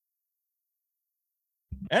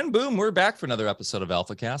And boom, we're back for another episode of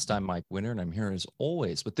AlphaCast. I'm Mike Winter, and I'm here as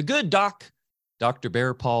always with the good doc, Dr.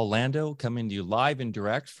 Bear Paul Lando, coming to you live and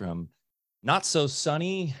direct from not so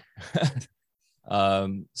sunny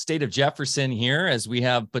state of Jefferson here, as we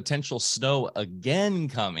have potential snow again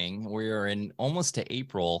coming. We are in almost to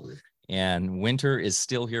April, and winter is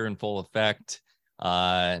still here in full effect.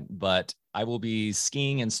 But I will be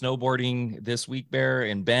skiing and snowboarding this week, Bear,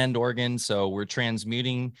 in Bend, Oregon. So we're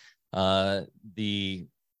transmuting the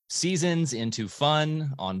seasons into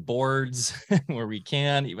fun on boards where we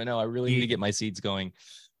can, even though I really need to get my seeds going.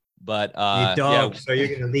 But you don't, so you're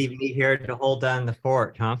going to leave me here to hold down the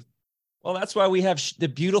fort, huh? Well, that's why we have the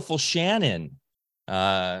beautiful Shannon,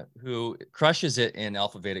 who crushes it in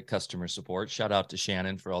Alpha Vedic customer support. Shout out to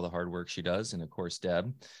Shannon for all the hard work she does, and of course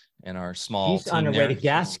Deb and our small She's on her way to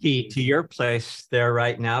Gasky to your place there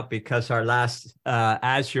right now, because our last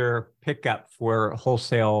Azure pickup for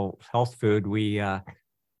wholesale health food, we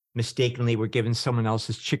mistakenly were given someone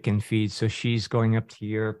else's chicken feed, so she's going up to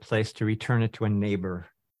your place to return it to a neighbor.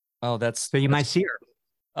 Oh, so you might see her.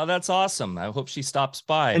 Oh, that's awesome. I hope she stops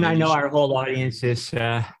by. And maybe I know our whole audience is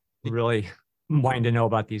really wanting to know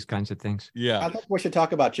about these kinds of things. Yeah, I think we should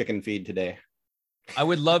talk about chicken feed today. I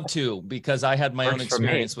would love to, because I had my own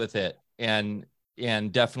experience with it, and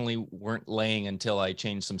definitely weren't laying until I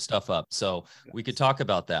changed some stuff up. So we could talk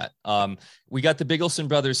about that. We got the Bigelsen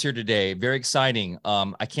brothers here today. Very exciting.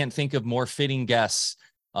 I can't think of more fitting guests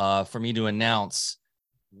for me to announce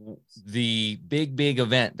the big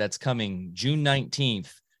event that's coming June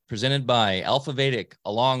 19th, presented by Alpha Vedic,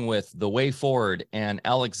 along with The Way Forward and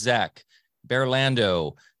Alex Zek, Bear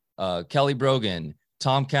Lando, Kelly Brogan,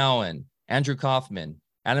 Tom Cowan, Andrew Kaufman,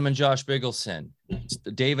 Adam and Josh Bigelsen,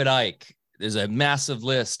 David Icke. There's a massive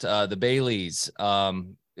list. The Baileys,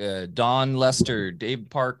 Don Lester, Dave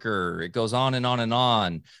Parker. It goes on and on and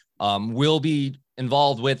on. We'll be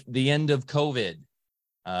involved with the end of COVID.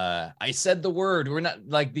 I said the word. We're not,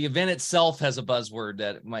 like, the event itself has a buzzword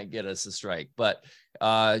that might get us a strike, but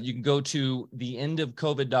you can go to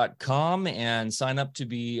theendofcovid.com and sign up to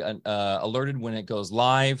be alerted when it goes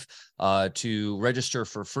live, to register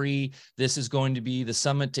for free. This is going to be the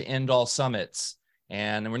summit to end all summits.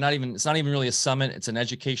 And it's not even really a summit. It's an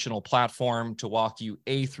educational platform to walk you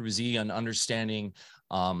A through Z on understanding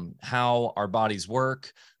how our bodies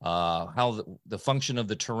work, how the function of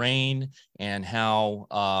the terrain, and how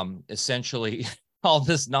essentially all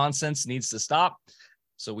this nonsense needs to stop,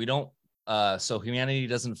 so we don't, so humanity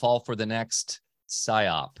doesn't fall for the next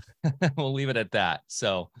psyop. We'll leave it at that.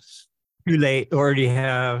 So too late, already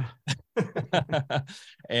have.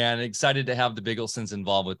 And excited to have the Bigelsens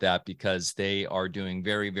involved with that, because they are doing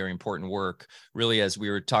very, very important work. Really, as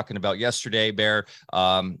we were talking about yesterday, Bear,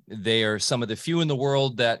 they are some of the few in the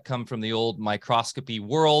world that come from the old microscopy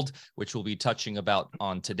world, which we'll be touching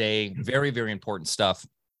on today. Very, very important stuff.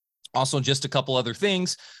 Also, just a couple other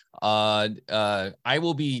things. I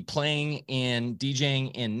will be playing and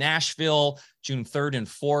DJing in Nashville June 3rd and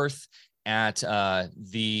 4th at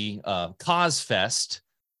the Cause Fest,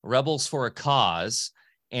 Rebels for a Cause.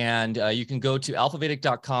 And you can go to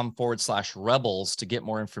alphavedic.com/rebels to get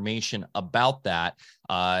more information about that.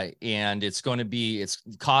 And it's going to be,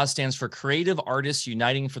 Cause stands for Creative Artists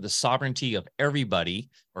Uniting for the Sovereignty of Everybody,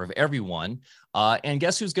 or of Everyone. And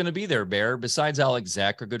guess who's going to be there, Bear? Besides Alex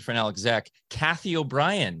Zek, our good friend Alex Zek, Kathy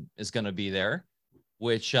O'Brien is going to be there,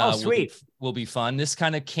 which will be fun. This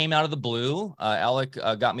kind of came out of the blue. Alec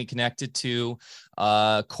got me connected to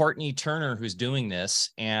Courtney Turner, who's doing this,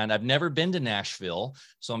 and I've never been to Nashville,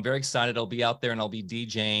 so I'm very excited. I'll be out there and I'll be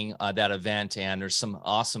DJing that event, and there's some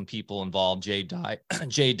awesome people involved: Jay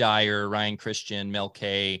Dyer, Ryan Christian, Mel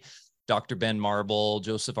K, Dr. Ben Marble,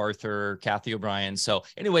 Joseph Arthur, Kathy O'Brien. So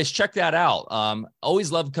anyways, check that out.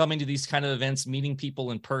 Always love coming to these kind of events, meeting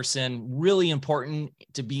people in person. Really important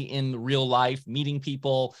to be in real life, meeting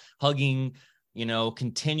people, hugging,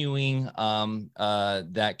 continuing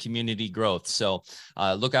that community growth. So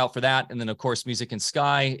look out for that. And then, of course, Music and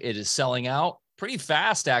Sky, it is selling out pretty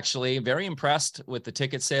fast, actually. Very impressed with the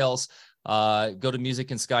ticket sales. Go to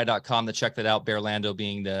musicandsky.com to check that out. Bear Lando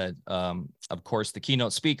being of course, the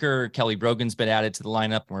keynote speaker. Kelly Brogan's been added to the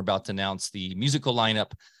lineup, and we're about to announce the musical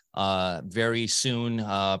lineup very soon,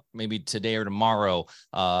 maybe today or tomorrow.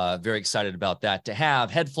 Very excited about that. To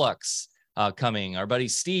have Headflux coming, our buddy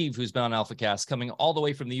Steve, who's been on AlphaCast, coming all the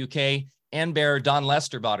way from the UK, and Bear, Don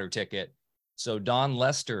Lester bought her ticket. So Don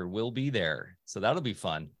Lester will be there. So that'll be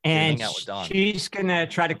fun. And hang out with Don. She's going to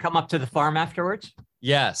try to come up to the farm afterwards.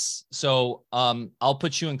 Yes. So I'll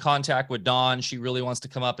put you in contact with Dawn. She really wants to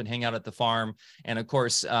come up and hang out at the farm. And of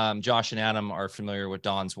course, Josh and Adam are familiar with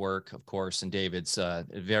Dawn's work, of course, and David's a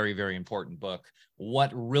very, very important book.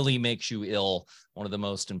 What Really Makes You Ill? One of the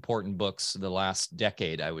most important books of the last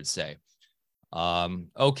decade, I would say.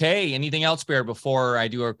 Okay. Anything else, Bear, before I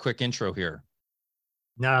do a quick intro here?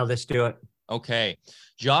 No, let's do it. Okay.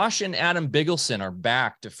 Josh and Adam Bigelsen are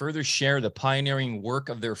back to further share the pioneering work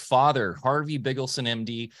of their father, Harvey Bigelsen,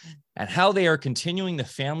 MD, and how they are continuing the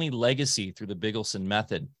family legacy through the Bigelsen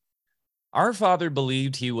method. Our father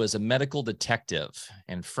believed he was a medical detective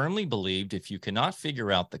and firmly believed if you cannot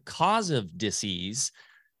figure out the cause of disease,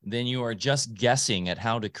 then you are just guessing at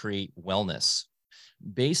how to create wellness.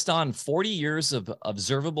 Based on 40 years of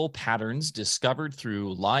observable patterns discovered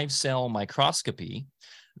through live cell microscopy,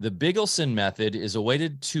 the Bigelsen method is a way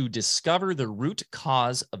to discover the root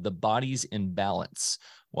cause of the body's imbalance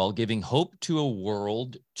while giving hope to a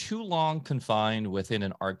world too long confined within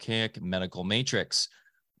an archaic medical matrix.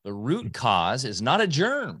 The root cause is not a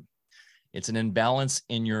germ. It's an imbalance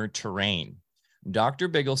in your terrain. Dr.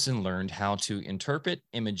 Bigelsen learned how to interpret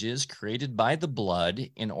images created by the blood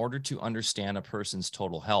in order to understand a person's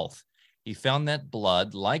total health. He found that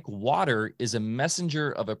blood, like water, is a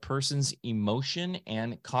messenger of a person's emotion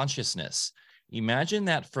and consciousness. Imagine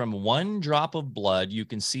that from one drop of blood, you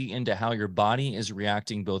can see into how your body is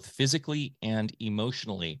reacting both physically and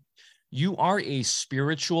emotionally. You are a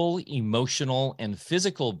spiritual, emotional, and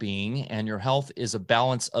physical being, and your health is a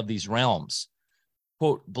balance of these realms.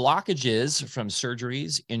 Quote, blockages from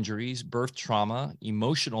surgeries, injuries, birth trauma,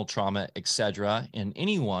 emotional trauma, etc. in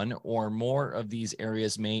any one or more of these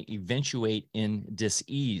areas may eventuate in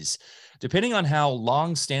dis-ease. Depending on how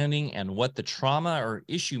long-standing and what the trauma or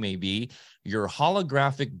issue may be, your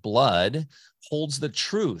holographic blood holds the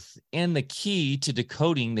truth and the key to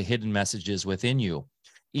decoding the hidden messages within you.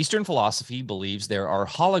 Eastern philosophy believes there are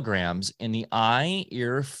holograms in the eye,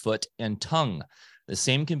 ear, foot, and tongue. The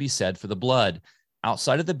same can be said for the blood.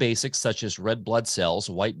 Outside of the basics such as red blood cells,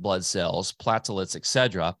 white blood cells, platelets,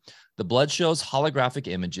 etc., the blood shows holographic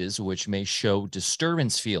images which may show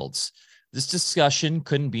disturbance fields. This discussion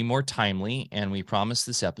couldn't be more timely, and we promise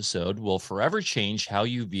this episode will forever change how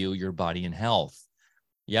you view your body and health.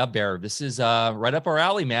 Yeah, Bear, this is right up our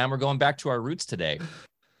alley, man. We're going back to our roots today.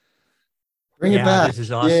 Bring it back. This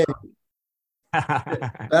is awesome.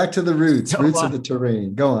 Back to the roots, roots of the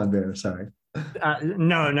terrain. Go on, Bear. Sorry.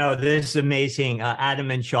 No, this is amazing.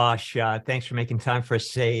 Adam and Josh, thanks for making time for us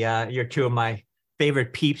today. You're two of my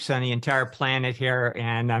favorite peeps on the entire planet here,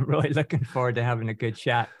 and I'm really looking forward to having a good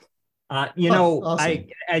chat. Awesome.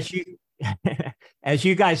 As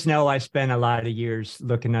you guys know, I spent a lot of years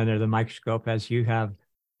looking under the microscope, as you have.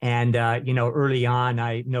 And, early on,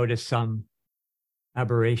 I noticed some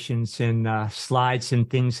aberrations in slides and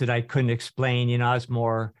things that I couldn't explain. I was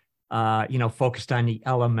more focused on the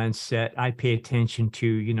elements that I pay attention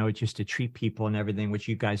to, just to treat people and everything, which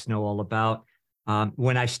you guys know all about.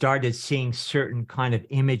 When I started seeing certain kind of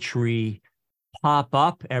imagery pop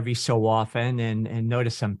up every so often and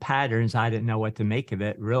notice some patterns, I didn't know what to make of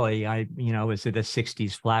it. Really, is it a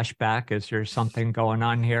 60s flashback? Is there something going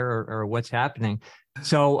on here or what's happening?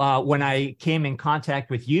 So when I came in contact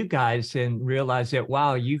with you guys and realized that,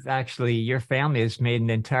 wow, your family has made an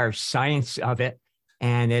entire science of it.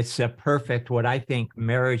 And it's a perfect, what I think,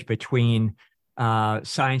 marriage between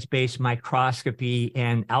science-based microscopy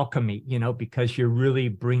and alchemy, because you're really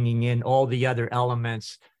bringing in all the other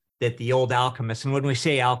elements that the old alchemists, and when we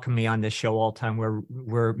say alchemy on this show all the time,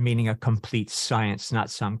 we're meaning a complete science, not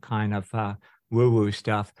some kind of woo-woo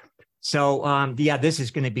stuff. So this is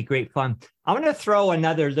going to be great fun. I'm going to throw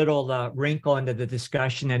another little wrinkle into the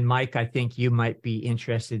discussion. And Mike, I think you might be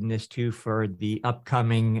interested in this too for the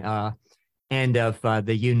upcoming end of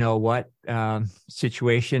the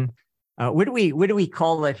situation. What do we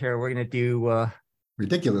call it here? We're going to do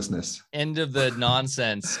ridiculousness. End of the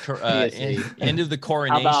nonsense. End of the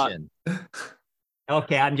coronation.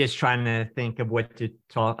 Okay, I'm just trying to think of what to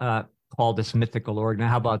call this mythical organ.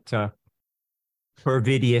 How about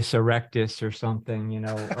Pervidius erectus or something?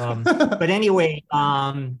 But anyway,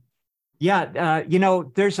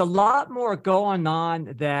 there's a lot more going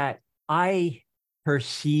on that I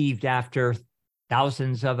perceived after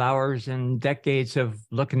thousands of hours and decades of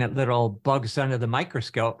looking at little bugs under the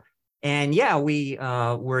microscope. And we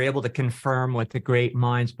were able to confirm what the great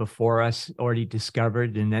minds before us already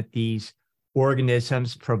discovered, and that these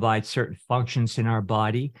organisms provide certain functions in our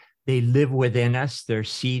body. They live within us. They're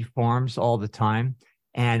seed forms all the time.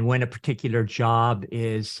 And when a particular job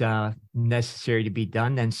is necessary to be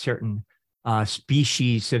done, then certain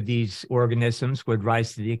species of these organisms would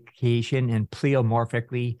rise to the occasion and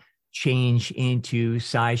pleomorphically change into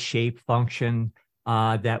size, shape, function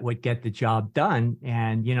that would get the job done.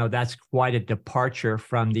 And, that's quite a departure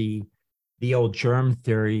from the old germ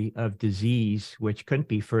theory of disease, which couldn't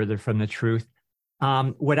be further from the truth.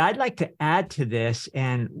 What I'd like to add to this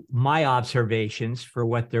and my observations for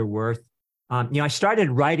what they're worth, I started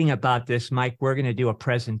writing about this, Mike. We're going to do a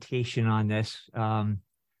presentation on this,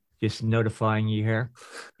 just notifying you here.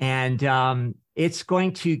 And it's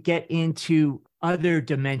going to get into other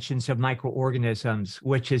dimensions of microorganisms,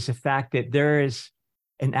 which is the fact that there is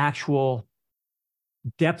an actual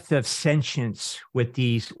depth of sentience with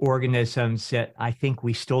these organisms that I think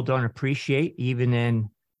we still don't appreciate, even in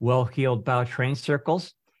well-heeled bow-trained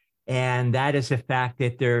circles. And that is the fact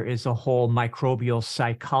that there is a whole microbial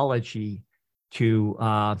psychology to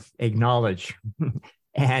acknowledge.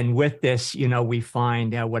 And with this, we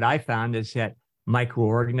find what I found is that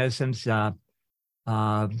microorganisms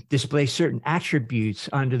display certain attributes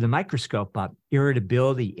under the microscope: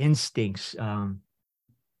 irritability, instincts,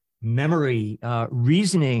 memory,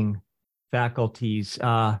 reasoning faculties.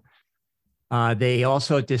 They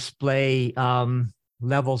also display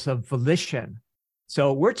levels of volition.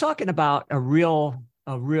 So we're talking about a real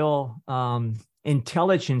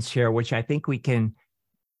intelligence here, which I think we can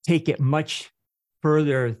take it much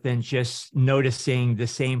further than just noticing the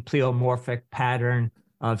same pleomorphic pattern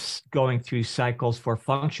of going through cycles for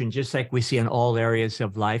function, just like we see in all areas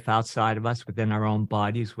of life outside of us, within our own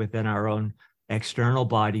bodies, within our own external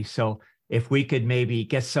body. So if we could maybe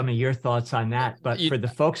get some of your thoughts on that. But for the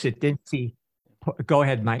folks that didn't see, go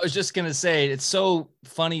ahead, Mike. I was just going to say, it's so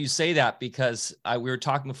funny you say that, because we were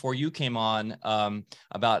talking before you came on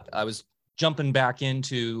about, I was jumping back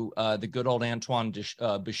into the good old Antoine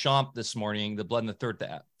Béchamp this morning, The Blood in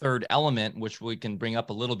the Third Element, which we can bring up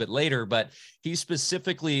a little bit later. But he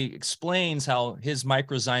specifically explains how his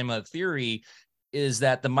microzyma theory is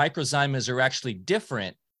that the microzymas are actually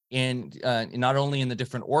different in not only in the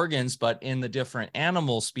different organs, but in the different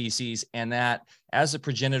animal species, and that as the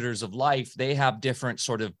progenitors of life, they have different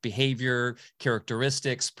sort of behavior,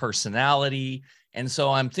 characteristics, personality. And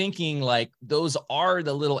so I'm thinking, like, those are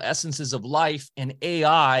the little essences of life. And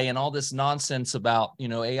AI and all this nonsense about,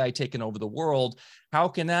 AI taking over the world, how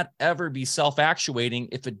can that ever be self-actuating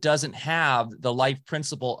if it doesn't have the life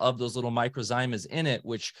principle of those little microzymas in it,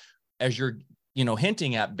 which, as you're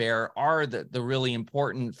hinting at, Bear, are the really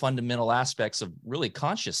important fundamental aspects of really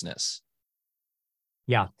consciousness.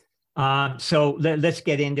 Yeah. So let's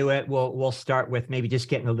get into it. We'll start with maybe just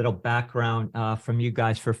getting a little background from you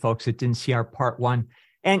guys for folks that didn't see our part one.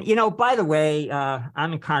 And, by the way,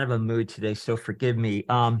 I'm in kind of a mood today, so forgive me.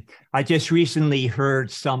 I just recently heard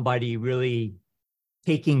somebody really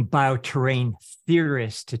taking bioterrain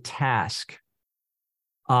theorists to task.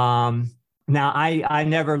 Now, I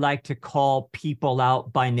never like to call people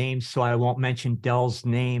out by name, so I won't mention Dell's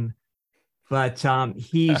name. But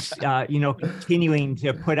he's, continuing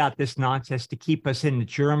to put out this nonsense to keep us in the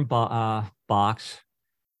germ box.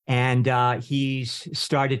 And he's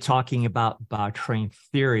started talking about bioterrain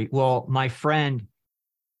theory. Well, my friend,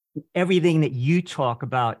 everything that you talk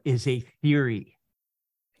about is a theory,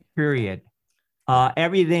 period.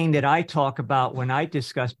 Everything that I talk about when I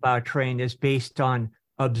discuss bioterrain is based on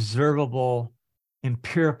observable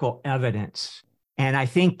empirical evidence. And I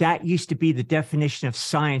think that used to be the definition of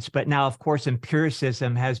science, but now, of course,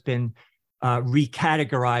 empiricism has been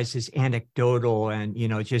recategorized as anecdotal and,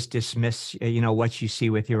 just dismiss, what you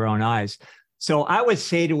see with your own eyes. So I would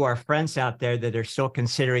say to our friends out there that are still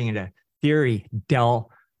considering it a theory,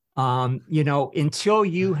 Dell, until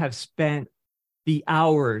you have spent the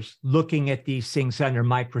hours looking at these things under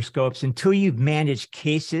microscopes, until you've managed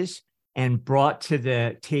cases and brought to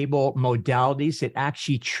the table modalities that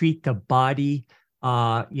actually treat the body,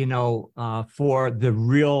 for the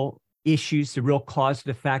real issues, the real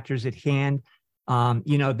causative factors at hand,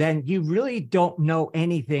 then you really don't know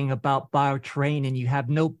anything about bioterrain and you have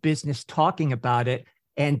no business talking about it.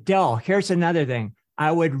 And Del, here's another thing.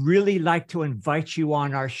 I would really like to invite you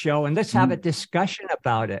on our show and let's have a discussion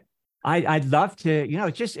about it. I'd love to,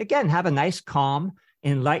 just, again, have a nice, calm,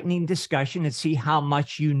 enlightening discussion and see how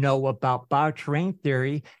much you know about bioterrain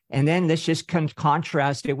theory. And then let's just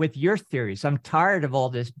contrast it with your theories. I'm tired of all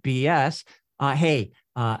this BS. Hey,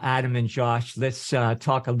 Adam and Josh, let's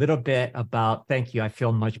talk a little bit about, thank you, I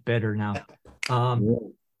feel much better now.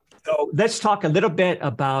 So let's talk a little bit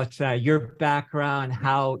about your background,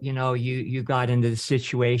 how, you got into the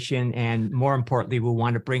situation. And more importantly, we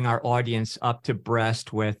want to bring our audience up to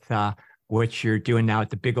breast with what you're doing now at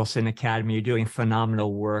the Bigelsen Academy. You're doing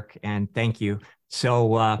phenomenal work, and thank you.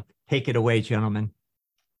 So Take it away, gentlemen.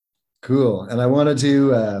 Cool. And I wanted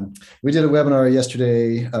to, we did a webinar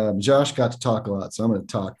yesterday. Josh got to talk a lot, so I'm going to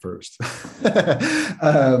talk first.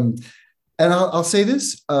 And I'll say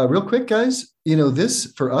this real quick, guys. You know,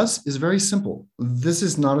 this for us is very simple. This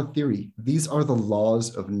is not a theory. These are the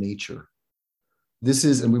laws of nature. This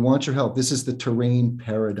is, and we want your help. This is the terrain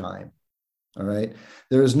paradigm. All right.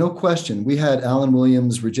 There is no question. We had Alan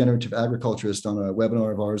Williams, regenerative agriculturist, on a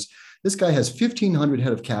webinar of ours. This guy has 1,500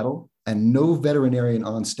 head of cattle and no veterinarian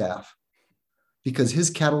on staff because his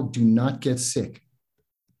cattle do not get sick.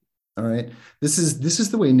 All right. This is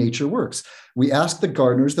the way nature works. We asked the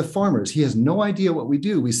gardeners, the farmers. He has no idea what we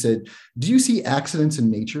do. We said, do you see accidents in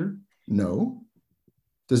nature? No.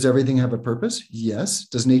 Does everything have a purpose? Yes.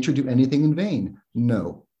 Does nature do anything in vain?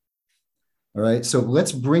 No. All right. So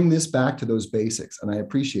let's bring this back to those basics. And I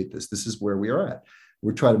appreciate this. This is where we are at.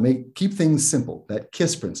 We're trying to keep things simple, that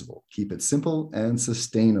KISS principle, keep it simple and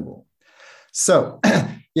sustainable. So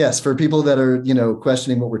yes, for people that are,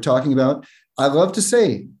 questioning what we're talking about, I love to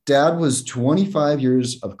say Dad was 25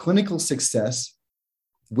 years of clinical success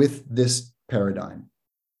with this paradigm.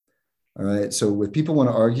 All right. So if people want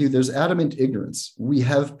to argue, there's adamant ignorance. We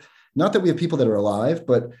have, not that we have people that are alive,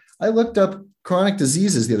 but I looked up chronic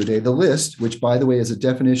diseases the other day, the list, which by the way is a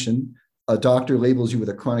definition. A doctor labels you with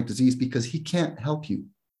a chronic disease because he can't help you.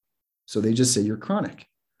 So they just say you're chronic.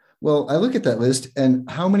 Well, I look at that list and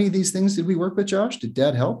how many of these things did we work with, Josh? Did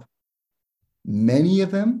Dad help? Many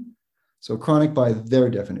of them. So chronic by their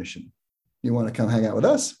definition. You want to come hang out with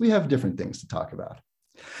us? We have different things to talk about.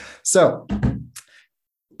 So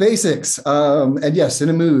basics. And yes, in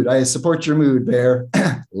a mood, I support your mood, Bear.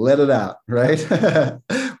 Let it out, right?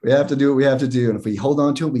 We have to do what we have to do. And if we hold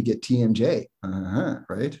on to it, we get TMJ,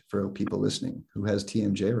 right? For people listening who has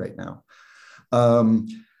TMJ right now.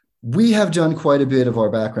 We have done quite a bit of our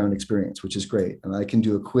background experience, which is great. And I can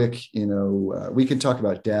do a quick, we can talk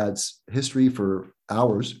about Dad's history for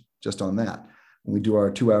hours just on that. When we do our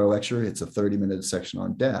 2-hour lecture, it's a 30-minute section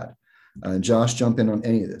on Dad. Josh, jump in on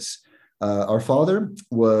any of this. Our father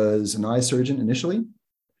was an eye surgeon initially.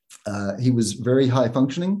 He was very high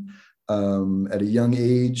functioning. At a young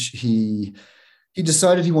age, he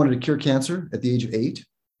decided he wanted to cure cancer at the age of 8.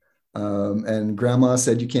 And grandma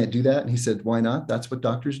said, you can't do that. And he said, why not? That's what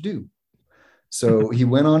doctors do. So he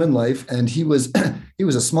went on in life, and he was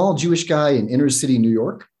a small Jewish guy in inner city New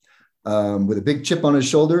York with a big chip on his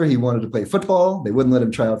shoulder. He wanted to play football. They wouldn't let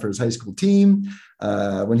him try out for his high school team.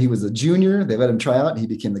 When he was a junior, they let him try out, and he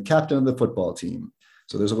became the captain of the football team.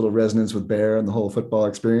 So there's a little resonance with Bear and the whole football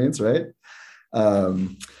experience, right?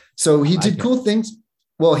 So he did cool things.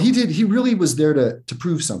 Well, he really was there to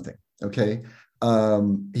prove something. Okay.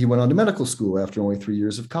 He went on to medical school after only 3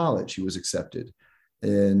 years of college. He was accepted.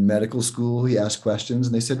 In medical school, he asked questions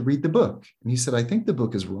and they said, read the book. And he said, I think the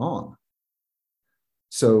book is wrong.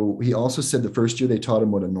 So he also said the first year they taught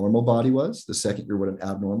him what a normal body was, the second year what an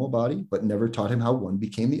abnormal body, but never taught him how one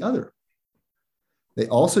became the other. They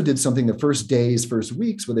also did something the first days, first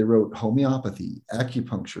weeks, where they wrote homeopathy,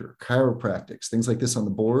 acupuncture, chiropractics, things like this on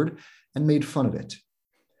the board, and made fun of it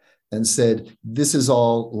and said, this is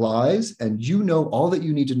all lies, and you know all that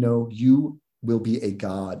you need to know. You will be a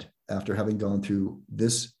god after having gone through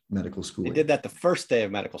this medical school. They did that the first day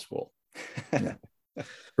of medical school. Yeah.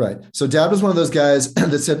 Right. So Dad was one of those guys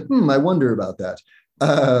that said, I wonder about that.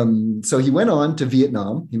 So he went on to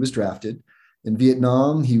Vietnam. He was drafted. In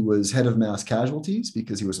Vietnam, he was head of mass casualties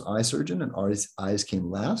because he was an eye surgeon and our eyes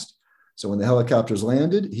came last. So when the helicopters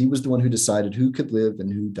landed, he was the one who decided who could live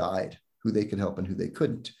and who died, who they could help and who they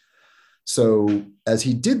couldn't. So as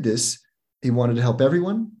he did this, he wanted to help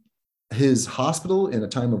everyone. His hospital in a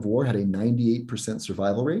time of war had a 98%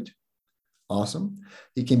 survival rate. Awesome.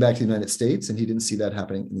 He came back to the United States and he didn't see that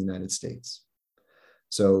happening in the United States.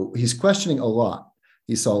 So he's questioning a lot.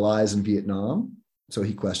 He saw lies in Vietnam. So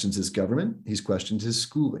he questions his government. He's questioned his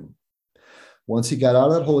schooling. Once he got out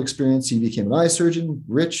of that whole experience, he became an eye surgeon,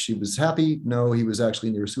 rich. He was happy. No, he was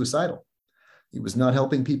actually near suicidal. He was not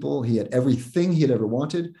helping people. He had everything he had ever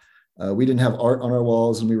wanted. We didn't have art on our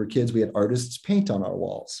walls when we were kids. We had artists paint on our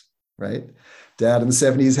walls, right? Dad in the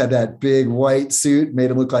 70s had that big white suit, made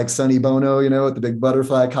him look like Sonny Bono, with the big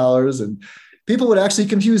butterfly collars. And people would actually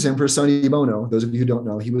confuse him for Sonny Bono. Those of you who don't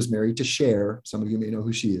know, he was married to Cher. Some of you may know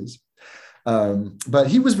who she is. But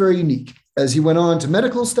he was very unique. As he went on to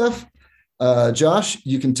medical stuff, Josh,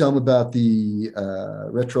 you can tell him about the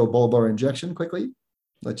retrobulbar injection quickly.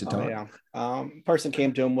 Let you talk. Yeah. Person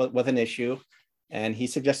came to him with an issue, and he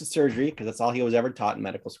suggested surgery because that's all he was ever taught in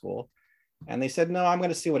medical school. And they said, no, I'm going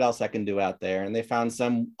to see what else I can do out there. And they found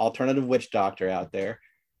some alternative witch doctor out there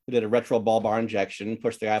who did a retrobulbar injection,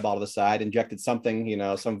 pushed the eyeball to the side, injected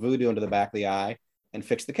something, some voodoo into the back of the eye, and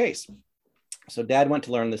fixed the case. So Dad went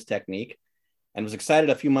to learn this technique and was excited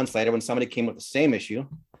a few months later when somebody came with the same issue.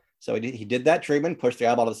 So he did that treatment, pushed the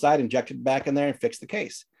eyeball to the side, injected it back in there, and fixed the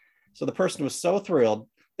case. So the person was so thrilled.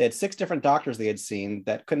 They had 6 different doctors they had seen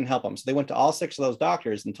that couldn't help them. So they went to all 6 of those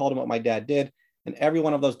doctors and told them what my dad did. And every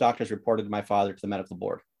one of those doctors reported my father to the medical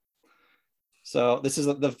board. So this is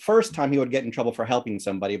the first time he would get in trouble for helping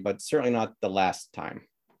somebody, but certainly not the last time.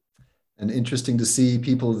 And interesting to see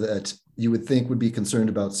people that you would think would be concerned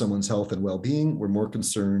about someone's health and well-being were more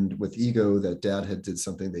concerned with ego that dad had did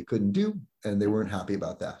something they couldn't do, and they weren't happy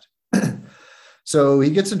about that. So he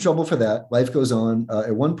gets in trouble for that. Life goes on.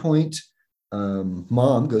 At one point,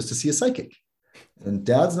 mom goes to see a psychic, and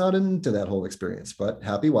dad's not into that whole experience, but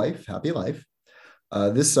happy wife, happy life.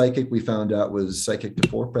 This psychic we found out was psychic to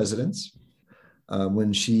 4 presidents.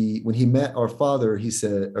 When he met our father,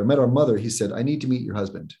 met our mother, he said, "I need to meet your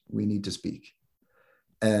husband. We need to speak."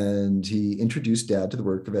 And he introduced dad to the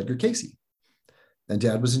work of Edgar Cayce. And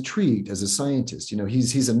dad was intrigued as a scientist.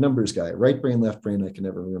 He's a numbers guy, right brain, left brain. I can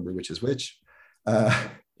never remember which is which.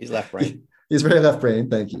 He's left brain. He's very left brain.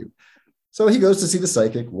 Thank you. So he goes to see the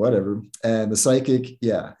psychic, whatever. And the psychic,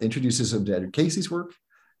 introduces him to Edgar Cayce's work.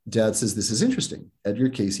 Dad says, "This is interesting. Edgar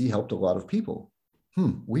Cayce helped a lot of people.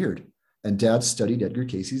 Weird." And dad studied Edgar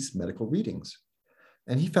Cayce's medical readings.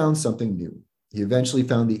 And he found something new. He eventually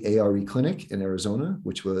found the ARE clinic in Arizona,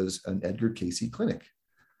 which was an Edgar Cayce clinic.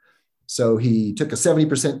 So he took a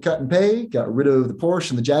 70% cut in pay, got rid of the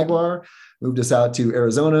Porsche and the Jaguar, moved us out to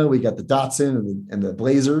Arizona. We got the Datsun and the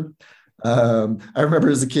Blazer. I remember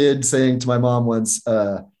as a kid saying to my mom once,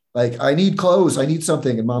 "I need clothes, I need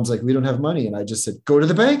something." And mom's like, "We don't have money." And I just said, "Go to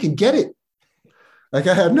the bank and get it." I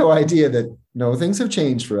had no idea that, things have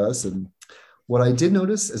changed for us. And what I did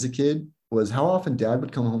notice as a kid was how often dad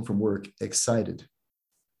would come home from work excited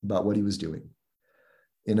about what he was doing,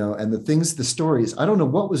 and the stories, I don't know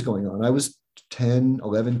what was going on. I was 10,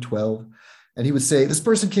 11, 12, and he would say, "This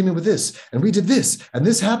person came in with this, and we did this, and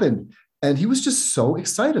this happened." And he was just so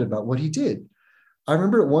excited about what he did. I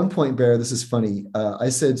remember at one point, Bear, this is funny. I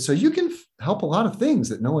said, "So you can help a lot of things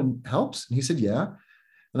that no one helps?" And he said, "Yeah."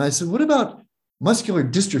 And I said, "What about muscular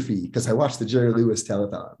dystrophy?" Because I watched the Jerry Lewis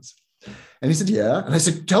telethons. And he said, "Yeah." And I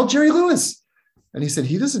said, "Tell Jerry Lewis." And he said,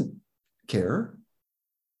 "He doesn't care.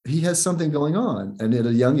 He has something going on." And at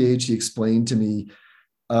a young age, he explained to me,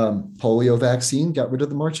 polio vaccine got rid of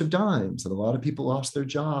the March of Dimes, and a lot of people lost their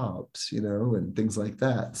jobs, and things like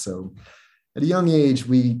that. So at a young age,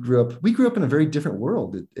 we grew up in a very different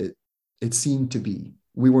world. It seemed to be.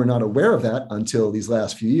 We were not aware of that until these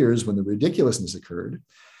last few years when the ridiculousness occurred.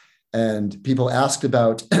 And people asked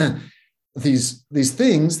about these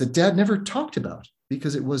things that dad never talked about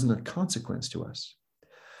because it wasn't a consequence to us.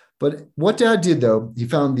 But what dad did, though, he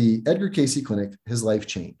found the Edgar Cayce Clinic. His life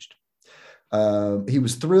changed. He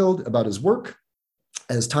was thrilled about his work.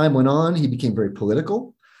 As time went on, he became very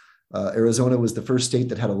political. Arizona was the first state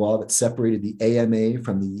that had a law that separated the AMA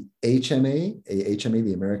from the HMA,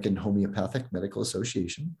 the American Homeopathic Medical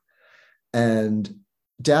Association. And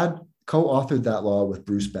dad co-authored that law with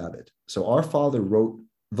Bruce Babbitt. So our father wrote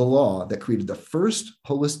the law that created the first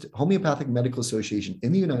homeopathic medical association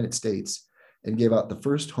in the United States and gave out the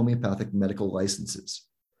first homeopathic medical licenses.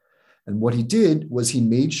 And what he did was he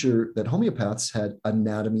made sure that homeopaths had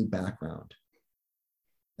anatomy background.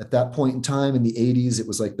 At that point in time in the 80s, it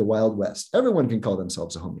was like the Wild West. Everyone can call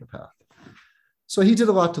themselves a homeopath. So he did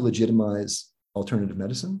a lot to legitimize alternative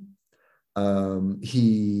medicine.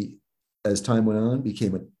 He, as time went on,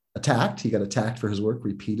 became attacked. He got attacked for his work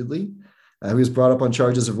repeatedly. He was brought up on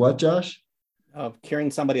charges of what, Josh? Of curing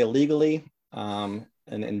somebody illegally,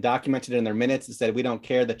 and documented it in their minutes and said, "We don't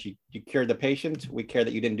care that you cured the patient. We care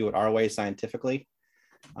that you didn't do it our way scientifically."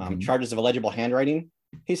 Charges of illegible handwriting.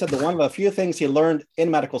 He said that one of the few things he learned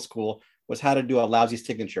in medical school was how to do a lousy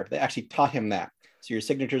signature. They actually taught him that. So your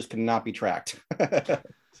signatures could not be tracked.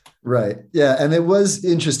 Right. Yeah. And it was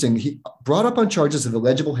interesting. He brought up on charges of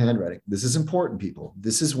illegible handwriting. This is important, people.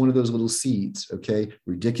 This is one of those little seeds. Okay.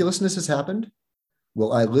 Ridiculousness has happened.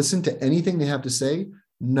 Will I listen to anything they have to say?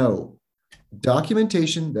 No.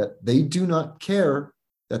 Documentation that they do not care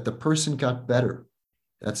that the person got better.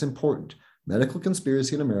 That's important. Medical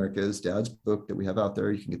Conspiracy in America is dad's book that we have out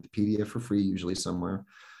there. You can get the PDF for free, usually somewhere.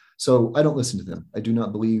 So I don't listen to them. I do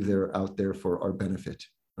not believe they're out there for our benefit.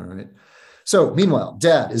 All right. So meanwhile,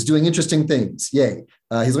 dad is doing interesting things. Yay.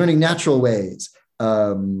 He's learning natural ways.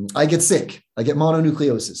 I get sick. I get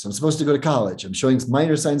mononucleosis. I'm supposed to go to college. I'm showing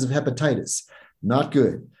minor signs of hepatitis. Not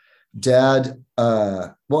good. Dad,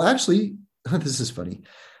 well, actually, this is funny.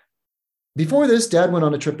 Before this, Dad went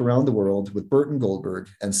on a trip around the world with Burton Goldberg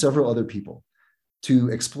and several other people to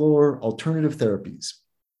explore alternative therapies.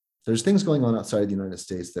 There's things going on outside the United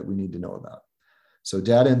States that we need to know about. So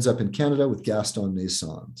Dad ends up in Canada with Gaston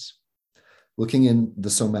Naissance, looking in the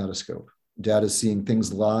somatoscope. Dad is seeing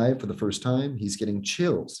things live for the first time. He's getting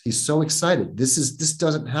chills. He's so excited. This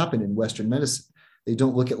doesn't happen in Western medicine. They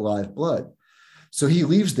don't look at live blood. So he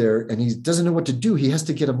leaves there and he doesn't know what to do. He has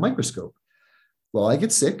to get a microscope. Well, I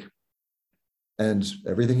get sick and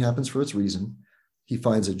everything happens for its reason. He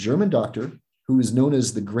finds a German doctor who is known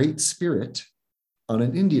as the Great Spirit on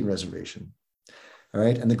an Indian reservation. All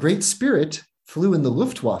right. And the Great Spirit flew in the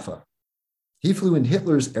Luftwaffe. He flew in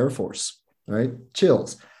Hitler's Air Force. All right.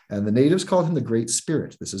 Chills. And the natives called him the Great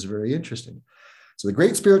Spirit. This is very interesting. So the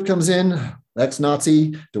Great Spirit comes in,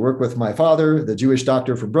 ex-Nazi, to work with my father, the Jewish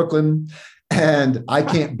doctor from Brooklyn. And I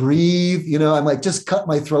can't breathe. You know, I'm like, just cut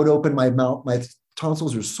my throat open. My mouth, my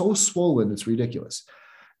tonsils are so swollen. It's ridiculous.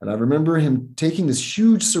 And I remember him taking this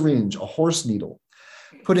huge syringe, a horse needle,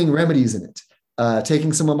 putting remedies in it,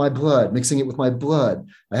 taking some of my blood, mixing it with my blood.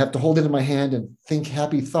 I have to hold it in my hand and think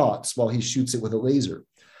happy thoughts while he shoots it with a laser.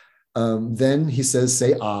 Then he says,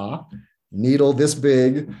 say, needle this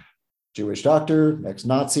big, Jewish doctor,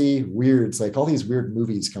 ex-Nazi, weird. It's like all these weird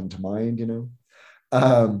movies come to mind, you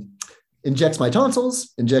know. Injects my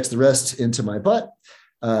tonsils, injects the rest into my butt,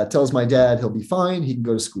 tells my dad he'll be fine, he can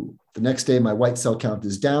go to school. The next day, my white cell count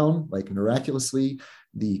is down, like miraculously.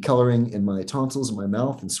 The coloring in my tonsils and my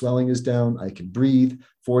mouth and swelling is down. I can breathe.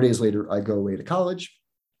 4 days later, I go away to college.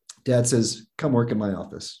 Dad says, come work in my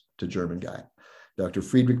office, to German guy. Dr.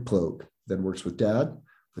 Friedrich Ploeg then works with Dad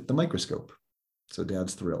with the microscope. So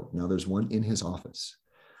Dad's thrilled. Now there's one in his office.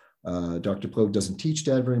 Dr. Ploeg doesn't teach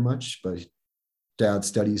Dad very much, but Dad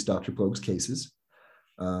studies Dr. Ploeg's cases.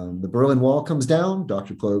 The Berlin Wall comes down.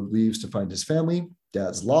 Dr. Ploeg leaves to find his family.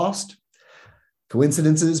 Dad's lost.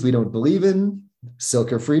 Coincidences we don't believe in.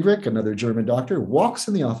 Silke Friedrich, another German doctor, walks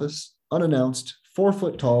in the office unannounced, 4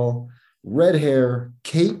 foot tall, red hair,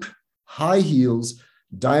 cape, high heels,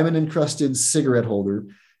 diamond encrusted cigarette holder,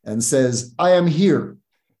 and says, I am here.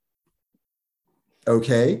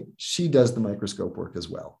 Okay, she does the microscope work as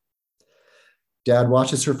well. Dad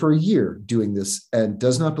watches her for a year doing this and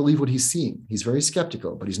does not believe what he's seeing. He's very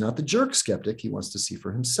skeptical, but he's not the jerk skeptic. He wants to see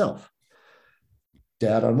for himself.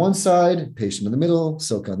 Dad on one side, patient in the middle,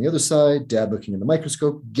 Silke on the other side, Dad looking in the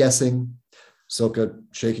microscope, guessing, Silke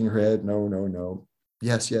shaking her head, no, no, no.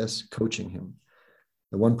 Yes, yes, coaching him.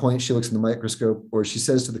 At one point, she looks in the microscope, or she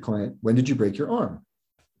says to the client, when did you break your arm?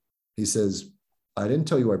 He says, I didn't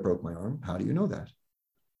tell you I broke my arm. How do you know that?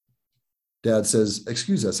 Dad says,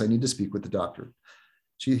 excuse us, I need to speak with the doctor.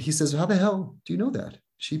 He says, how the hell do you know that?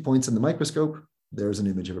 She points in the microscope. There's an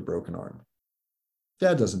image of a broken arm.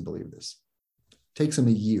 Dad doesn't believe this. Takes him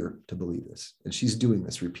a year to believe this. And she's doing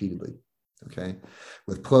this repeatedly. Okay.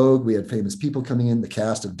 With Ploeg, we had famous people coming in. The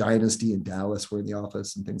cast of Dynasty and Dallas were in the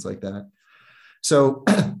office and things like that. So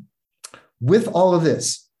with all of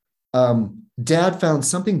this, Dad found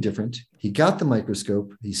something different. He got the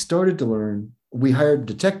microscope. He started to learn. We hired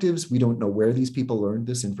detectives. We don't know where these people learned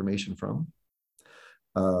this information from.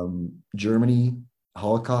 Germany,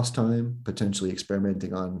 Holocaust time, potentially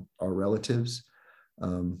experimenting on our relatives.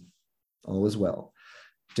 All is well.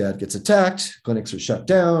 Dad gets attacked. Clinics are shut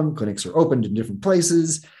down. Clinics are opened in different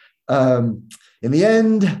places. In the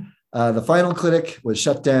end, the final clinic was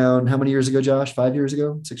shut down. How many years ago, Josh? 5 years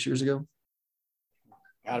ago? 6 years ago?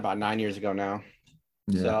 About 9 years ago now.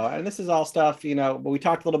 Yeah. So, and this is all stuff, you know, but we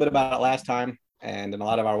talked a little bit about it last time. And in a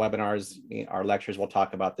lot of our webinars, our lectures, we'll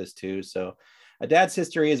talk about this too. So a dad's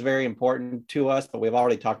history is very important to us, but we've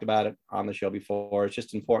already talked about it on the show before. It's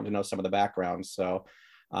just important to know some of the background. So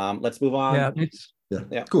let's move on.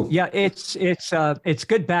 Yeah, cool. Yeah, it's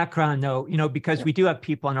good background though, you know, because we do have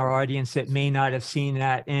people in our audience that may not have seen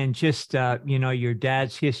that, and just you know, your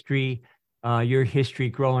dad's history, your history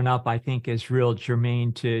growing up, I think is real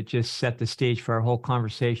germane to just set the stage for our whole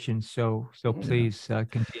conversation. So please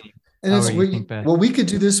continue. And we could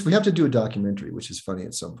do this. We have to do a documentary, which is funny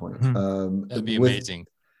at some point. That'd be amazing.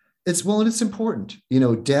 It's important. You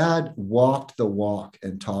know, Dad walked the walk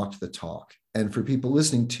and talked the talk. And for people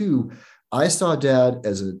listening too, I saw Dad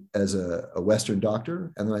as a Western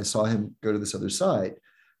doctor, and then I saw him go to this other side.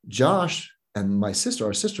 Josh and my sister,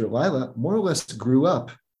 our sister Lila, more or less grew up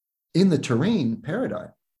in the terrain paradigm.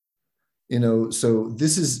 You know, so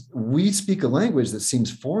we speak a language that seems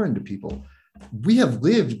foreign to people. We have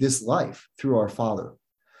lived this life through our father.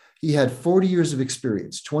 He had 40 years of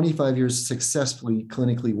experience, 25 years successfully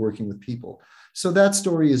clinically working with people. So that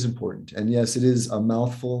story is important. And yes, it is a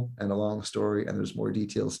mouthful and a long story, and there's more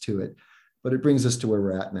details to it, but it brings us to where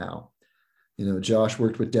we're at now. Josh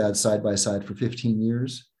worked with Dad side by side for 15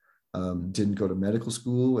 years. Didn't go to medical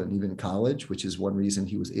school and even college, which is one reason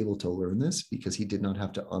he was able to learn this, because he did not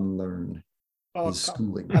have to unlearn his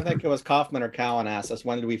schooling. I think it was Kaufman or Cowan asked us,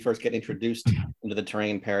 when did we first get introduced into the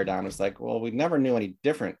terrain paradigm? It's like, well, we never knew any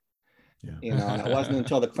different. And it wasn't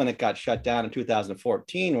until the clinic got shut down in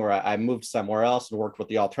 2014 where I moved somewhere else and worked with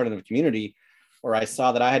the alternative community, where I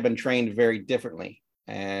saw that I had been trained very differently.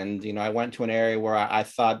 And, I went to an area where I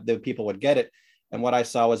thought the people would get it. And what I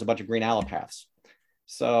saw was a bunch of green allopaths.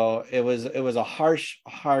 So it was a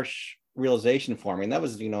harsh realization for me. And that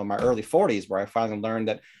was, in my early 40s, where I finally learned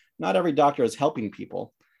that not every doctor is helping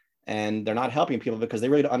people, and they're not helping people because they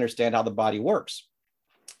really don't understand how the body works.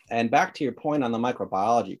 And back to your point on the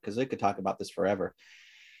microbiology, because we could talk about this forever.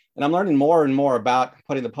 And I'm learning more and more about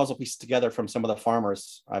putting the puzzle pieces together from some of the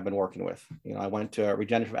farmers I've been working with. I went to a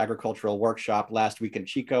regenerative agricultural workshop last week in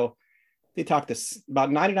Chico. They talked this, about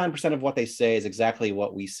 99% of what they say is exactly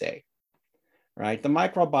what we say, right? The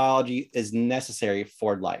microbiology is necessary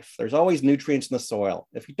for life. There's always nutrients in the soil.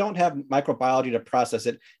 If you don't have microbiology to process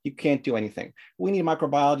it, you can't do anything. We need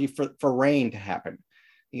microbiology for rain to happen,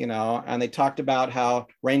 and they talked about how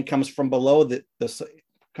rain comes from below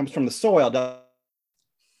comes from the soil.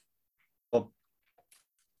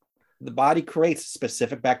 The body creates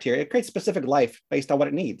specific bacteria. It creates specific life based on what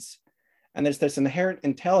it needs. And there's this inherent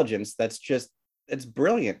intelligence that's it's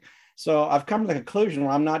brilliant. So I've come to the conclusion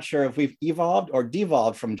where I'm not sure if we've evolved or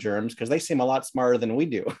devolved from germs, because they seem a lot smarter than we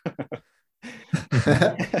do.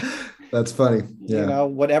 That's funny. Yeah.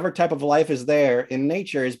 Whatever type of life is there in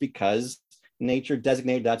nature is because nature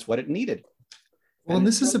designated that's what it needed. Well, and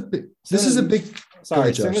this is a big. Sorry,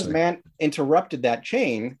 as soon as man interrupted that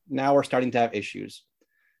chain, now we're starting to have issues.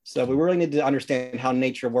 So we really need to understand how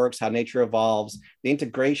nature works, how nature evolves, the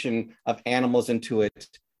integration of animals into it,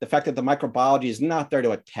 the fact that the microbiology is not there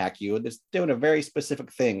to attack you. It's doing a very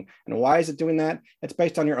specific thing. And why is it doing that? It's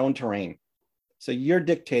based on your own terrain. So you're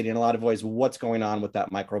dictating in a lot of ways what's going on with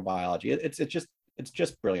that microbiology. It's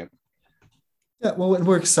just brilliant. Yeah, well, and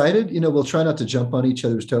we're excited. We'll try not to jump on each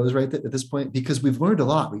other's toes right at this point, because we've learned a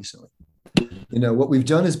lot recently. What we've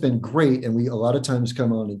done has been great, and we a lot of times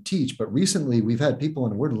come on and teach, but recently we've had people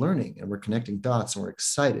and we're learning and we're connecting dots and we're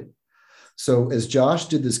excited. So as Josh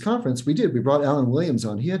did this conference, we brought Alan Williams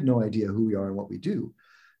on. He had no idea who we are and what we do.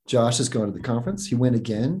 Josh has gone to the conference. He went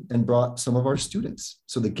again and brought some of our students.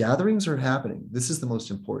 So the gatherings are happening. This is the most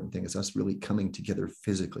important thing, is us really coming together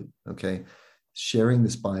physically, okay? Sharing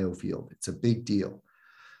this biofield. It's a big deal.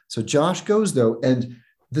 So Josh goes though, and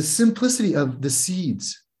the simplicity of the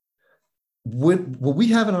seeds. What we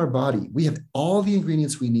have in our body, we have all the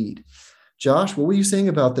ingredients we need. Josh, what were you saying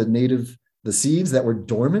about the seeds that were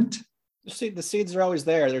dormant? The seeds are always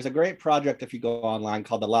there. There's a great project, if you go online,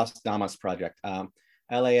 called the Las Damas Project,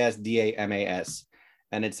 LASDAMAS.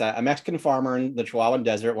 And it's a Mexican farmer in the Chihuahuan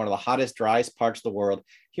Desert, one of the hottest, driest parts of the world.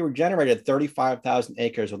 He regenerated 35,000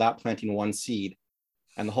 acres without planting one seed.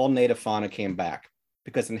 And the whole native fauna came back,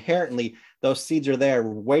 because inherently those seeds are there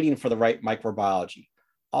waiting for the right microbiology.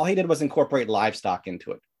 All he did was incorporate livestock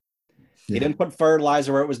into it. Yeah. He didn't put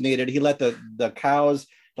fertilizer where it was needed. He let the cows,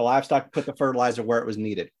 the livestock, put the fertilizer where it was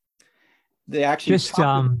needed. They actually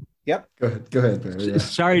Yep. Go ahead, Barry.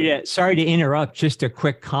 Yeah. Sorry to interrupt. Just a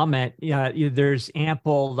quick comment. There's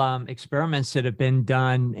ample experiments that have been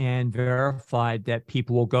done and verified that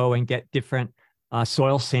people will go and get different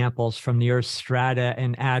soil samples from the Earth's strata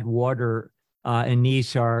and add water. And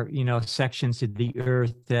these are, sections of the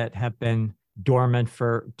Earth that have been dormant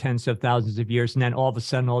for tens of thousands of years, and then all of a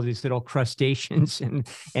sudden all these little crustaceans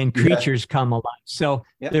and creatures come alive. So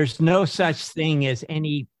there's no such thing as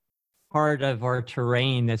any part of our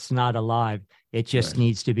terrain that's not alive. It just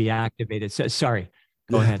needs to be activated. So sorry,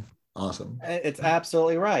 go ahead. Awesome. It's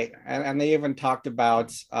absolutely right. And they even talked about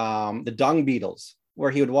the dung beetles,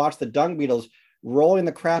 where he would watch the dung beetles rolling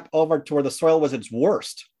the crap over to where the soil was its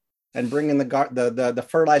worst and bringing the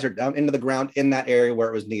fertilizer down into the ground in that area where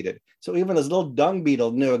it was needed. So even this little dung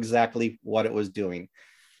beetle knew exactly what it was doing.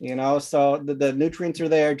 So the nutrients are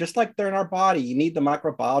there, just like they're in our body. You need the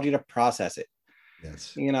microbiology to process it.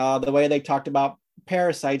 Yes. The way they talked about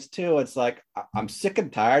parasites too, it's like, I'm sick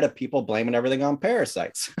and tired of people blaming everything on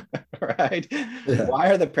parasites, right? Yeah.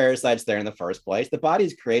 Why are the parasites there in the first place? The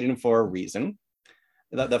body's created them for a reason.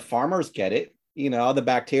 The farmers get it. The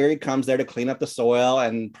bacteria comes there to clean up the soil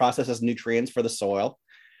and processes nutrients for the soil,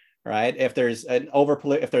 right? If there's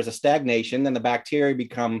if there's a stagnation, then the bacteria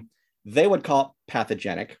they would call it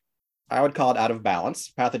pathogenic. I would call it out of balance.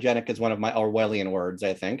 Pathogenic is one of my Orwellian words,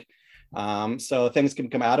 I think. So things can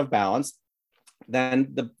come out of balance.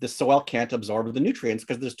 then the soil can't absorb the nutrients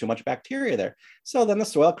because there's too much bacteria there. So then the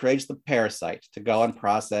soil creates the parasite to go and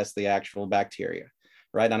process the actual bacteria,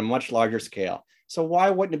 right, on a much larger scale. So why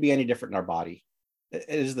wouldn't it be any different in our body? It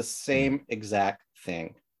is the same exact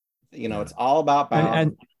thing. You know, it's all about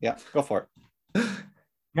balance. Yeah, go for it.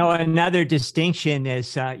 No, another distinction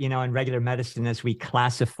is, you know, in regular medicine, as we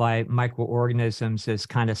classify microorganisms as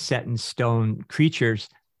kind of set in stone creatures,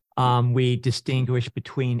 we distinguish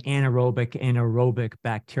between anaerobic and aerobic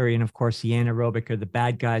bacteria. And of course, the anaerobic are the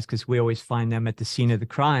bad guys because we always find them at the scene of the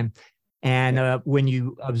crime. And when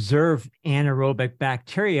you observe anaerobic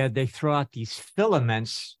bacteria, they throw out these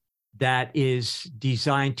filaments that is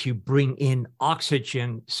designed to bring in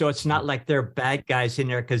oxygen. So it's not like they're bad guys in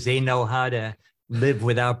there because they know how to live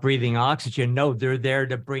without breathing oxygen. No, they're there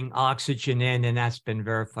to bring oxygen in, and that's been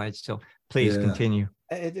verified. So please continue.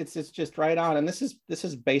 It's just right on. And this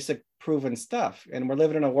is basic proven stuff. And we're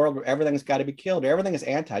living in a world where everything's got to be killed. Everything is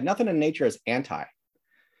anti. Nothing in nature is anti.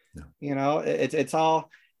 No. You know, it's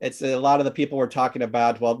a lot of the people we're talking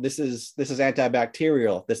about, well, this is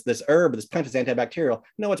antibacterial. This herb, this plant is antibacterial.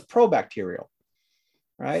 No, it's probacterial.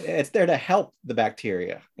 Right? It's there to help the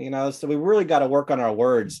bacteria. You know, so we really got to work on our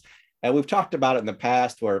words. And we've talked about it in the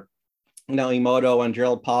past where, you know, Emoto and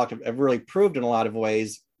Gerald Pollack have really proved in a lot of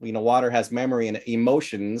ways, you know, water has memory and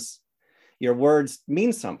emotions. Your words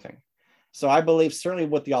mean something. So I believe certainly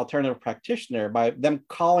with the alternative practitioner, by them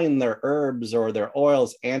calling their herbs or their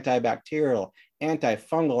oils antibacterial,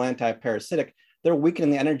 antifungal, anti-parasitic, they're weakening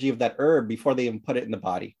the energy of that herb before they even put it in the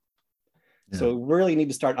body. Yeah. So we really need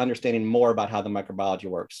to start understanding more about how the microbiology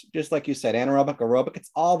works. Just like you said, anaerobic, aerobic, it's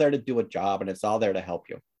all there to do a job and it's all there to help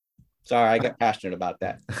you. Sorry, I get passionate about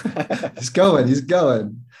that. He's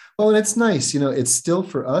going. Well, and it's nice, you know, it's still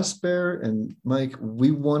for us, Bear and Mike, we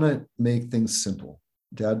want to make things simple.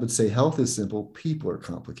 Dad would say health is simple, people are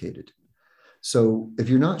complicated. So if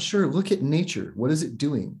you're not sure, look at nature. What is it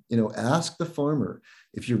doing? You know, ask the farmer.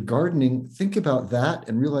 If you're gardening, think about that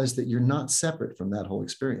and realize that you're not separate from that whole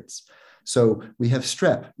experience. So we have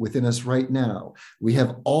strep within us right now. We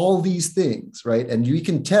have all these things, right? And you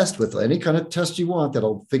can test with any kind of test you want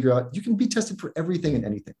that'll figure out, you can be tested for everything and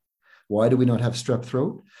anything. Why do we not have strep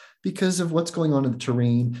throat? Because of what's going on in the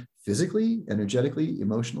terrain, physically, energetically,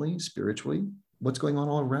 emotionally, spiritually, what's going on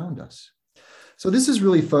all around us. So this is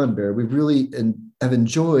really fun, Bear. We really have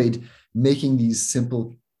enjoyed making these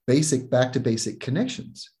simple, basic, back to basic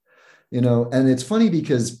connections, you know, and it's funny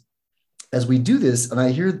because as we do this, and I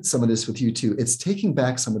hear some of this with you too, it's taking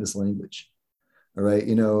back some of this language. All right.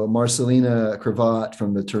 You know, Marcelina Cravat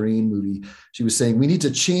from the Turin movie, she was saying, we need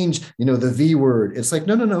to change, you know, the V word. It's like,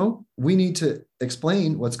 no. We need to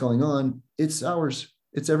explain what's going on. It's ours.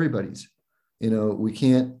 It's everybody's. You know, we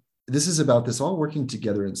can't, this is about this all working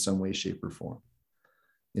together in some way, shape, or form.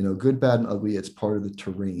 You know, good, bad, and ugly, it's part of the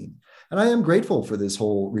terrain. And I am grateful for this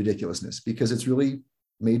whole ridiculousness because it's really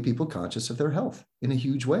made people conscious of their health in a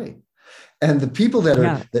huge way. And the people that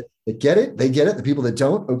are that get it, they get it. The people that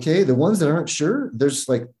don't, okay. The ones that aren't sure, there's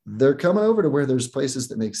like they're coming over to where there's places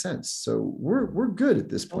that make sense. So we're good at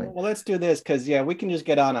this point. Well, let's do this because we can just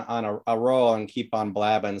get on a roll and keep on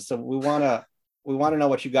blabbing. So we want to know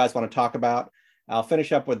what you guys want to talk about. I'll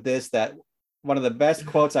finish up with this: that one of the best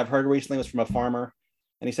quotes I've heard recently was from a farmer,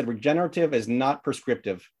 and he said, "Regenerative is not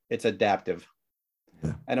prescriptive; it's adaptive."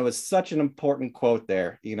 Yeah. And it was such an important quote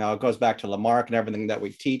there. You know, it goes back to Lamarck and everything that we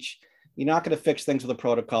teach. You're not going to fix things with a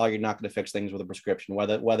protocol. You're not going to fix things with a prescription,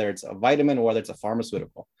 whether it's a vitamin or whether it's a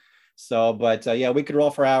pharmaceutical. So, but we could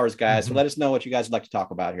roll for hours, guys. So let us know what you guys would like to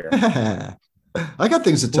talk about here. I got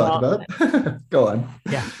things to talk about. Go on.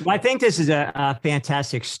 Yeah. Well, I think this is a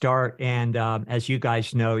fantastic start. And as you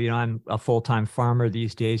guys know, I'm a full-time farmer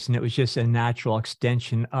these days, and it was just a natural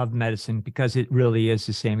extension of medicine because it really is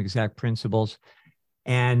the same exact principles.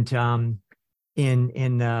 And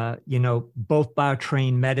in both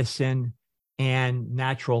biotrain medicine and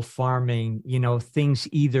natural farming, things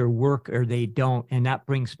either work or they don't. And that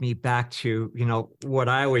brings me back to, what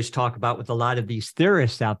I always talk about with a lot of these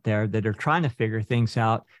theorists out there that are trying to figure things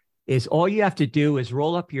out is all you have to do is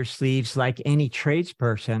roll up your sleeves like any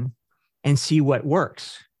tradesperson and see what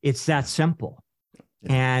works. It's that simple.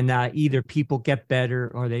 And either people get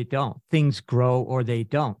better or they don't. Things grow or they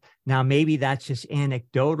don't. Now, maybe that's just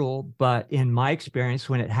anecdotal, but in my experience,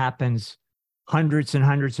 when it happens hundreds and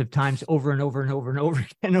hundreds of times over and over and over and over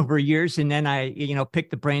again over years, and then I,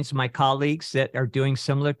 pick the brains of my colleagues that are doing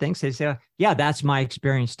similar things, they say, yeah, that's my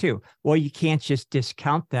experience too. Well, you can't just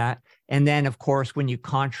discount that. And then, of course, when you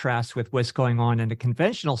contrast with what's going on in the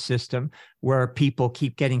conventional system where people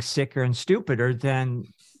keep getting sicker and stupider, then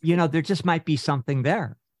there just might be something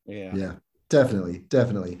there. Yeah.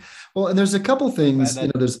 Definitely. Well, and there's a couple things,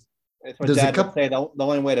 there's Dad would say the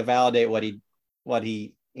only way to validate what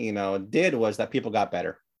he did was that people got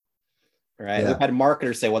better. Right. Yeah. We've had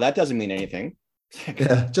marketers say, well, that doesn't mean anything.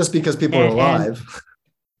 Yeah, just because people are alive.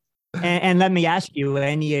 And let me ask you,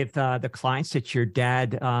 any of the clients that your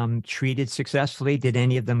dad treated successfully, did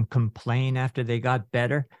any of them complain after they got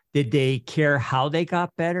better? Did they care how they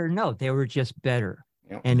got better? No, they were just better.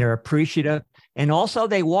 Yep. And they're appreciative. And also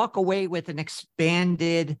they walk away with an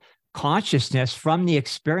expanded consciousness from the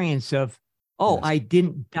experience of, oh, yes, I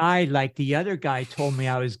didn't die like the other guy told me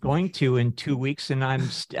I was going to in 2 weeks. And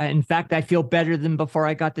in fact, I feel better than before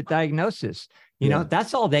I got the diagnosis. You know,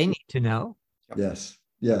 that's all they need to know. Yes.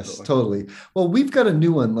 Yes, totally. Well, we've got a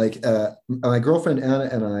new one. Like my girlfriend Anna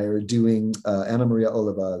and I are doing. Anna Maria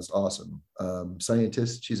Oliva is awesome,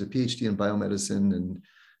 scientist. She's a PhD in biomedicine and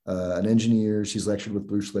an engineer. She's lectured with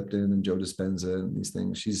Bruce Lipton and Joe Dispenza and these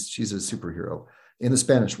things. She's a superhero in the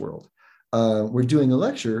Spanish world. We're doing a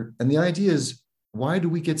lecture, and the idea is, why do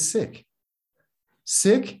we get sick?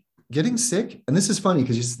 Getting sick, and this is funny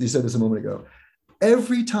because you said this a moment ago.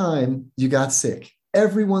 Every time you got sick,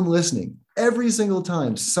 everyone listening, every single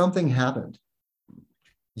time something happened,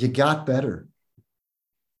 you got better.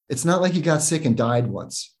 It's not like you got sick and died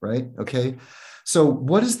once, right? Okay. So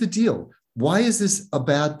what is the deal? Why is this a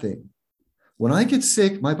bad thing? When I get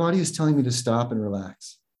sick, my body is telling me to stop and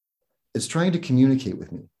relax. It's trying to communicate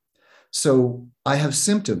with me. So I have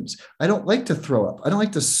symptoms. I don't like to throw up. I don't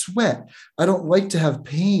like to sweat. I don't like to have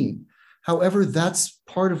pain. However, that's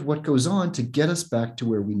part of what goes on to get us back to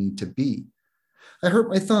where we need to be. I hurt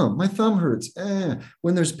my thumb. My thumb hurts.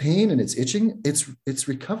 When there's pain and it's itching, it's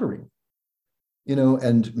recovering.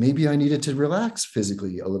 And maybe I needed to relax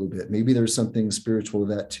physically a little bit. Maybe there's something spiritual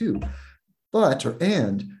to that too.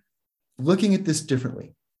 And looking at this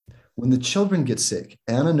differently, when the children get sick,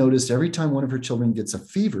 Anna noticed every time one of her children gets a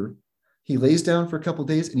fever, he lays down for a couple of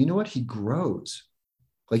days, and you know what? He grows.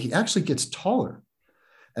 Like he actually gets taller.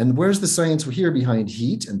 And where's the science here behind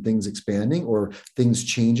heat and things expanding or things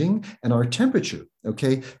changing and our temperature?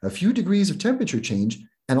 Okay, a few degrees of temperature change,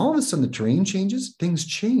 and all of a sudden the terrain changes, things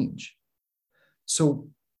change. So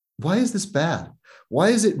why is this bad? Why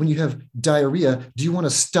is it when you have diarrhea, do you want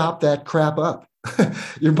to stop that crap up?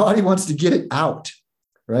 Your body wants to get it out,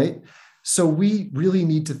 right? So we really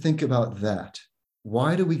need to think about that.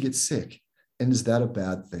 Why do we get sick? And is that a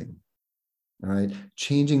bad thing? All right,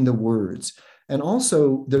 changing the words. And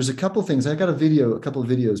also, there's a couple of things. I got a couple of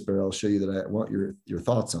videos, Barry, I'll show you that I want your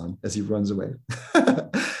thoughts on as he runs away.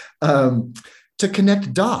 To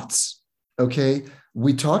connect dots, okay?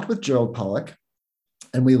 We talked with Gerald Pollack,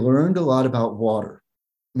 and we learned a lot about water.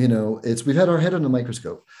 We've had our head on a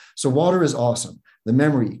microscope. So water is awesome. The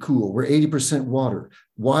memory, cool. We're 80% water.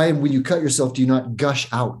 Why, when you cut yourself, do you not gush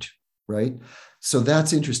out, right? So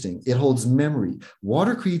that's interesting. It holds memory.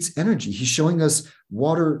 Water creates energy. He's showing us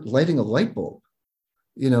water lighting a light bulb.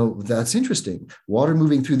 That's interesting. Water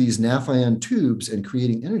moving through these naphthalene tubes and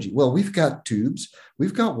creating energy. Well, we've got tubes.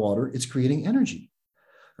 We've got water. It's creating energy.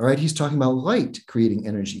 All right. He's talking about light creating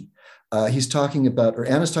energy. Anna's talking about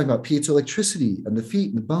piezoelectricity and the feet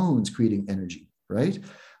and the bones creating energy, right?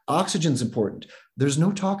 Oxygen's important. There's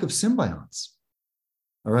no talk of symbionts.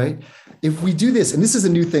 All right. If we do this, and this is a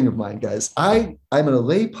new thing of mine, guys, I'm going to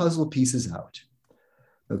lay puzzle pieces out.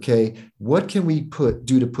 Okay. What can we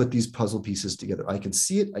do to put these puzzle pieces together? I can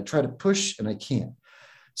see it. I try to push and I can't.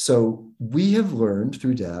 So we have learned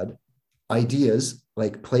through Dad ideas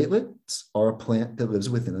like platelets are a plant that lives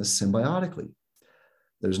within us symbiotically.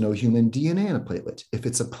 There's no human DNA in a platelet. If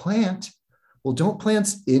it's a plant, well, don't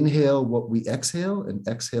plants inhale what we exhale and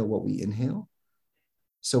exhale what we inhale?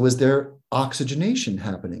 So is there oxygenation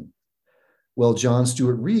happening? Well, John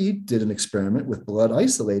Stuart Reid did an experiment with blood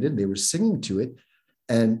isolated. They were singing to it,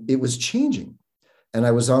 and it was changing. And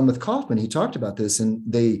I was on with Kaufman. He talked about this, and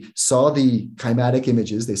they saw the kinetic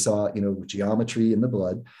images. They saw, geometry in the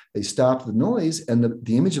blood. They stopped the noise, and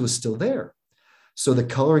the image was still there. So the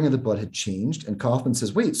coloring of the blood had changed. And Kaufman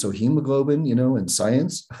says, wait, so hemoglobin, in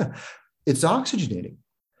science, it's oxygenating.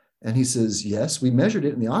 And he says, yes, we measured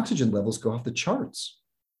it, and the oxygen levels go off the charts.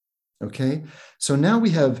 Okay, so now we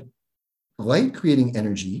have light creating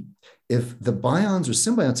energy. If the bions or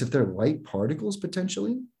symbionts, if they're light particles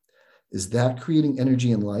potentially, is that creating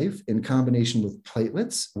energy in life in combination with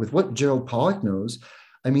platelets, with what Gerald Pollack knows?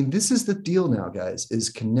 I mean, this is the deal now, guys, is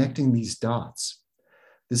connecting these dots.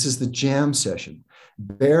 This is the jam session.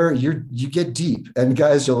 Bear, you get deep. And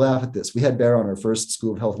guys, you'll laugh at this. We had Bear on our first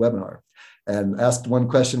School of Health webinar and asked one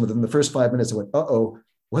question within the first 5 minutes. I went, uh-oh.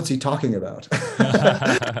 What's he talking about?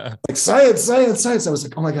 Like science. I was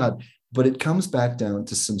like, oh my God. but it comes back down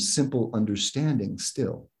to some simple understanding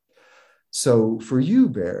still. So for you,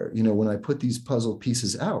 Bear, when I put these puzzle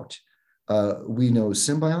pieces out, we know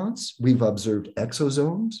symbionts, we've observed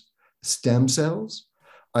exosomes, stem cells.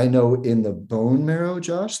 I know in the bone marrow,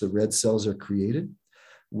 Josh, the red cells are created.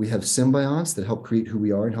 We have symbionts that help create who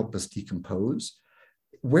we are and help us decompose.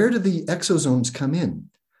 Where do the exosomes come in?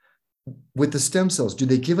 With the stem cells, do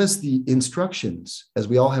they give us the instructions, as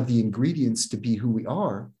we all have the ingredients to be who we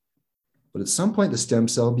are? But at some point, the stem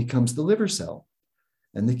cell becomes the liver cell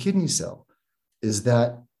and the kidney cell. Is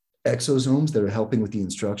that exosomes that are helping with the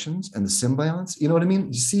instructions and the symbionts? You know what I mean?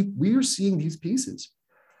 You see, we are seeing these pieces.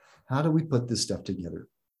 How do we put this stuff together?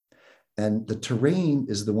 And the terrain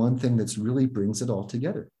is the one thing that's really brings it all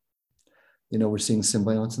together. We're seeing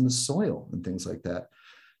symbionts in the soil and things like that.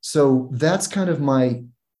 So that's kind of my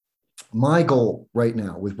goal right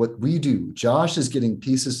now with what we do. Josh is getting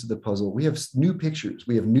pieces to the puzzle. We have new pictures.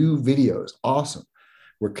 We have new videos. Awesome.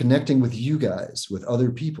 We're connecting with you guys, with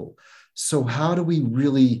other people. So how do we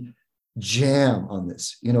really jam on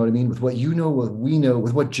this? You know what I mean? With what you know, what we know,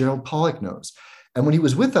 with what Gerald Pollack knows. And when he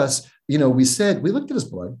was with us, we looked at his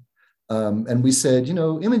blood and we said,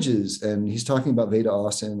 images. And he's talking about Veda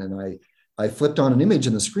Austin. And I flipped on an image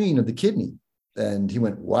on the screen of the kidney. And he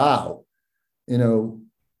went, wow.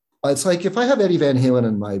 It's like if I have Eddie Van Halen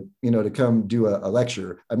in my, to come do a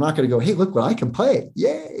lecture, I'm not going to go, hey, look what I can play.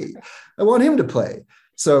 Yay. I want him to play.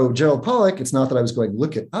 So Gerald Pollack, it's not that I was going,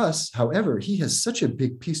 look at us. However, he has such a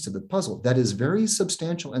big piece to the puzzle that is very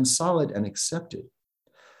substantial and solid and accepted.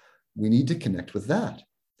 We need to connect with that.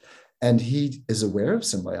 And he is aware of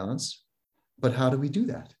symbionts, but how do we do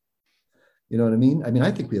that? You know what I mean?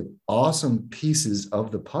 I think we have awesome pieces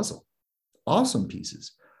of the puzzle, awesome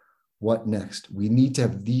pieces. What next? We need to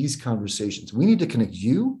have these conversations. We need to connect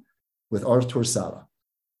you with Artur Sala.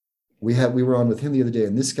 We were on with him the other day,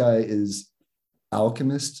 and this guy is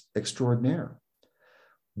alchemist extraordinaire.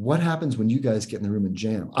 What happens when you guys get in the room and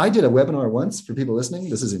jam? I did a webinar once for people listening.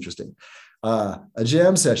 This is interesting. A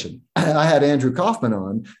jam session. I had Andrew Kaufman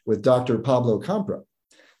on with Dr. Pablo Campra.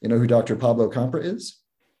 You know who Dr. Pablo Campra is?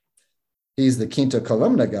 He's the Quinta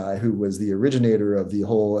Columna guy who was the originator of the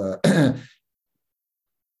whole,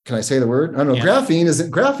 can I say the word? I don't know. Yeah. Graphene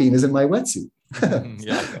isn't my wetsuit.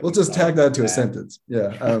 Yeah. We'll just tag that to a sentence.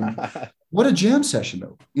 Yeah. What a jam session,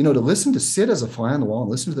 though. To sit as a fly on the wall and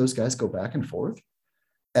listen to those guys go back and forth.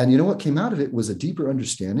 And what came out of it was a deeper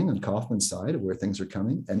understanding on Kaufman's side of where things are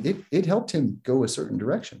coming. And it helped him go a certain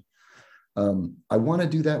direction. I want to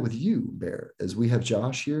do that with you, Bear, as we have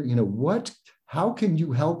Josh here. How can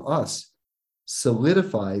you help us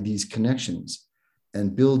solidify these connections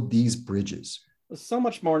and build these bridges? So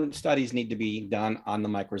much more studies need to be done on the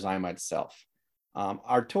microzyma itself.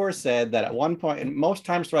 Artur said that at one point, and most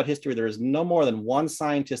times throughout history, there is no more than one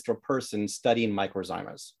scientist or person studying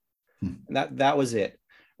microzymas. And that was it,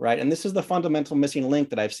 right? And this is the fundamental missing link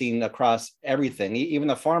that I've seen across everything. Even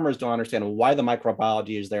the farmers don't understand why the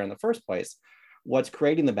microbiology is there in the first place, what's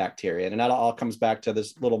creating the bacteria. And that all comes back to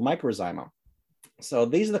this little microzyma. So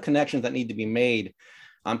these are the connections that need to be made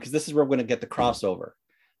because this is where we're going to get the crossover.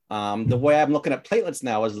 The way I'm looking at platelets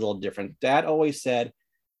now is a little different. Dad always said,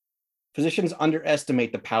 physicians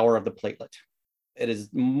underestimate the power of the platelet. It is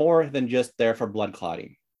more than just there for blood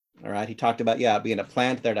clotting. All right. He talked about, being a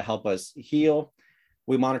plant there to help us heal.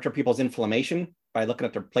 We monitor people's inflammation by looking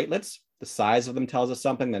at their platelets. The size of them tells us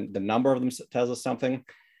something. The number of them tells us something.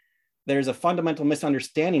 There's a fundamental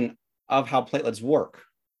misunderstanding of how platelets work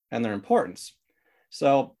and their importance.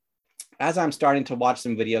 So as I'm starting to watch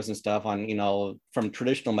some videos and stuff on, from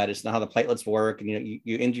traditional medicine, how the platelets work, and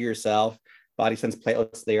you injure yourself, body sends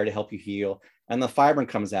platelets there to help you heal, and the fibrin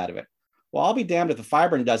comes out of it. Well, I'll be damned if the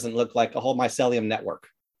fibrin doesn't look like a whole mycelium network,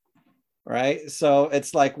 right? So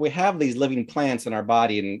it's like we have these living plants in our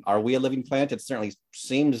body, and are we a living plant? It certainly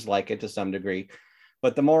seems like it to some degree,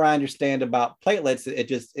 but the more I understand about platelets,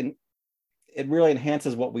 it really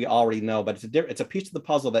enhances what we already know, but it's a piece of the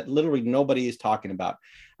puzzle that literally nobody is talking about.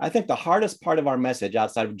 I think the hardest part of our message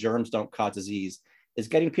outside of germs don't cause disease is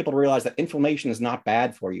getting people to realize that inflammation is not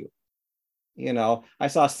bad for you. I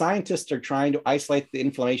saw scientists are trying to isolate the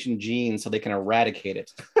inflammation gene so they can eradicate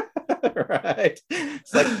it. Right?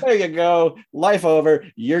 It's like, there you go, life over,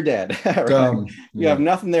 you're dead. Right? You have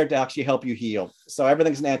nothing there to actually help you heal. So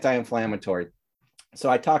everything's an anti-inflammatory. So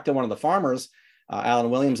I talked to one of the farmers,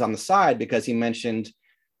 Alan Williams, on the side, because he mentioned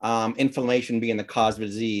inflammation being the cause of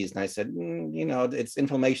disease. And I said, it's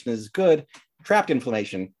inflammation is good. Trapped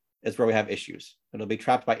inflammation is where we have issues. It'll be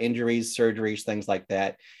trapped by injuries, surgeries, things like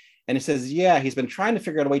that. And he says, he's been trying to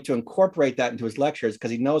figure out a way to incorporate that into his lectures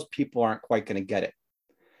because he knows people aren't quite going to get it.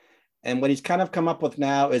 And what he's kind of come up with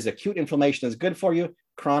now is acute inflammation is good for you.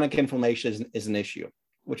 Chronic inflammation is an issue,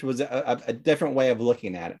 which was a different way of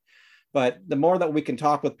looking at it. But the more that we can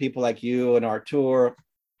talk with people like you and Artur,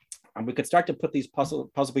 we could start to put these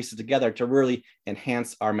puzzle pieces together to really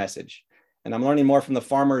enhance our message. And I'm learning more from the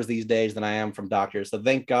farmers these days than I am from doctors. So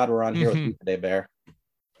thank God we're on here with you today, Bear.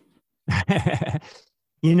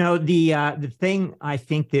 You know, the thing I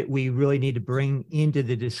think that we really need to bring into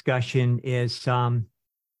the discussion is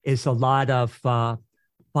a lot of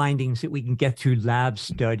findings that we can get through lab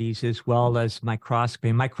studies as well as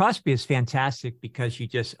microscopy. Microscopy is fantastic because you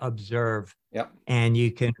just observe, yep, and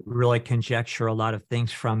you can really conjecture a lot of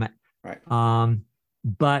things from it. Right.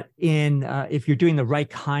 But if you're doing the right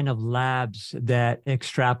kind of labs that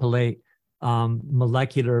extrapolate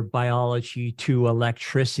molecular biology to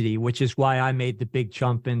electricity, which is why I made the big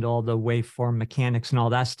jump into all the waveform mechanics and all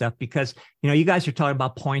that stuff, because, you know, you guys are talking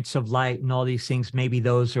about points of light and all these things. Maybe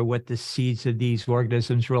those are what the seeds of these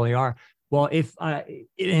organisms really are. Well, if,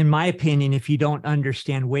 in my opinion, if you don't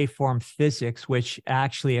understand waveform physics, which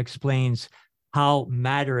actually explains how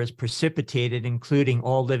matter is precipitated, including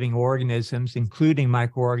all living organisms, including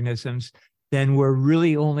microorganisms, then we're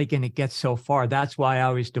really only going to get so far. That's why I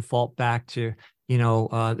always default back to, you know,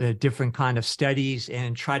 the different kind of studies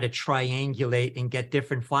and try to triangulate and get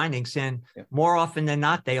different findings. And more often than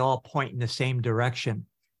not, they all point in the same direction.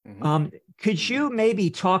 Could you maybe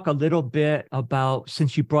talk a little bit about,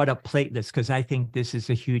 since you brought up platelets, because I think this is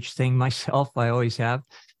a huge thing myself, I always have,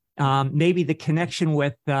 maybe the connection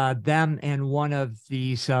with them and one of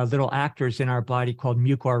these little actors in our body called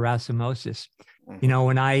mucorracemiosis. You know,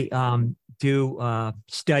 when I do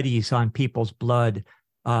studies on people's blood,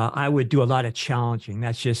 I would do a lot of challenging.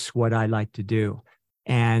 That's just what I like to do.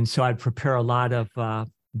 And so I'd prepare a lot of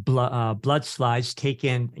blood slides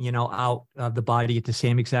taken, you know, out of the body at the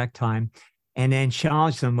same exact time, and then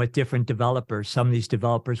challenge them with different developers. Some of these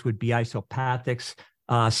developers would be isopathics.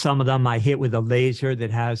 Some of them I hit with a laser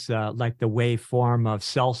that has like the waveform of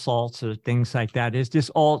cell salts or things like that. It's just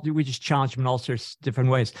all, we just challenge them in all sorts of different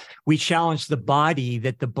ways. We challenge the body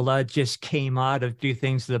that the blood just came out of, do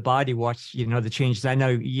things to the body, watch, you know, the changes. I know,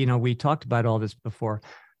 you know, we talked about all this before,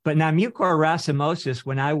 but now mucorracemiosis,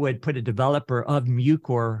 when I would put a developer of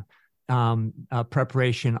mucor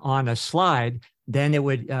preparation on a slide, then it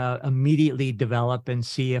would immediately develop and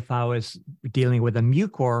see if I was dealing with a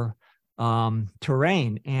mucor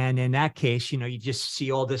terrain. And in that case, you know, you just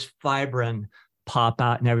see all this fibrin pop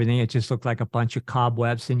out and everything. It just looked like a bunch of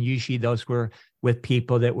cobwebs. And usually those were with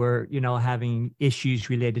people that were, you know, having issues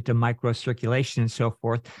related to microcirculation and so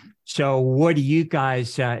forth. So what do you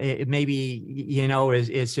guys, maybe, you know, is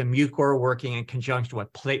a mucor working in conjunction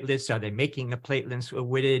with platelets? Are they making the platelets?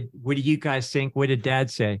 What do you guys think? What did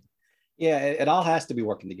Dad say? Yeah, it all has to be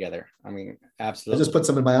working together. I mean, absolutely. I just put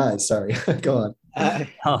some in my eyes. Sorry. Go on.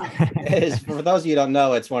 For those of you who don't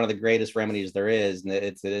know, it's one of the greatest remedies there is. And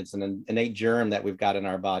it's an innate germ that we've got in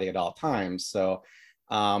our body at all times. So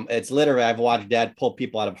it's literally, I've watched Dad pull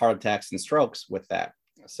people out of heart attacks and strokes with that.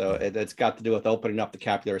 So it's got to do with opening up the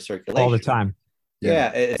capillary circulation. All the time.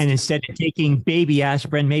 Yeah. And instead of taking baby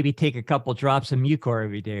aspirin, maybe take a couple drops of mucor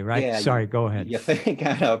every day, right? Yeah, Sorry, go ahead. You think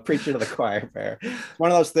I know, preacher to the choir, Bear.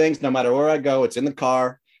 One of those things, no matter where I go, it's in the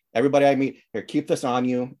car. Everybody I meet, here, keep this on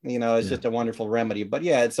you. You know, it's just a wonderful remedy. But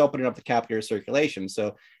yeah, it's opening up the capillary circulation.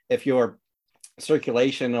 So if your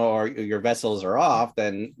circulation or your vessels are off,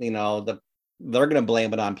 then, you know, they're going to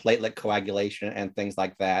blame it on platelet coagulation and things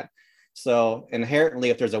like that. So inherently,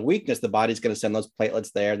 if there's a weakness, the body's going to send those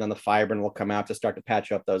platelets there, and then the fibrin will come out to start to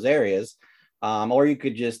patch up those areas. Or you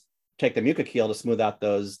could just take the mucocele to smooth out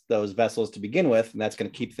those vessels to begin with, and that's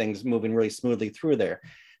going to keep things moving really smoothly through there.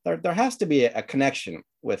 There has to be a connection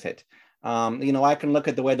with it. You know, I can look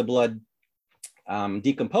at the way the blood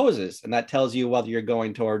decomposes, and that tells you whether you're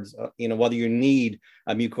going towards, you know, whether you need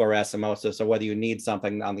a mucorracemiosis or whether you need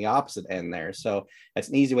something on the opposite end there. So that's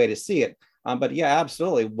an easy way to see it. But yeah,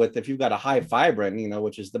 absolutely. If you've got a high fibrin, you know,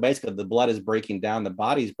 which is basically the blood is breaking down, the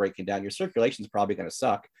body's breaking down, your circulation is probably going to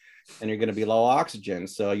suck, and you're going to be low oxygen.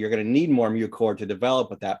 So you're going to need more mucor to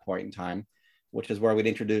develop at that point in time, which is where we'd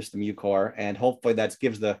introduce the mucor, and hopefully that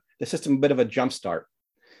gives the system a bit of a jump start.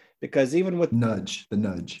 Because even with the nudge.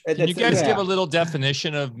 Can you guys give a little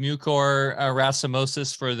definition of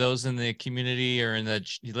mucorracemiosis for those in the community or in the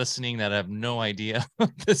listening that have no idea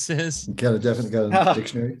what this is? Got a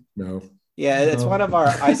dictionary? No. Yeah, it's one of our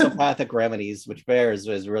isopathic remedies, which Bear is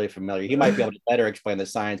really familiar. He might be able to better explain the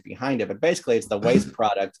science behind it, but basically it's the waste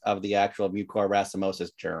product of the actual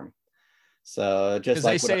mucorracemiosis germ. So just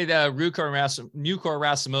like they say that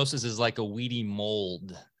mucorracemiosis is like a weedy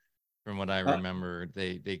mold. From what I remember,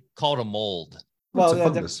 they call it a mold. Well, it's a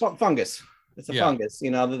fungus. Fungus. It's a fungus.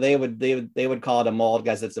 You know, they would call it a mold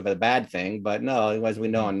because it's a bad thing, but no, as we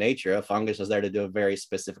know in nature, a fungus is there to do a very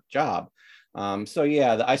specific job. So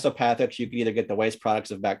yeah, the isopathics, you can either get the waste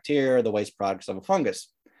products of bacteria or the waste products of a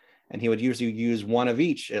fungus, and he would usually use one of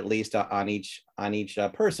each, at least on each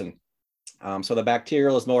person. So the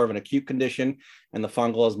bacterial is more of an acute condition, and the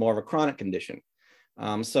fungal is more of a chronic condition.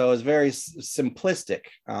 So it's very simplistic.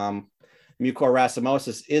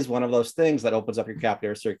 Mucorracimosis is one of those things that opens up your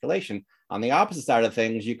capillary circulation. On the opposite side of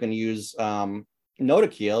things, you can use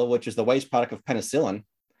notochel, which is the waste product of penicillin,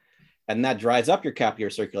 and that dries up your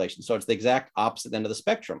capillary circulation. So it's the exact opposite end of the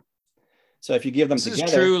spectrum. So if you give them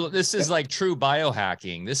together, this is like true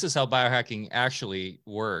biohacking. This is how biohacking actually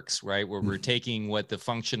works, right? Where we're taking what the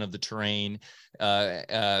function of the terrain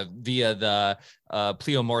via the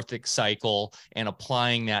pleomorphic cycle and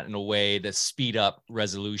applying that in a way to speed up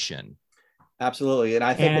resolution. Absolutely. And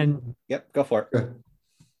I think, yep, go for it.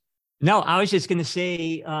 No, I was just going to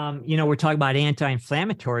say, we're talking about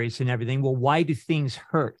anti-inflammatories and everything. Well, why do things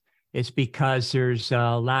hurt? It's because there's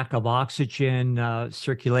a lack of oxygen,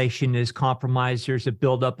 circulation is compromised. There's a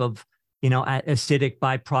buildup of, acidic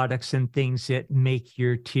byproducts and things that make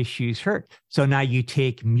your tissues hurt. So now you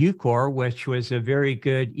take Mucor, which was a very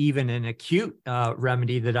good, even an acute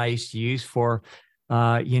remedy that I used to use for,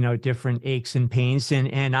 different aches and pains.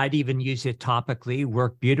 And I'd even use it topically,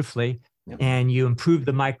 worked beautifully. Yep. And you improve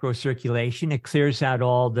the microcirculation. It clears out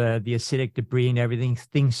all the acidic debris and everything.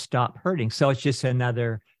 Things stop hurting. So it's just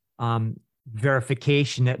another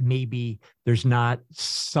verification that maybe there's not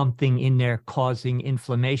something in there causing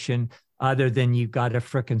inflammation other than you've got a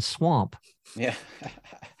frickin' swamp. Yeah,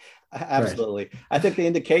 absolutely. Right. I think the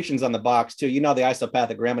indications on the box too, the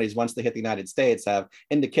isopathic remedies, once they hit the United States, have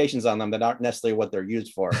indications on them that aren't necessarily what they're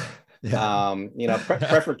used for. Yeah.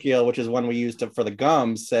 Preferkeel, which is one we use for the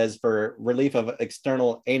gums, says for relief of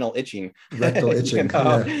external anal itching. Rectal itching.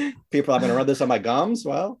 People are going to rub this on my gums.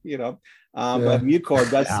 Well, but Mucor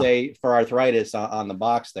does say for arthritis on the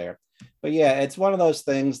box there. But yeah, it's one of those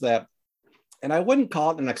things that, and I wouldn't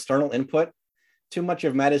call it an external input. Too much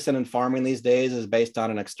of medicine and farming these days is based on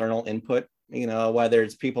an external input, whether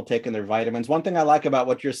it's people taking their vitamins. One thing I like about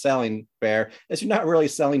what you're selling, Bear, is you're not really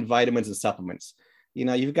selling vitamins and supplements.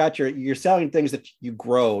 You're selling things that you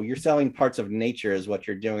grow. You're selling parts of nature is what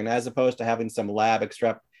you're doing, as opposed to having some lab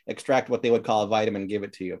extract what they would call a vitamin and give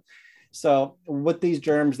it to you. So with these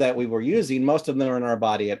germs that we were using, most of them are in our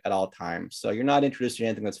body at all times. So you're not introducing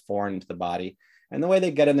anything that's foreign into the body. And the way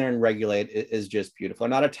they get in there and regulate is just beautiful. They're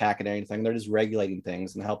not attacking anything. They're just regulating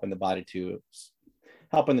things and helping the body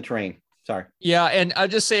helping the terrain. Sorry. Yeah. And I'll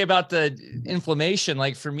just say about the inflammation,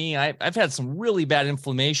 like for me, I've had some really bad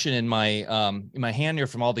inflammation in my hand here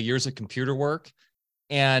from all the years of computer work.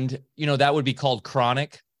 And, that would be called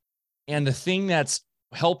chronic. And the thing that's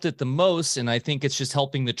helped it the most, and I think it's just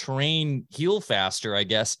helping the terrain heal faster, I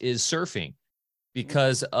guess, is surfing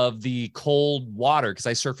because of the cold water, because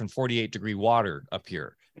I surf in 48-degree water up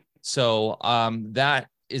here. So that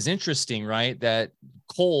is interesting, right? That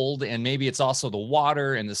cold, and maybe it's also the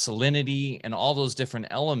water and the salinity and all those different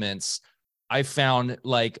elements. I found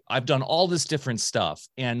like I've done all this different stuff,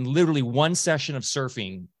 and literally one session of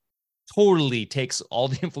surfing totally takes all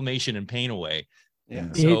the inflammation and pain away. Yeah.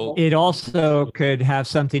 So it also could have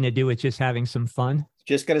something to do with just having some fun.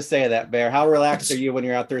 Just going to say that, Bear. How relaxed are you when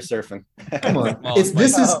you're out there surfing? Come on.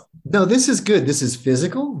 This is good. This is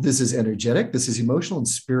physical. This is energetic. This is emotional and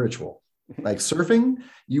spiritual. Like surfing,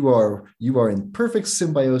 you are in perfect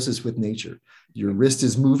symbiosis with nature. Your wrist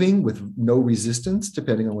is moving with no resistance,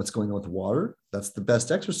 depending on what's going on with water. That's the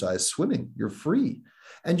best exercise. Swimming, you're free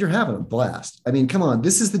and you're having a blast. I mean, come on.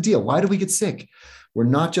 This is the deal. Why do we get sick? We're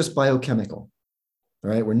not just biochemical. All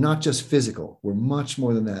right. We're not just physical. We're much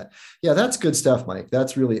more than that. Yeah, that's good stuff, Mike.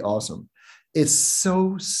 That's really awesome. It's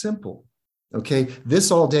so simple. Okay. This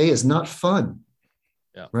all day is not fun.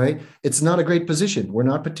 Yeah. Right. It's not a great position. We're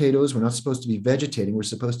not potatoes. We're not supposed to be vegetating. We're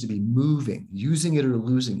supposed to be moving, using it or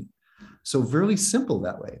losing it. So really simple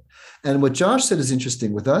that way. And what Josh said is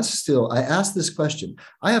interesting with us still. I asked this question.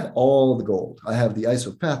 I have all the gold. I have the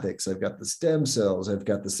isopathics. I've got the stem cells. I've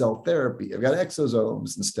got the cell therapy. I've got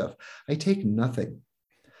exosomes and stuff. I take nothing.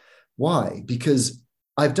 Why? Because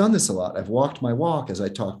I've done this a lot. I've walked my walk as I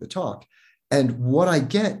talk the talk. And what I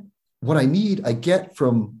need, I get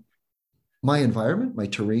from my environment, my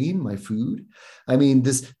terrain, my food. I mean,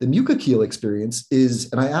 the mucokeel experience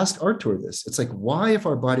is, and I asked Artur this, it's like, why, if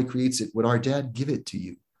our body creates it, would our dad give it to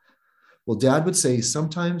you? Well, Dad would say,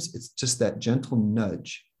 sometimes it's just that gentle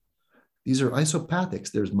nudge. These are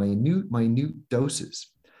isopathics. There's minute doses.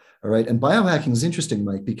 All right. And biohacking is interesting,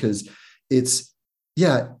 Mike, because it's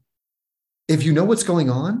If you know what's going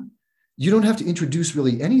on, you don't have to introduce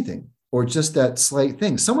really anything or just that slight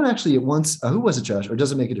thing. Someone actually at once, who was it, Josh, or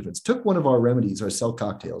doesn't make a difference, took one of our remedies, our cell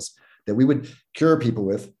cocktails that we would cure people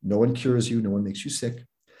with. No one cures you, no one makes you sick,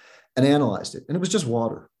 and analyzed it. And it was just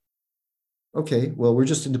water. Okay, well, we're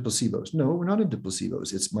just into placebos. No, we're not into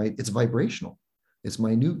placebos. It's vibrational. It's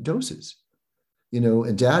minute doses.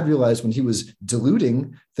 And Dad realized when he was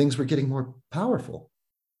diluting, things were getting more powerful.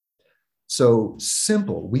 So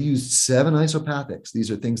simple. We used 7 isopathics. These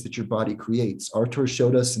are things that your body creates. Artur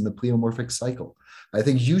showed us in the pleomorphic cycle. I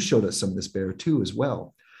think you showed us some of this, Bear, too, as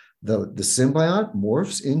well. The symbiont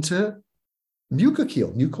morphs into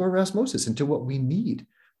mucocele, nuclear osmosis, into what we need.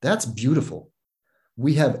 That's beautiful.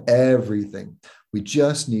 We have everything. We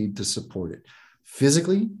just need to support it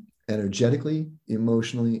physically, energetically,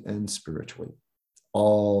 emotionally, and spiritually,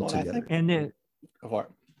 all together. And then,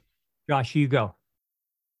 Josh, you go.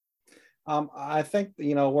 I think,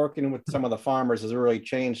 working with some of the farmers has really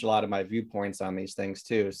changed a lot of my viewpoints on these things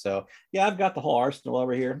too. So yeah, I've got the whole arsenal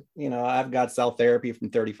over here. I've got cell therapy from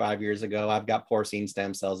 35 years ago. I've got porcine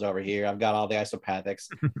stem cells over here. I've got all the isopathics.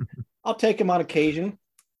 I'll take them on occasion,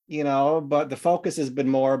 but the focus has been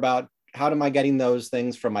more about how am I getting those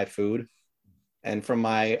things from my food and from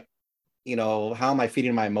my, how am I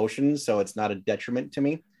feeding my emotions so it's not a detriment to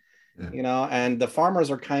me, and the farmers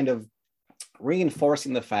are kind of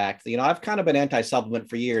reinforcing the fact that, I've kind of been anti-supplement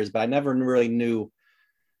for years, but I never really knew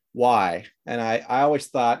why. And I always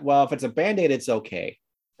thought, well, if it's a Band-Aid, it's okay.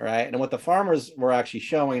 Right. And what the farmers were actually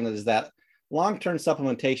showing is that long-term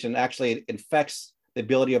supplementation actually infects the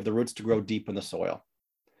ability of the roots to grow deep in the soil.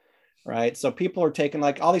 Right. So people are taking,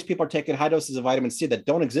 all these people are taking high doses of vitamin C that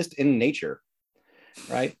don't exist in nature.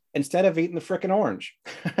 Right. Instead of eating the frickin' orange,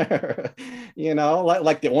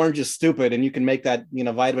 like the orange is stupid and you can make that,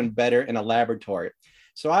 vitamin better in a laboratory.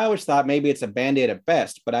 So I always thought maybe it's a Band-Aid at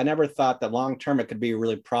best, but I never thought that long-term it could be a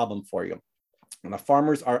really problem for you. And the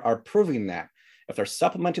farmers are proving that if they're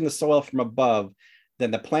supplementing the soil from above,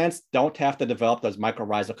 then the plants don't have to develop those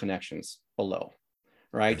mycorrhizal connections below.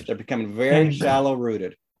 Right. They're becoming very shallow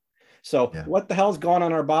rooted. So what the hell's going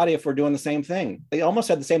on in our body if we're doing the same thing? They almost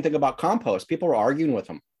said the same thing about compost. People were arguing with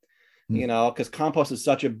them, because compost is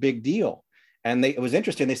such a big deal. And it was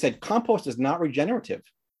interesting. They said compost is not regenerative,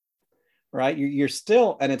 right? You're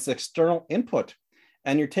still, and it's external input.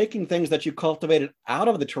 And you're taking things that you cultivated out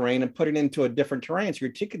of the terrain and putting it into a different terrain. So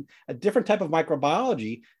you're taking a different type of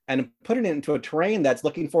microbiology and putting it into a terrain that's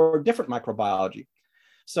looking for a different microbiology.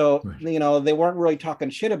 So, they weren't really talking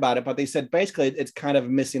shit about it, but they said basically it's kind of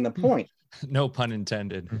missing the point. No pun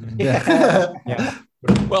intended. Yeah.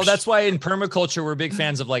 Well, that's why in permaculture, we're big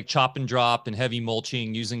fans of chop and drop and heavy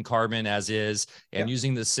mulching, using carbon as is, and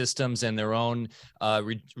using the systems and their own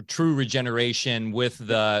true regeneration with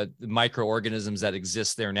the microorganisms that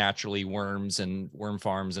exist there naturally, worms and worm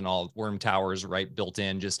farms and all worm towers, right, built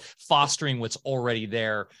in, just fostering what's already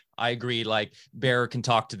there. I agree. Bear can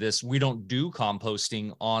talk to this. We don't do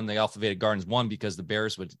composting on the Alpha-Veda Gardens. 1, because the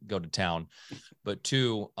bears would go to town, but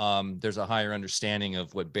 2, there's a higher understanding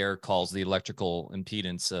of what Bear calls the electrical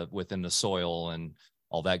impedance within the soil and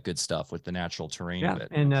all that good stuff with the natural terrain of it.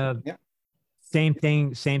 And same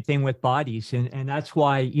thing with bodies. And that's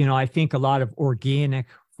why, I think a lot of organic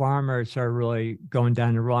farmers are really going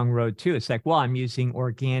down the wrong road too. It's like, well, I'm using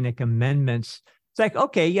organic amendments. It's like,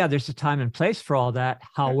 okay, yeah, there's a time and place for all that.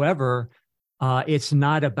 However, it's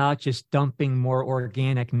not about just dumping more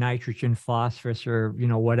organic nitrogen, phosphorus, or,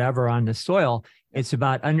 whatever on the soil. It's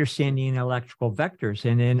about understanding electrical vectors.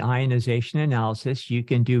 And in ionization analysis, you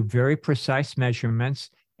can do very precise measurements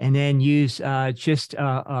and then use just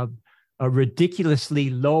a ridiculously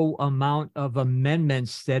low amount of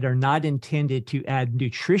amendments that are not intended to add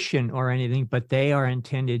nutrition or anything, but they are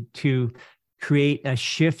intended to create a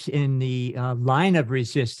shift in the line of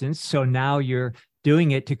resistance. So now you're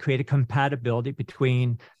doing it to create a compatibility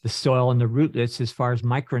between the soil and the rootlets as far as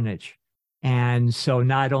micronage. And so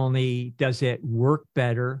not only does it work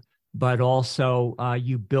better, but also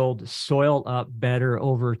you build soil up better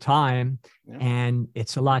over time, and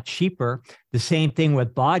it's a lot cheaper. The same thing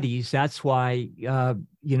with bodies. That's why,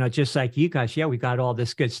 just like you guys, we got all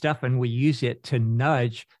this good stuff and we use it to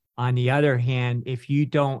nudge. On the other hand, if you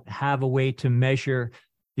don't have a way to measure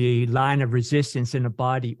the line of resistance in the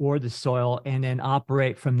body or the soil and then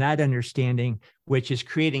operate from that understanding, which is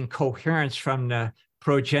creating coherence from the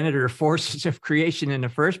progenitor forces of creation in the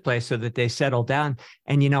first place so that they settle down.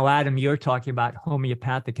 And, Adam, you're talking about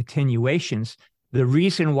homeopathic attenuations. The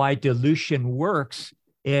reason why dilution works,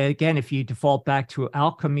 again, if you default back to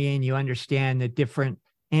alchemy and you understand the different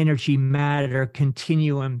energy matter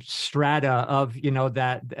continuum strata of,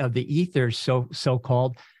 of the ethers,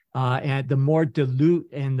 so-called, And the more dilute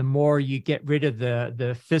and the more you get rid of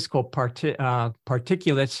the physical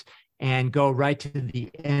particulates and go right to the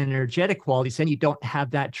energetic qualities, then you don't have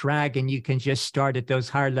that drag and you can just start at those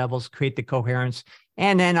higher levels, create the coherence.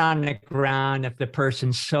 And then on the ground, if the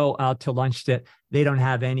person's so out to lunch that they don't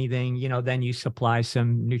have anything, then you supply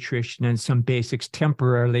some nutrition and some basics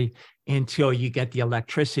temporarily until you get the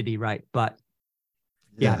electricity right. But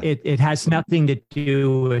yeah, it has nothing to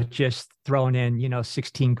do with just throwing in,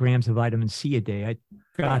 16 grams of vitamin C a day. I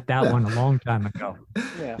got that one a long time ago.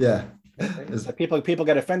 Yeah. People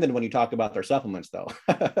get offended when you talk about their supplements, though.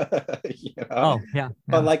 Oh, yeah.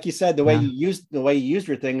 But like you said, the way you use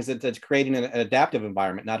your things, it's creating an adaptive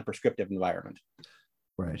environment, not a prescriptive environment.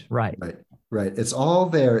 Right. It's all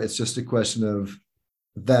there. It's just a question of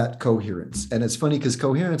that coherence. And it's funny because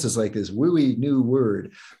coherence is like this wooey new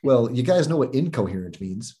word. Well, you guys know what incoherent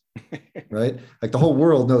means, right? Like the whole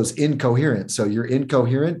world knows incoherent. So you're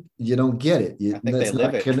incoherent, you don't get it. That's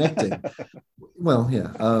not connecting. Well,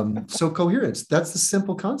 yeah. So coherence, that's the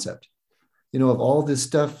simple concept, of all this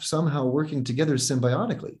stuff somehow working together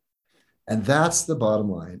symbiotically. And that's the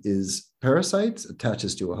bottom line is parasites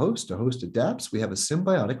attaches to a host adapts. We have a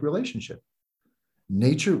symbiotic relationship.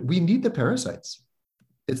 Nature, we need the parasites.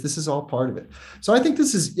 This is all part of it. So I think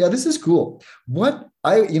this is cool.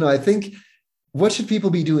 I think, what should people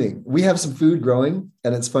be doing? We have some food growing,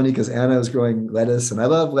 and it's funny because Anna is growing lettuce, and I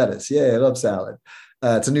love lettuce. Yeah, I love salad.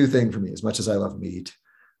 It's a new thing for me, as much as I love meat.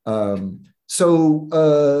 So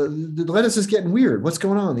the lettuce is getting weird. What's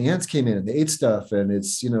going on? The ants came in and they ate stuff, and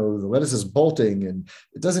it's, the lettuce is bolting and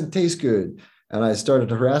it doesn't taste good. And I started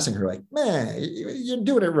harassing her like, man, you're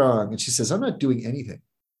doing it wrong. And she says, I'm not doing anything.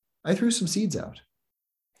 I threw some seeds out.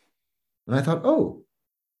 And I thought, oh,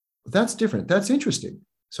 that's different. That's interesting.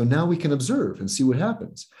 So now we can observe and see what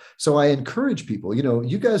happens. So I encourage people,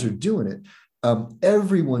 you guys are doing it.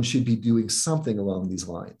 Everyone should be doing something along these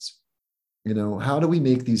lines. How do we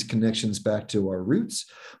make these connections back to our roots?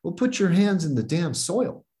 Well, put your hands in the damn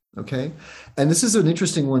soil. Okay. And this is an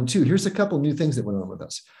interesting one too. Here's a couple new things that went on with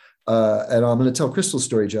us. And I'm going to tell Crystal's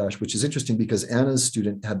story, Josh, which is interesting because Anna's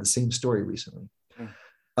student had the same story recently.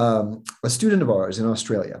 A student of ours in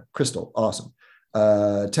Australia, Crystal, awesome.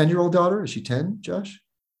 10-year-old daughter, is she 10, Josh?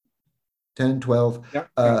 10, 12. Yep.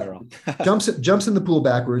 Jumps in the pool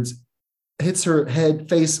backwards, hits her head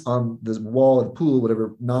face on the wall of the pool,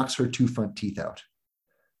 whatever, knocks her 2 front teeth out.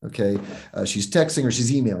 Okay. She's texting or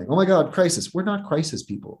she's emailing. Oh my God, crisis. We're not crisis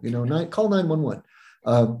people, call 911.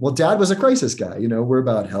 Well, dad was a crisis guy. We're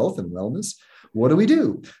about health and wellness. What do we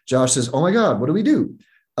do? Josh says, oh my God, what do we do?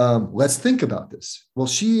 Let's think about this. Well,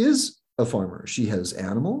 she is a farmer. She has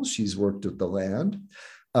animals. She's worked with the land.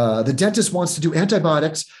 The dentist wants to do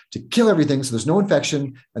antibiotics to kill everything so there's no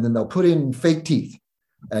infection, and then they'll put in fake teeth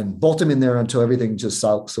and bolt them in there until everything just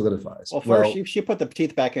solidifies. Well, first she put the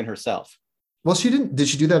teeth back in herself. Well, she didn't. Did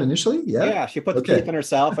she do that initially? Yeah. Yeah, she put the teeth in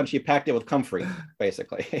herself and she packed it with comfrey,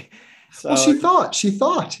 basically. So, well, she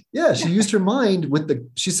thought. Yeah, she used her mind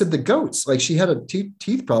she said the goats, like she had a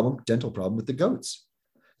teeth problem, dental problem with the goats.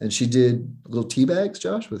 And she did little tea bags,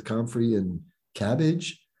 Josh, with comfrey and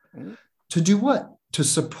cabbage. Mm-hmm. To do what? To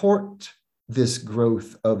support this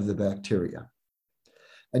growth of the bacteria.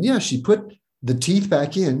 And yeah, she put the teeth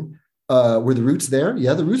back in. Were the roots there?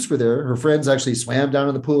 Yeah, the roots were there. Her friends actually swam down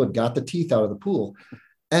in the pool and got the teeth out of the pool.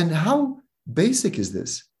 And how basic is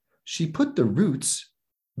this? She put the roots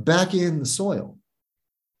back in the soil.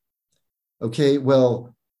 Okay,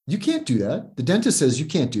 well, you can't do that. The dentist says you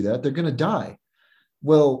can't do that. They're going to die.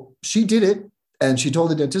 Well, she did it, and she told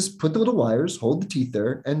the dentist, put the little wires, hold the teeth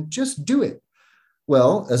there, and just do it.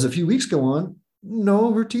 Well, as a few weeks go on,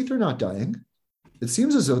 no, her teeth are not dying. It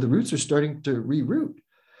seems as though the roots are starting to reroot.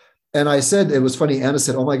 And I said, it was funny, Anna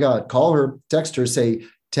said, oh my God, call her, text her, say,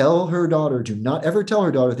 tell her daughter, do not ever tell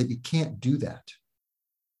her daughter that you can't do that.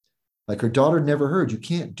 Like her daughter never heard, you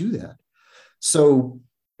can't do that. So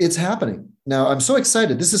it's happening. Now, I'm so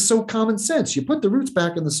excited. This is so common sense. You put the roots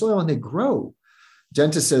back in the soil and they grow.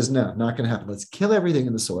 Dentist says, no, not going to happen. Let's kill everything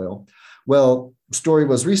in the soil. Well, story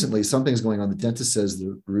was recently, something's going on. The dentist says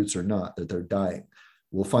the roots are not, that they're dying.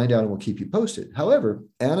 We'll find out and we'll keep you posted. However,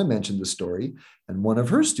 Anna mentioned the story, and one of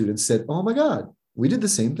her students said, oh my God, we did the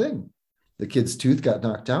same thing. The kid's tooth got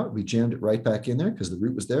knocked out. We jammed it right back in there because the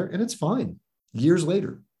root was there, and it's fine years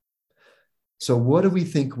later. So what do we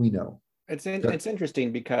think we know? It's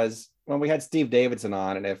interesting because when we had Steve Davidson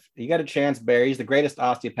on, and if you got a chance, Barry, he's the greatest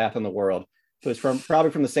osteopath in the world, who's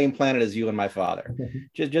probably from the same planet as you and my father,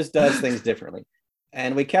 just does things differently.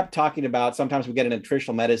 And we kept talking about, sometimes we get a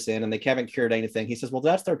nutritional medicine and they haven't cured anything. He says, well,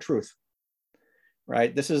 that's their truth,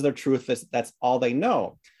 right? This is their truth. That's all they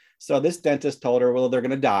know. So this dentist told her, well, they're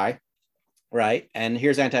going to die, right? And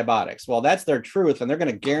here's antibiotics. Well, that's their truth. And they're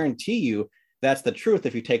going to guarantee you that's the truth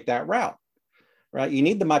if you take that route, right? You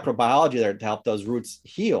need the microbiology there to help those roots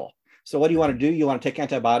heal. So what do you want to do? You want to take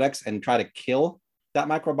antibiotics and try to kill that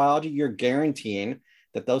microbiology? You're guaranteeing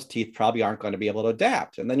that those teeth probably aren't going to be able to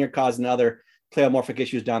adapt. And then you're causing other pleomorphic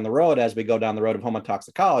issues down the road as we go down the road of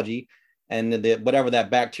homotoxicology. And whatever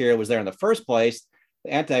that bacteria was there in the first place,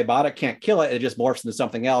 the antibiotic can't kill it. It just morphs into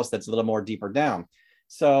something else that's a little more deeper down.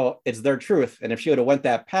 So it's their truth. And if she would have went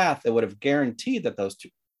that path, it would have guaranteed that those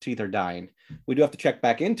teeth are dying. We do have to check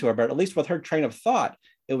back into her, but at least with her train of thought,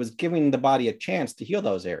 it was giving the body a chance to heal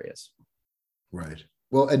those areas. Right.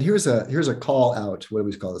 Well, and here's a call out. What do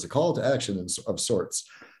we call this? A call to action of sorts.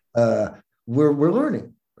 We're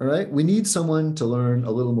learning. All right. We need someone to learn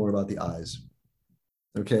a little more about the eyes.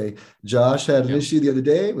 Okay. Josh had an issue the other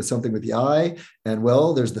day with something with the eye, and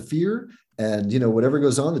well, there's the fear. And, whatever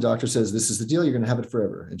goes on, the doctor says, this is the deal. You're going to have it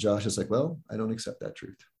forever. And Josh is like, well, I don't accept that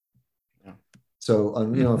truth. Yeah. So,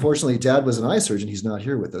 unfortunately, Dad was an eye surgeon. He's not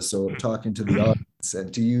here with us. So I'm talking to the audience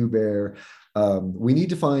and to you, Bear. We need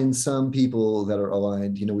to find some people that are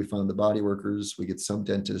aligned. We found the body workers. We get some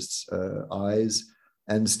dentists' eyes.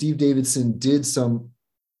 And Steve Davidson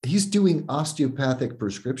he's doing osteopathic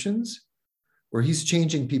prescriptions where he's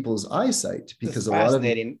changing people's eyesight because a lot of...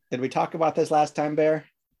 Did we talk about this last time, Bear?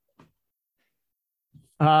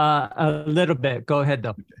 A little bit. Go ahead,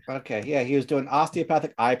 though. Okay. Yeah, he was doing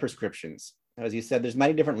osteopathic eye prescriptions. As you said, there's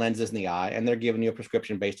many different lenses in the eye, and they're giving you a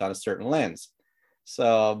prescription based on a certain lens.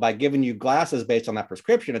 So by giving you glasses based on that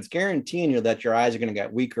prescription, it's guaranteeing you that your eyes are going to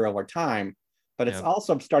get weaker over time, but it's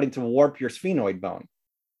also starting to warp your sphenoid bone,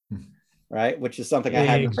 right? Which is something I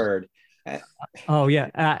hadn't heard. Oh,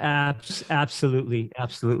 yeah, absolutely.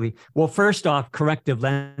 Absolutely. Well, first off, corrective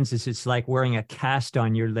lenses, it's like wearing a cast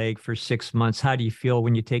on your leg for 6 months. How do you feel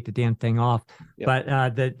when you take the damn thing off? Yep.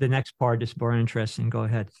 But the next part is more interesting. Go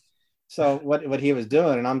ahead. So what he was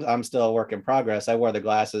doing, and I'm still a work in progress. I wear the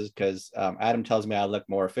glasses because Adam tells me I look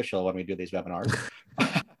more official when we do these webinars.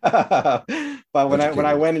 But when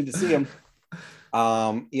I went in to see him,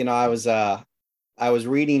 I was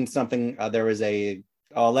reading something. There was a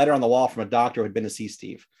letter on the wall from a doctor who had been to see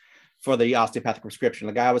Steve for the osteopathic prescription.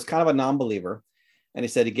 The guy was kind of a non-believer, and he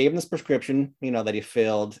said he gave him this prescription, that he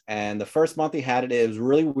filled. And the first month he had it, it was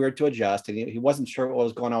really weird to adjust, and he wasn't sure what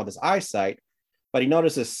was going on with his eyesight. But he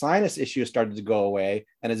noticed his sinus issues started to go away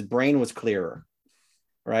and his brain was clearer,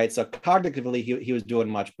 right? So cognitively, he was doing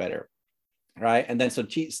much better, right? And then so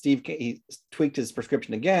Steve, he tweaked his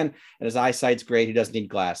prescription again and his eyesight's great. He doesn't need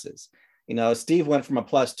glasses. Steve went from a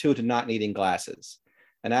 +2 to not needing glasses.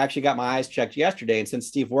 And I actually got my eyes checked yesterday. And since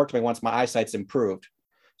Steve worked with me once, my eyesight's improved.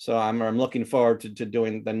 So I'm looking forward to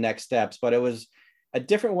doing the next steps. But it was a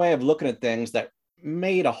different way of looking at things that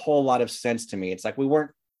made a whole lot of sense to me. It's like we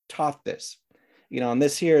weren't taught this. And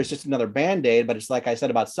this here is just another Band-Aid, but it's like I said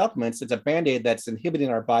about supplements, it's a Band-Aid that's inhibiting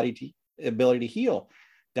our body ability to heal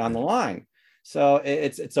down the line. So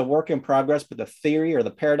it's a work in progress, but the theory or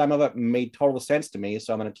the paradigm of it made total sense to me.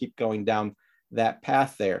 So I'm going to keep going down that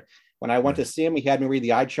path there. When I went to see him, he had me read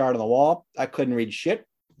the eye chart on the wall. I couldn't read shit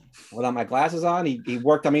without my glasses on. He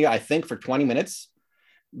worked on me, I think, for 20 minutes,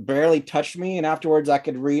 barely touched me. And afterwards I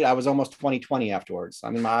could read. I was almost 20/20 afterwards. I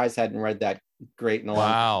mean, my eyes hadn't read that great in a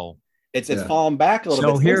long time. It's fallen back a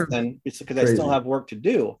little bit since then because I still have work to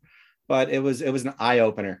do, but it was an eye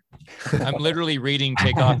opener. I'm literally reading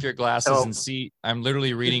Take Off Your Glasses and See. I'm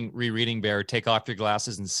literally rereading Bear, Take Off Your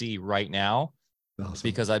Glasses and See right now. Awesome.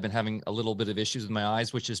 Because I've been having a little bit of issues with my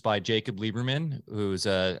eyes, which is by Jacob Lieberman, who's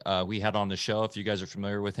we had on the show, if you guys are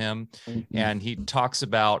familiar with him. Mm-hmm. And he talks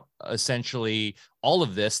about essentially all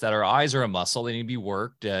of this, that our eyes are a muscle, they need to be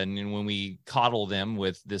worked. And when we coddle them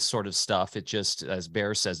with this sort of stuff, it just, as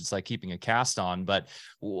Bear says, it's like keeping a cast on. But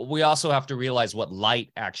we also have to realize what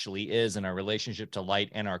light actually is and our relationship to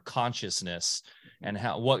light and our consciousness. And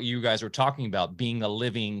what you guys were talking about, being a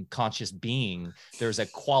living conscious being, there's a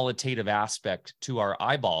qualitative aspect to our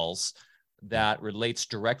eyeballs that relates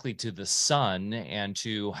directly to the sun and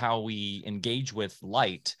to how we engage with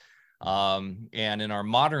light. And in our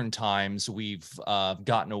modern times, we've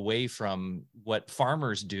gotten away from what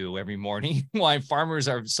farmers do every morning. Why farmers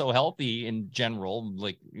are so healthy in general,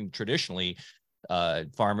 like traditionally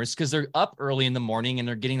farmers, because they're up early in the morning and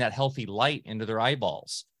they're getting that healthy light into their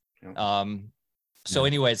eyeballs. So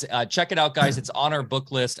anyways, check it out, guys. It's on our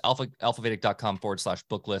book list,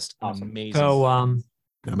 alphavedic.com/book list. Awesome. Amazing. So I'm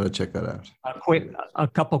going to check that out. A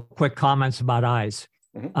couple quick comments about eyes.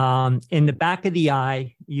 Mm-hmm. In the back of the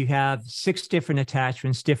eye, you have 6 different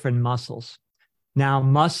attachments, different muscles. Now,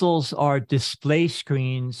 muscles are display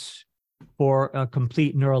screens for a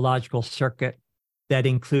complete neurological circuit that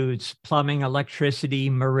includes plumbing, electricity,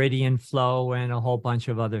 meridian flow, and a whole bunch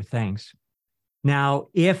of other things. Now,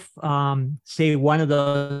 if, say, one of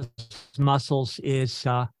those muscles is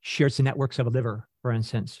shares the networks of a liver, for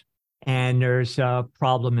instance, and there's a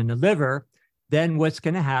problem in the liver, then what's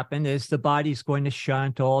going to happen is the body's going to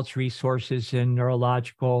shunt all its resources and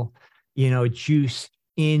neurological, juice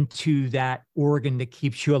into that organ that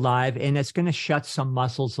keeps you alive, and it's going to shut some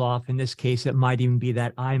muscles off. In this case, it might even be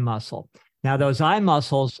that eye muscle. Now, those eye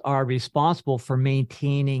muscles are responsible for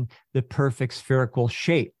maintaining the perfect spherical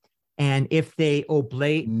shape. And if they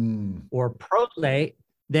oblate or prolate,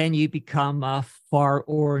 then you become far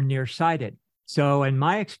or nearsighted. So in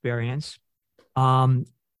my experience, I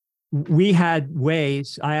had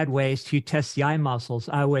ways to test the eye muscles.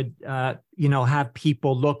 I would, have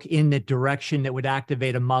people look in the direction that would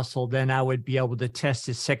activate a muscle. Then I would be able to test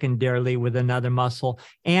it secondarily with another muscle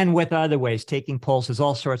and with other ways, taking pulses,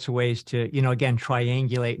 all sorts of ways to, again,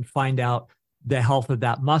 triangulate and find out the health of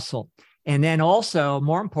that muscle. And then also,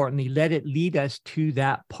 more importantly, let it lead us to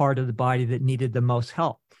that part of the body that needed the most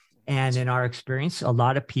help. And in our experience, a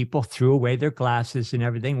lot of people threw away their glasses and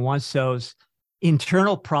everything once those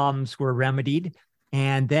internal problems were remedied.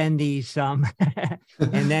 And then these, and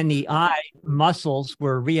then the eye muscles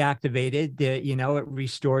were reactivated. It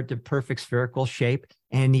restored the perfect spherical shape,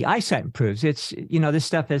 and the eyesight improves. It's, this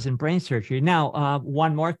stuff isn't brain surgery. Now,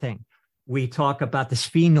 one more thing. We talk about the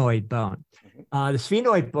sphenoid bone. The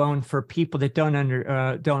sphenoid bone, for people that don't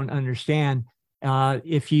understand,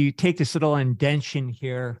 if you take this little indention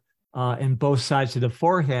here in both sides of the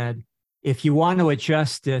forehead, if you want to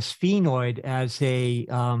adjust the sphenoid as a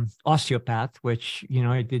osteopath, which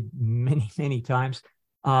I did many, many times,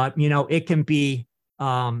 it can be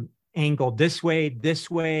angled this way,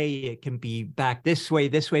 it can be back this way.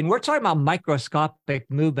 And we're talking about microscopic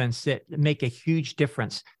movements that make a huge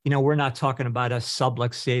difference. We're not talking about a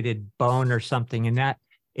subluxated bone or something in that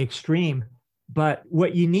extreme. But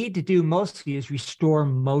what you need to do mostly is restore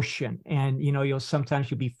motion. And, you'll be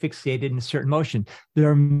fixated in a certain motion. There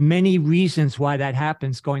are many reasons why that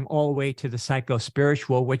happens, going all the way to the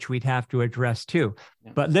psychospiritual, which we'd have to address too.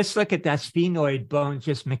 Yeah. But let's look at that sphenoid bone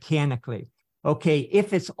just mechanically. Okay,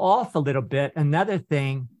 if it's off a little bit, another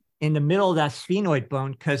thing in the middle of that sphenoid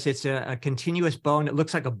bone, because it's a continuous bone, it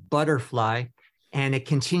looks like a butterfly, and it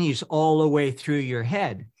continues all the way through your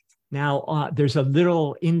head. Now, there's a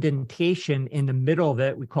little indentation in the middle of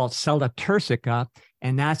it. We call it sella turcica,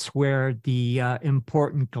 and that's where the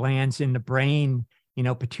important glands in the brain,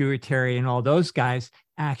 pituitary and all those guys,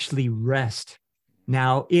 actually rest.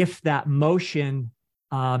 Now, if that motion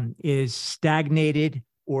is stagnated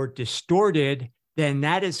or distorted, then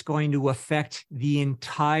that is going to affect the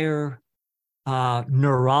entire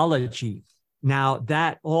neurology. Now,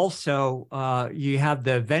 that also, you have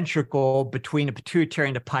the ventricle between the pituitary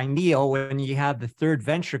and the pineal, when you have the third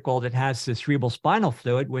ventricle that has the cerebral spinal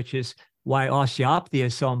fluid, which is why osteopathy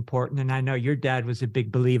is so important. And I know your dad was a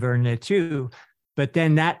big believer in it too. But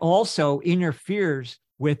then that also interferes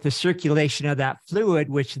with the circulation of that fluid,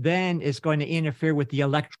 which then is going to interfere with the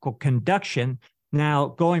electrical conduction. Now,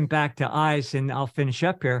 going back to eyes, and I'll finish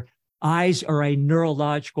up here, eyes are a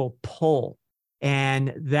neurological pole.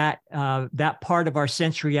 And that part of our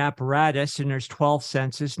sensory apparatus, and there's 12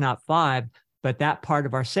 senses, not 5, but that part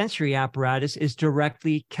of our sensory apparatus is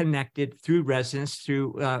directly connected through resonance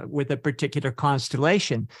with a particular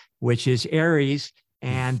constellation, which is Aries.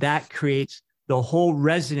 And that creates the whole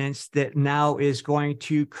resonance that now is going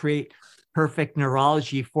to create perfect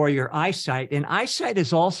neurology for your eyesight. And eyesight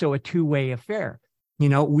is also a two-way affair.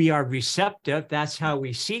 We are receptive. That's how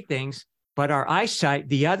we see things. But our eyesight,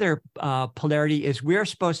 the other polarity, is we're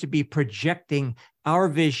supposed to be projecting our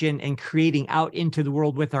vision and creating out into the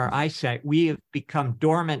world with our eyesight. We have become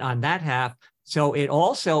dormant on that half. So it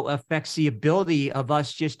also affects the ability of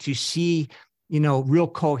us just to see, real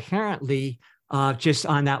coherently, just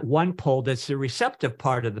on that one pole that's the receptive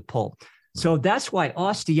part of the pole. So that's why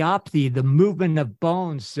osteopathy, the movement of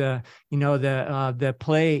bones, the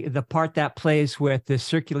part that plays with the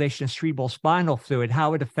circulation of cerebral spinal fluid,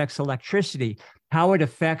 how it affects electricity, how it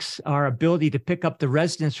affects our ability to pick up the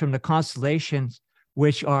resonance from the constellations,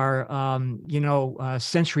 which are,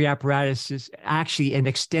 sensory apparatus is actually an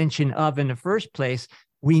extension of in the first place.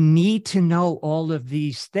 We need to know all of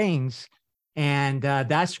these things. And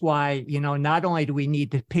that's why, not only do we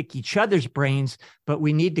need to pick each other's brains, but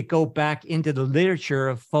we need to go back into the literature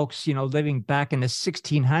of folks, living back in the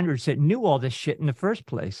 1600s that knew all this shit in the first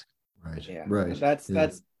place. Right. Yeah. Right. That's,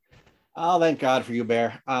 oh, thank God for you,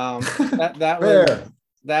 Bear. That was,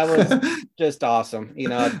 That was just awesome. You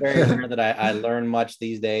know, it's very rare that I learn much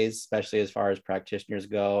these days, especially as far as practitioners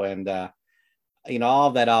go. And, you know, all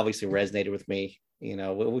of that obviously resonated with me. You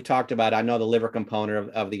know, we talked about, I know the liver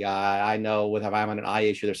component of the eye. I know if I'm on an eye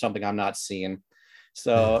issue, there's something I'm not seeing.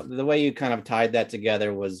 So the way you kind of tied that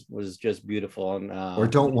together was just beautiful. And or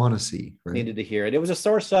don't want to see, right? Needed to hear it. It was a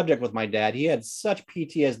sore subject with my dad. He had such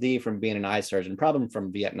PTSD from being an eye surgeon, probably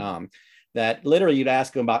from Vietnam, that literally you'd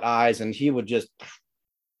ask him about eyes and he would just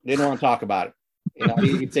didn't want to talk about it. You know,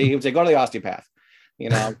 he would say, go to the osteopath. You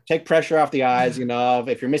know, take pressure off the eyes. You know,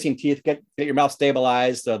 if you're missing teeth, get your mouth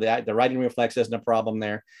stabilized so the writing reflex isn't a problem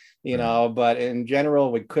there. You know, but in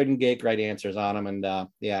general, we couldn't get great answers on them. And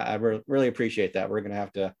yeah, I really appreciate that. We're going to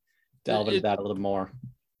have to delve into that a little more.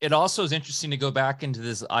 It also is interesting to go back into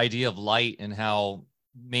this idea of light and how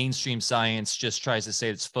mainstream science just tries to say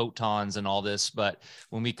it's photons and all this. But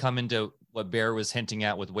when we come into what Bear was hinting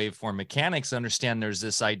at with waveform mechanics, understand there's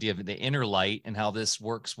this idea of the inner light and how this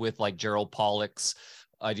works with like Gerald Pollack's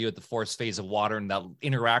idea with the force phase of water and that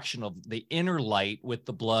interaction of the inner light with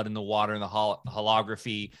the blood and the water and the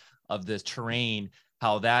holography of the terrain,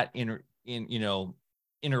 how that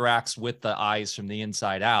interacts with the eyes from the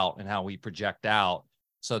inside out and how we project out.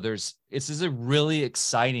 So this is a really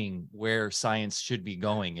exciting where science should be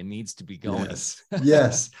going and needs to be going.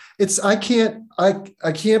 Yes. I can't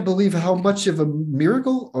believe how much of a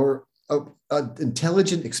miracle or an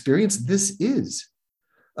intelligent experience this is.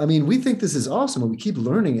 I mean, we think this is awesome and we keep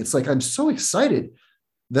learning. It's like, I'm so excited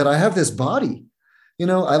that I have this body. You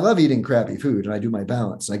know, I love eating crappy food and I do my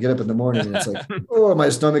balance. And I get up in the morning and it's like, oh, my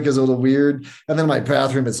stomach is a little weird. And then my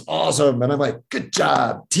bathroom is awesome. And I'm like, good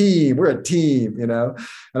job, team. We're a team, you know,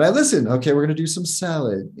 and I listen. Okay, we're going to do some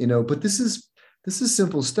salad, you know, but this is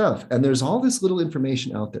simple stuff. And there's all this little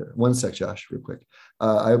information out there. One sec, Josh, real quick.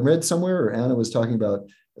 I read somewhere, or Anna was talking about,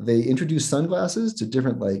 they introduced sunglasses to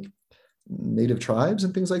different like native tribes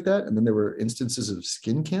and things like that. And then there were instances of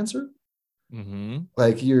skin cancer. Mm-hmm.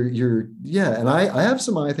 Like yeah. And I have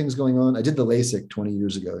some eye things going on. I did the LASIK 20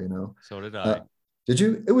 years ago, you know. So did I. Did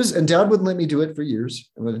you? And Dad wouldn't let me do it for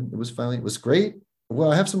years. It was great.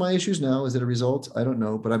 Well, I have some eye issues now. Is it a result? I don't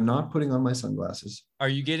know, but I'm not putting on my sunglasses. I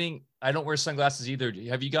don't wear sunglasses either.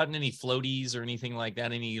 Have you gotten any floaties or anything like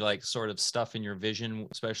that? Any like sort of stuff in your vision,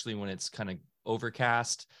 especially when it's kind of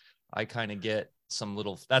overcast? I kind of get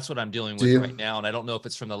that's what I'm dealing with right now. And I don't know if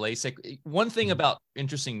it's from the LASIK. One thing about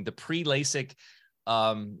the pre-LASIK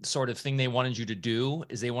sort of thing they wanted you to do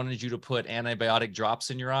is they wanted you to put antibiotic drops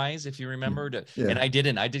in your eyes, if you remember. And I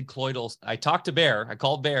didn't. I did colloidal. I talked to Bear. I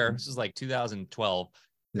called Bear. This is like 2012.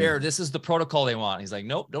 Bear, this is the protocol they want. He's like,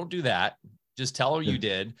 nope, don't do that. Just tell her you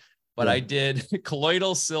did. But I did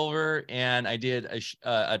colloidal silver and I did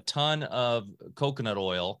a ton of coconut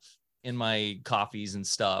oil in my coffees and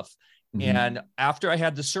stuff. Mm-hmm. And after I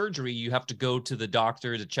had the surgery, you have to go to the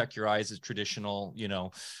doctor to check your eyes as traditional,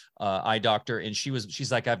 eye doctor. And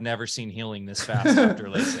she's like, I've never seen healing this fast after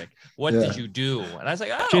LASIK. What did you do? And I was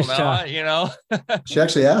like, I don't know, She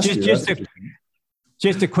actually asked you.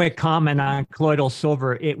 Just a quick comment on colloidal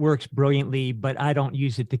silver. It works brilliantly, but I don't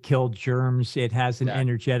use it to kill germs. It has an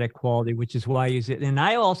energetic quality, which is why I use it. And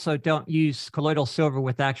I also don't use colloidal silver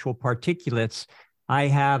with actual particulates. I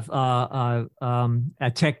have a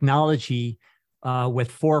technology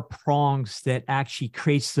with 4 prongs that actually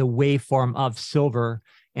creates the waveform of silver.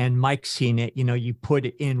 And Mike's seen it. You put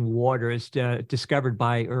it in water. It's discovered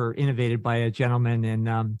by or innovated by a gentleman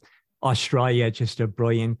in Australia, just a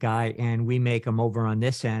brilliant guy. And we make them over on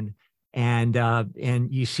this end. And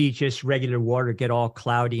you see just regular water get all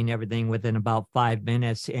cloudy and everything within about 5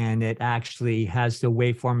 minutes. And it actually has the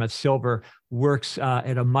waveform of silver, works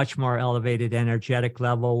at a much more elevated energetic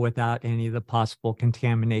level without any of the possible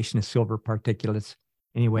contamination of silver particulates.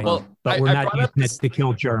 Anyway, but we're not using it to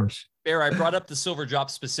kill germs. Bear, I brought up the silver drop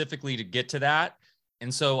specifically to get to that.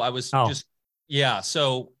 And so I was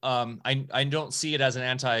So I don't see it as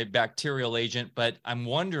an antibacterial agent, but I'm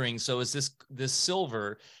wondering, so is this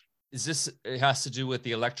silver, it has to do with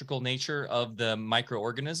the electrical nature of the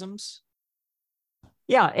microorganisms?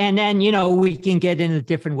 Yeah. And then, we can get into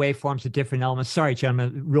different waveforms of different elements. Sorry,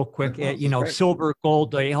 gentlemen, real quick, silver,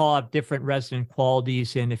 gold, they all have different resonant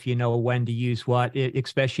qualities. And if you know when to use what,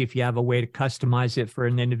 especially if you have a way to customize it for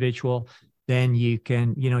an individual, then you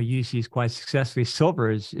can, use these quite successfully.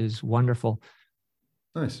 Silver is wonderful.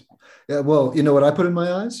 Nice. Yeah. Well, you know what I put in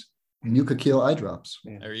my eyes? Mucokil eye drops.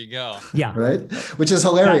 There you go. Yeah. Right. Which is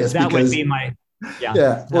hilarious. That would be my,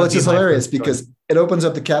 yeah. Well, it's just hilarious because it opens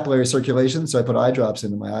up the capillary circulation. So I put eye drops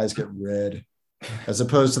in and my eyes get red as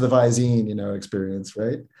opposed to the Visine, experience.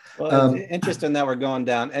 Right. Well, it's interesting that we're going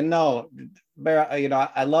down. And no, Bear,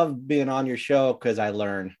 I love being on your show because I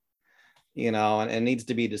learn, and it needs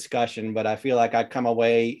to be discussion, but I feel like I come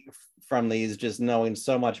away from these just knowing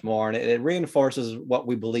so much more, and it reinforces what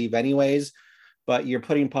we believe anyways, but you're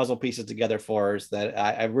putting puzzle pieces together for us that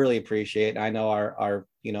I really appreciate. I know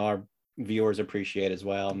our viewers appreciate as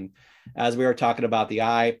well. And as we were talking about the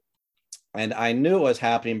eye, and I knew it was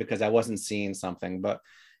happening because I wasn't seeing something, but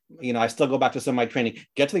I still go back to some of my training,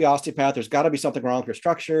 get to the osteopath, there's got to be something wrong with your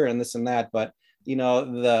structure and this and that. But,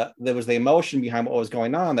 there was the emotion behind what was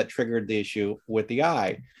going on that triggered the issue with the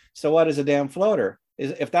eye. So what is a damn floater?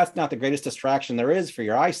 If that's not the greatest distraction there is for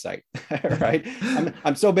your eyesight, right?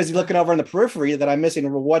 I'm so busy looking over in the periphery that I'm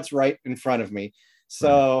missing what's right in front of me.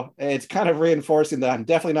 So It's kind of reinforcing that I'm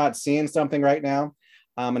definitely not seeing something right now.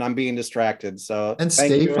 And I'm being distracted. So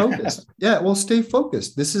stay focused. Yeah, well, stay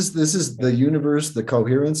focused. This is the universe, the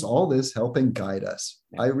coherence, all this helping guide us.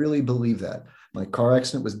 Yeah. I really believe that. My car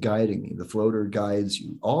accident was guiding me. The floater guides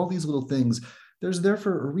you. All these little things, there's there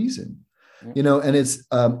for a reason. Yeah. And it's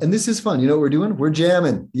and this is fun. You know what we're doing? We're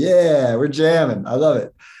jamming. Yeah, we're jamming. I love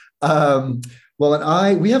it. Well,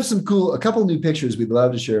 and we have a couple new pictures we'd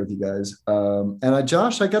love to share with you guys.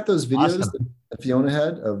 Josh, I got those videos that Fiona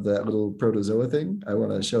had of that little protozoa thing. I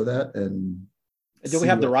want to show that. And do we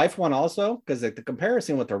have the Rife one also? Because the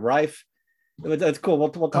comparison with the Rife, that's cool. We'll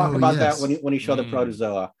talk about that when you show the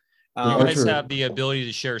protozoa. You guys have the ability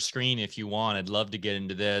to share screen if you want. I'd love to get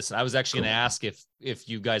into this. I was actually going to ask if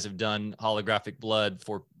you guys have done holographic blood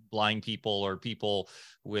for blind people or people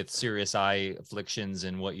with serious eye afflictions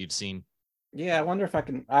and what you've seen. Yeah, I wonder if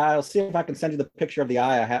I'll see if I can send you the picture of the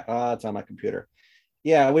eye. It's on my computer.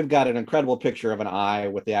 Yeah, we've got an incredible picture of an eye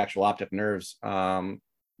with the actual optic nerves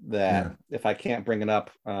if I can't bring it up,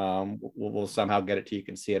 we'll somehow get it to you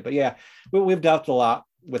can see it. But yeah, we've dealt a lot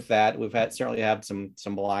with that. We've certainly had some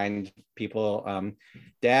blind people.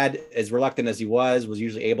 Dad, as reluctant as he was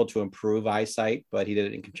usually able to improve eyesight, but he did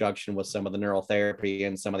it in conjunction with some of the neural therapy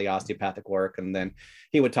and some of the osteopathic work. And then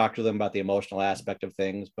he would talk to them about the emotional aspect of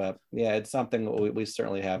things. But yeah, it's something we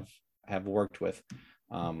certainly have worked with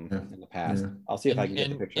in the past. I'll see if I can get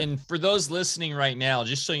the picture. And for those listening right now,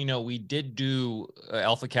 just so you know, we did do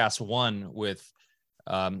AlphaCast 1 with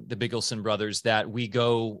the Bigelsen brothers that we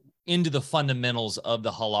go into the fundamentals of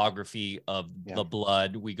the holography of the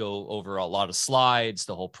blood. We go over a lot of slides,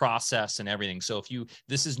 the whole process and everything. So if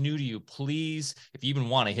this is new to you, please, if you even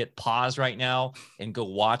want to hit pause right now and go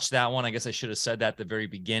watch that one. I guess I should have said that at the very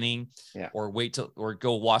beginning, or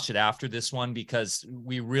go watch it after this one, because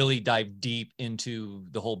we really dive deep into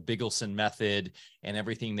the whole Bigelsen method and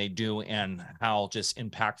everything they do and how just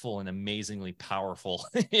impactful and amazingly powerful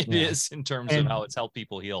it is in terms of how it's helped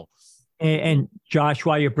people heal. And Josh,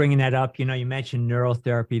 while you're bringing that up, you mentioned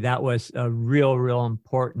neurotherapy. That was a real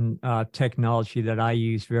important technology that I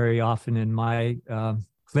use very often in my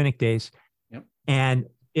clinic days. Yep. And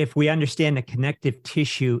if we understand that connective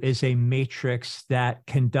tissue is a matrix that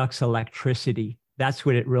conducts electricity, that's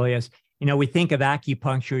what it really is. We think of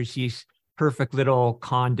acupuncture as these perfect little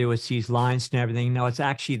conduits, these lines and everything. No, it's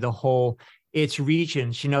actually it's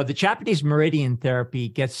regions. The Japanese meridian therapy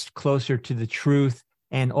gets closer to the truth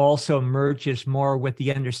and also merges more with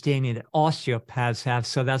the understanding that osteopaths have.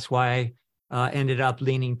 So that's why I ended up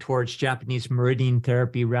leaning towards Japanese meridian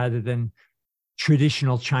therapy rather than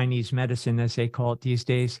traditional Chinese medicine, as they call it these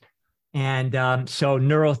days. And so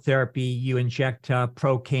neurotherapy, you inject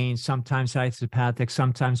procaine, sometimes isopathic,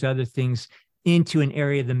 sometimes other things, into an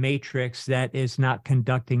area of the matrix that is not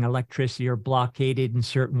conducting electricity or blockaded in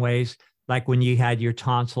certain ways. Like when you had your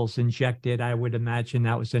tonsils injected, I would imagine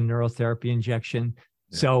that was a neurotherapy injection.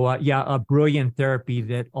 Yeah. So, a brilliant therapy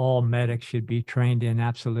that all medics should be trained in.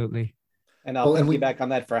 Absolutely. And I'll piggyback on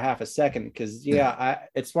that for half a second, because,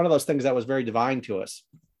 it's one of those things that was very divine to us.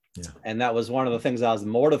 Yeah. And that was one of the things I was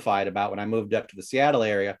mortified about when I moved up to the Seattle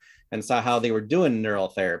area and saw how they were doing neural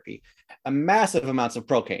therapy. Massive amounts of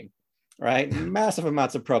procaine, right? Massive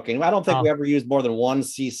amounts of procaine. I don't think we ever used more than 1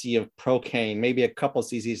 cc of procaine, maybe a couple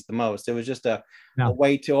cc's the most. It was just a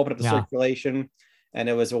way to open up the circulation. And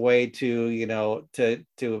it was a way to,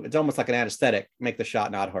 it's almost like an anesthetic, make the shot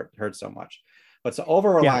not hurt so much. But so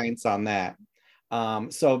over reliance on that.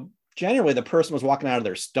 So generally the person was walking out of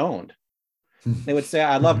there stoned. They would say,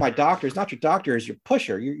 I love my doctor. It's not your doctor, it's your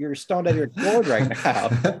pusher. You're stoned out of your gourd right now,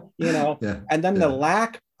 And then the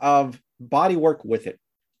lack of body work with it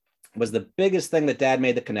was the biggest thing that Dad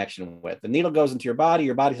made the connection with. The needle goes into your body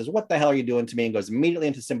says, what the hell are you doing to me? And goes immediately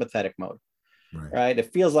into sympathetic mode. Right.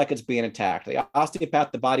 It feels like it's being attacked. The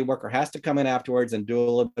osteopath, the body worker, has to come in afterwards and do a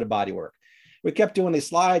little bit of body work. we kept doing these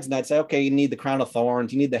slides, and I'd say, okay, you need the crown of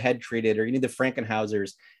thorns, you need the head treated, or you need the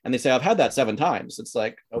Frankenhausers. And they say, I've had that 7 times. It's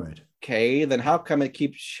like, okay, then how come it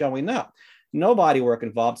keeps showing up? No body work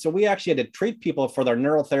involved. So we actually had to treat people for their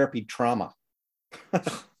neurotherapy trauma.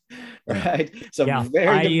 Right. So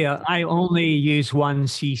I only use 1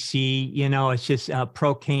 cc. You know, it's just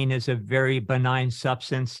procaine is a very benign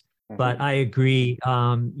substance. But I agree.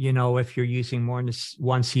 You know, if you're using more than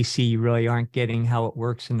 1 cc, you really aren't getting how it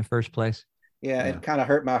works in the first place. Yeah, it kind of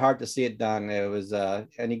hurt my heart to see it done. It was,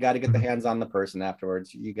 and you got to get the hands on the person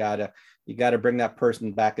afterwards. You gotta bring that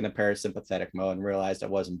person back in a parasympathetic mode and realize that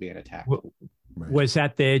wasn't being attacked. Was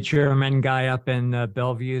that the German guy up in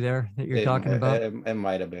Bellevue there that you're talking about? It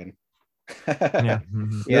might have been.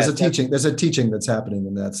 There's a teaching that's happening,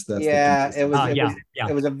 and that's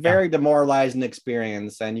it was a very demoralizing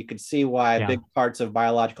experience, and you could see why big parts of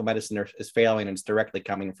biological medicine is failing, and it's directly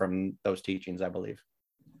coming from those teachings, I believe.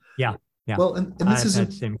 Well, and this is the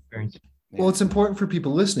same experience. Well, it's important for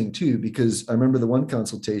people listening too, because I remember the one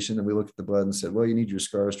consultation, and we looked at the blood and said, well, you need your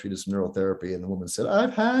scars treated some neural therapy, and the woman said,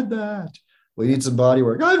 I've had that. Well, you need some body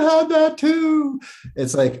work. I've had that too.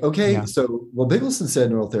 It's like, okay, so, well, Bigelsen said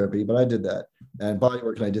neural therapy, but I did that, and body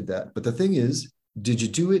work, and I did that. But the thing is, did you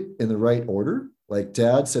do it in the right order? Like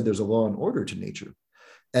Dad said, there's a law and order to nature.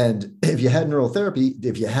 And if you had neural therapy,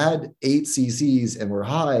 if you had 8 cc's and were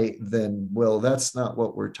high, then, well, that's not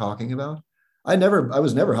what we're talking about. I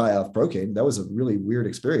was never high off procaine. That was a really weird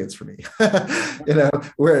experience for me, you know,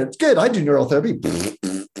 where it's good. I do neural therapy.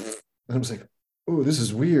 And I was like, oh, this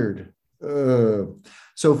is weird. So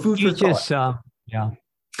food for thought.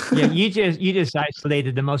 You just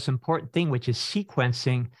isolated the most important thing, which is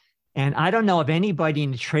sequencing. And I don't know of anybody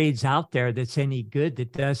in the trades out there that's any good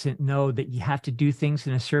that doesn't know that you have to do things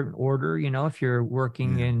in a certain order. You know, if you're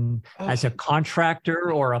working as a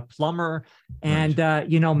contractor or a plumber, and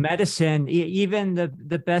you know, medicine, even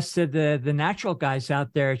the best of the natural guys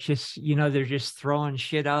out there, it's just, you know, they're just throwing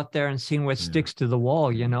shit out there and seeing what sticks to the wall.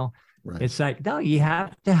 You know, it's like, no, you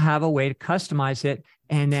have to have a way to customize it,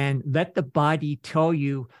 and then let the body tell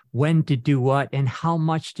you when to do what and how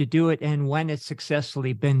much to do it and when it's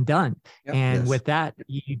successfully been done. With that,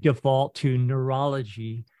 you default to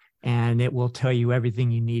neurology, and it will tell you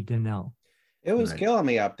everything you need to know. It was killing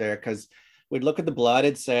me up there, because we'd look at the blood,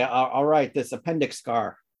 it'd say, all right, this appendix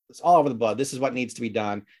scar, it's all over the blood, this is what needs to be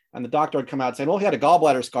done. And the doctor would come out saying, well, he had a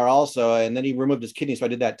gallbladder scar also, and then he removed his kidney, so I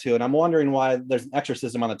did that too. And I'm wondering why there's an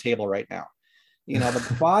exorcism on the table right now. You know,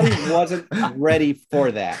 the body wasn't ready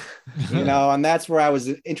for that, you know, and that's where I was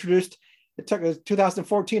introduced. It took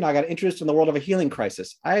 2014. I got introduced in the world of a healing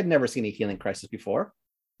crisis. I had never seen a healing crisis before.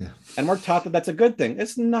 And we're taught that that's a good thing.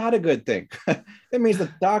 It's not a good thing. It means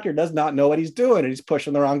the doctor does not know what he's doing, and he's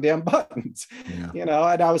pushing the wrong damn buttons, you know,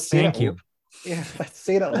 and I was seeing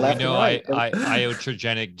seeing it left. You know, and right.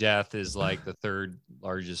 Iatrogenic death is like the 3rd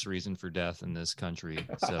largest reason for death in this country.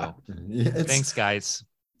 So thanks, guys.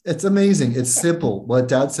 It's amazing. It's simple. What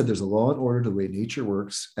Dad said, there's a law and order to the way nature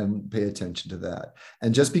works, and pay attention to that.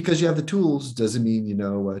 And just because you have the tools doesn't mean you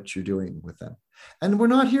know what you're doing with them. And we're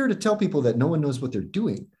not here to tell people that no one knows what they're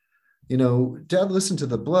doing. You know, Dad listened to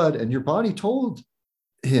the blood, and your body told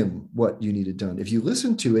him what you needed done. If you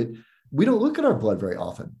listen to it, we don't look at our blood very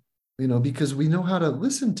often, you know, because we know how to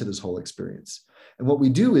listen to this whole experience. And what we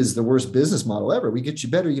do is the worst business model ever. We get you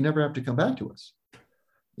better. You never have to come back to us.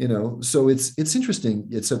 You know, so it's interesting.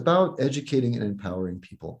 It's about educating and empowering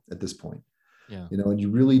people at this point. You know, and you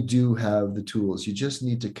really do have the tools. You just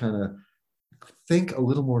need to kind of think a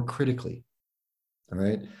little more critically. All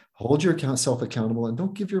right. Hold your self accountable, and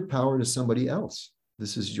don't give your power to somebody else.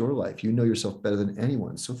 This is your life. You know yourself better than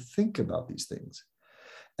anyone. So think about these things.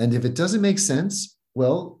 And if it doesn't make sense,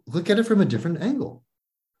 well, look at it from a different angle.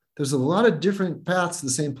 There's a lot of different paths to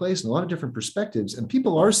the same place and a lot of different perspectives. And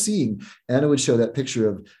people are seeing, Anna would show that picture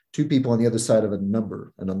of 2 people on the other side of a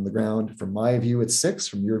number. And on the ground, from my view, it's 6.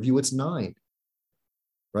 From your view, it's 9.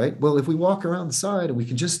 Right? Well, if we walk around the side and we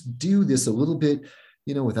can just do this a little bit,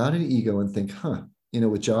 you know, without any ego, and think, you know,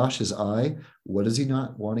 with Josh's eye, what is he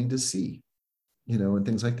not wanting to see? You know, and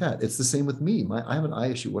things like that. It's the same with me. I have an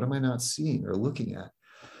eye issue. What am I not seeing or looking at?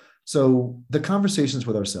 So the conversations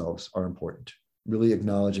with ourselves are important. Really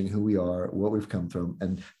acknowledging who we are, what we've come from.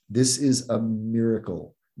 And this is a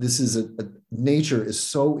miracle. This is nature is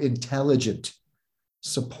so intelligent.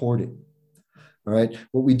 Support it. All right.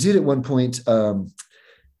 What we did at one point,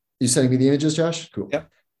 you sending me the images, Josh? Cool. Yep.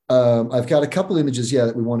 I've got a couple images,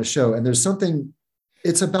 that we want to show. And there's something,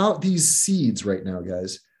 it's about these seeds right now,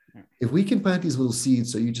 guys. If we can plant these little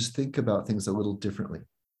seeds, so you just think about things a little differently.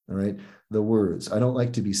 All right. The words, I don't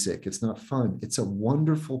like to be sick. It's not fun. It's a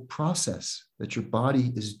wonderful process that your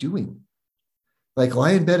body is doing. Like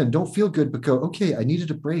lie in bed and don't feel good, but go, okay, I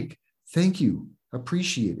needed a break. Thank you.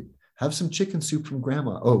 Appreciate it. Have some chicken soup from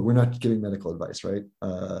grandma. Oh, we're not giving medical advice, right?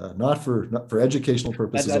 Not for educational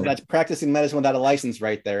purposes. That's practicing medicine without a license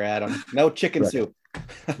right there, Adam. No chicken soup.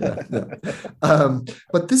 Yeah.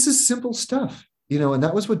 But this is simple stuff, and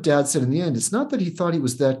that was what Dad said in the end. It's not that he thought he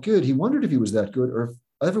was that good. He wondered if he was that good or if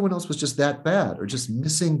everyone else was just that bad or just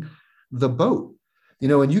missing the boat.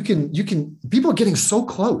 And you can people are getting so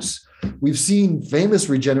close. We've seen famous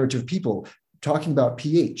regenerative people talking about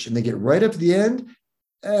pH and they get right up to the end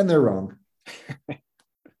and they're wrong.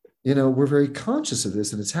 We're very conscious of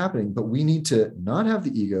this and it's happening, but we need to not have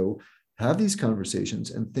the ego, have these conversations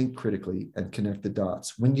and think critically and connect the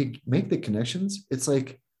dots. When you make the connections, it's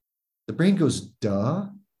like the brain goes, duh.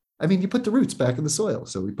 I mean, you put the roots back in the soil.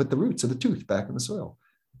 So we put the roots of the tooth back in the soil.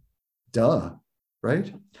 Duh,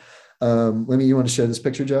 right? You want to share this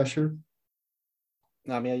picture, Josh, here?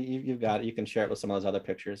 No, I mean, you've got it. You can share it with some of those other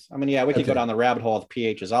pictures. I mean, yeah, we could go down the rabbit hole of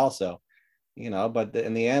pHs also, but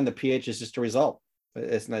in the end, the pH is just a result.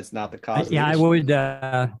 It's not the cause. Yeah,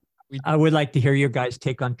 I would like to hear your guys'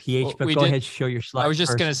 take on pH, but go ahead, show your slide. I was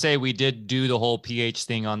just going to say, we did do the whole pH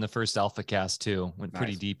thing on the first Alpha Cast too. Went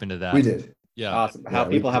pretty deep into that. We did. Yeah. Awesome. How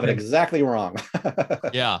people have it exactly wrong.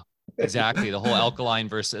 Yeah, exactly. The whole alkaline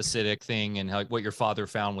versus acidic thing and what your father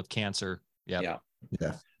found with cancer. Yeah.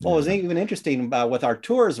 Well, it was even interesting with our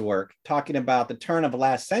tours work, talking about the turn of the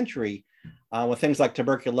last century with things like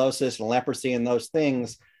tuberculosis and leprosy and those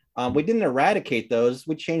things. We didn't eradicate those.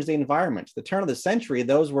 We changed the environment. The turn of the century,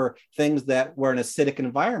 those were things that were an acidic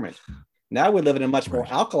environment. Now we live in a much more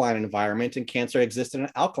alkaline environment, and cancer exists in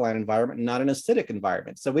an alkaline environment, not an acidic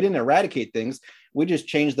environment. So we didn't eradicate things. We just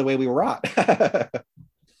changed the way we rot.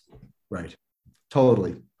 Right.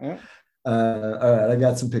 Totally. Yeah. All right. I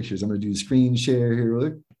got some pictures. I'm going to do screen share here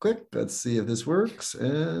really quick. Let's see if this works.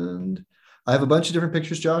 And I have a bunch of different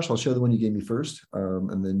pictures, Josh. I'll show the one you gave me first.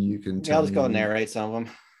 And then you can I'll just go and narrate some of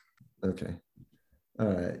them. Okay. All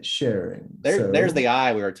right. Sharing. There's the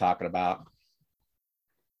eye we were talking about.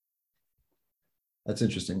 That's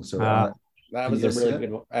interesting. So that was a really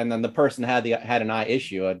good one. And then the person had an eye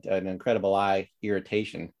issue, an incredible eye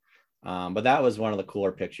irritation. But that was one of the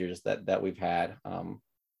cooler pictures that we've had. Yep.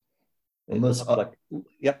 I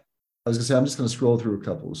was gonna say I'm just gonna scroll through a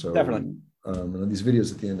couple. So definitely. And these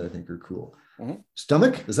videos at the end I think are cool. Mm-hmm.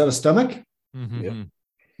 Stomach? Is that a stomach? Mm-hmm. Yep.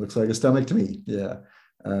 Looks like a stomach to me. Yeah.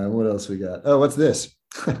 What else we got? Oh, what's this?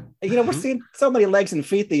 We're seeing so many legs and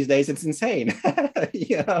feet these days. It's insane.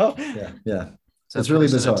 Yeah. It's really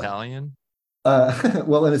bizarre. Italian?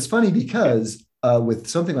 Well, and it's funny because with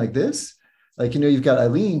something like this, like, you've got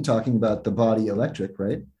Eileen talking about the body electric,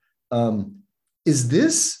 right? Is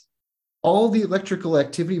this all the electrical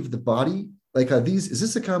activity of the body? Like, is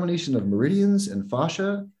this a combination of meridians and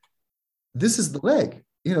fascia? This is the leg.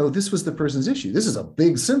 This was the person's issue. This is a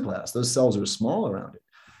big symplas. Those cells are small around it.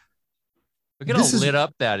 Look at how lit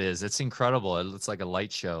up that is. It's incredible. It looks like a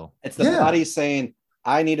light show. It's the body saying,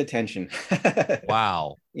 I need attention.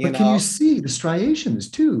 Wow. But can you see the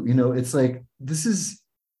striations too? It's like,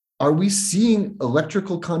 are we seeing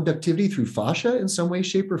electrical conductivity through fascia in some way,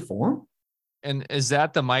 shape, or form? And is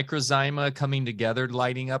that the microzyma coming together,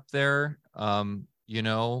 lighting up there? And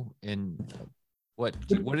what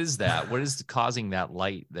is that? What is causing that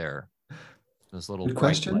light there? Those little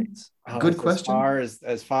bright lights. Good question.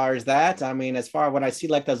 As far as that, I mean, when I see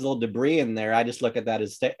like those little debris in there, I just look at that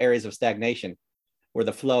as areas of stagnation where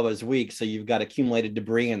the flow is weak. So you've got accumulated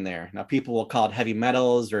debris in there. Now people will call it heavy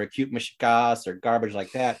metals or acute mishigas or garbage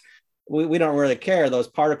like that. We don't really care. Those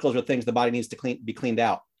particles are things the body needs to be cleaned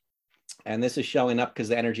out. And this is showing up because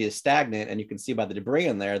the energy is stagnant, and you can see by the debris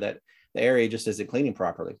in there that the area just isn't cleaning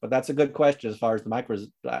properly. But that's a good question as far as the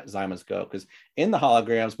microzymas go, because in the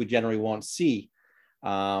holograms, we generally won't see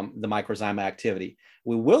the microzyma activity.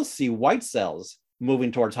 We will see white cells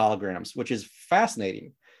moving towards holograms, which is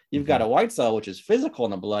fascinating. You've got a white cell, which is physical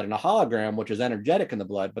in the blood, and a hologram, which is energetic in the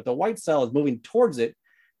blood, but the white cell is moving towards it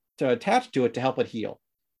to attach to it to help it heal.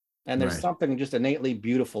 And there's something just innately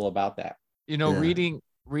beautiful about that.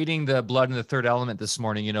 Reading the Blood and the Third Element this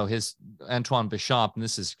morning, his Antoine Béchamp, and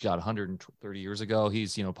this is 130 years ago,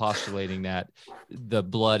 he's, postulating that the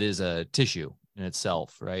blood is a tissue in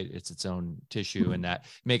itself, right? It's its own tissue, and that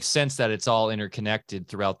makes sense that it's all interconnected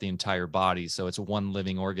throughout the entire body. So it's one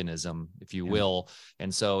living organism, if you will.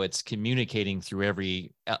 And so it's communicating through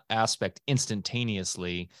every aspect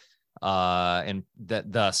instantaneously. And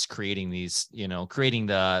that thus creating these, creating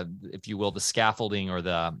the, if you will, the scaffolding or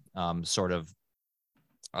the sort of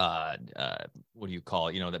what do you call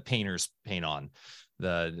it? That painters paint on.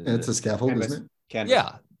 It's a scaffold, isn't it? Canvas.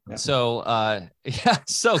 Yeah. So, yeah,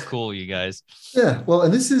 so cool, you guys. Yeah. Well,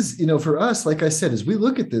 and this is, for us, like I said, as we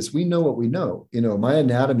look at this, we know what we know. My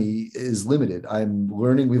anatomy is limited.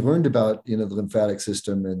 We've learned about, the lymphatic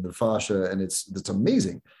system and the fascia, and it's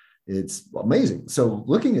amazing. It's amazing. So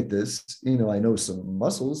looking at this, I know some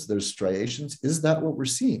muscles, there's striations. Is that what we're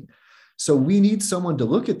seeing? So we need someone to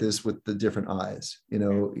look at this with the different eyes.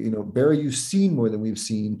 Barry, you've seen more than we've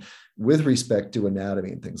seen with respect to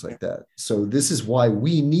anatomy and things like that. So this is why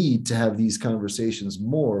we need to have these conversations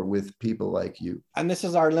more with people like you. And this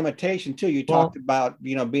is our limitation too. You talked about,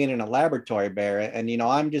 being in a laboratory, Barry, and,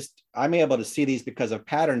 I'm able to see these because of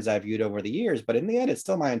patterns I've viewed over the years, but in the end, it's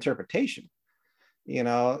still my interpretation,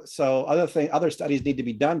 so other studies need to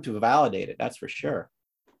be done to validate it. That's for sure.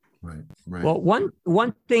 Right. Well,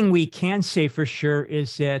 one thing we can say for sure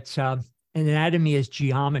is that anatomy is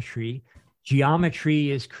geometry.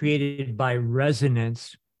 Geometry is created by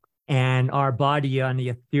resonance, and our body on the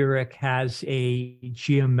etheric has a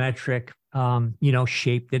geometric,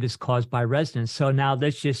 shape that is caused by resonance. So now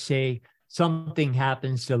let's just say something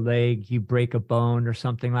happens to the leg, you break a bone or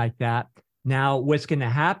something like that. Now, what's going to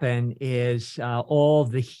happen is all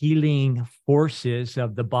the healing forces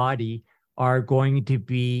of the body are going to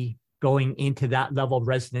be going into that level of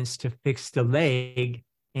resonance to fix the leg.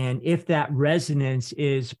 And if that resonance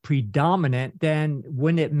is predominant, then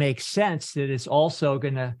wouldn't it make sense that it's also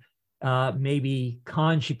going to maybe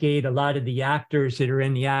conjugate a lot of the actors that are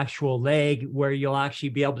in the actual leg, where you'll actually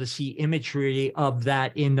be able to see imagery of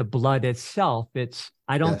that in the blood itself.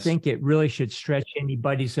 I don't think it really should stretch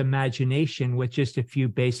anybody's imagination with just a few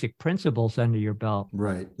basic principles under your belt.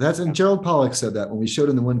 Right. And Gerald Pollack said that when we showed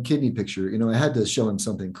him the one kidney picture. I had to show him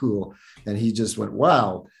something cool, and he just went,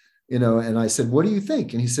 wow. And I said, what do you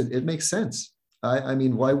think? And he said, it makes sense. I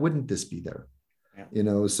mean, why wouldn't this be there?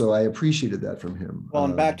 Yeah. So I appreciated that from him. Well,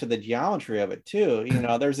 and back to the geometry of it too,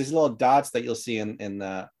 there's these little dots that you'll see in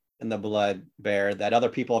the blood, Bear, that other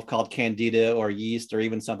people have called candida or yeast or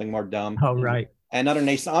even something more dumb. Oh, right. And under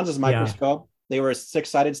Naissans's microscope, they were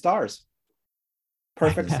 6-sided stars.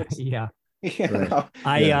 Perfect. Yeah.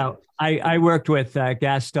 Right. I worked with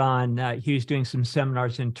Gaston. He was doing some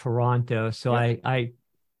seminars in Toronto. So I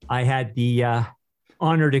had the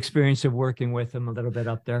honored experience of working with him a little bit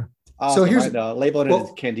up there. So here's labeling it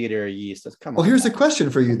as candida or yeast. Well, here's a question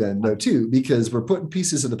for you then, though, too, because we're putting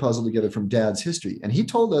pieces of the puzzle together from Dad's history. And he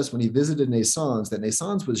told us when he visited Naissans that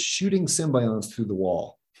Naissans was shooting symbionts through the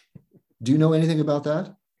wall. Do you know anything about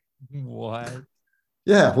that? What?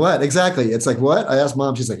 Yeah, what? Exactly. It's like, what? I asked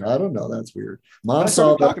Mom. She's like, I don't know. That's weird. Mom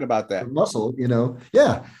saw talking about that muscle,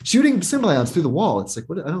 Yeah, shooting symbionts through the wall. It's like,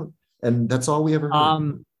 what? I don't. And that's all we ever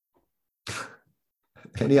heard.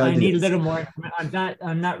 Any ideas? I need a little more.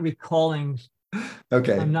 I'm not recalling.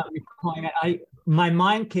 Okay. I'm not recalling it. My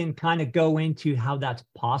mind can kind of go into how that's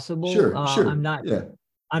possible. Sure.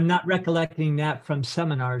 I'm not recollecting that from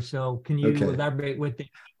seminars. So can you elaborate with the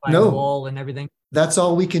wall and everything? That's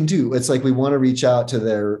all we can do. It's like we want to reach out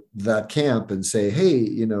to that camp and say,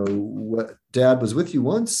 hey, what Dad was with you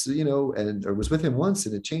once, or was with him once,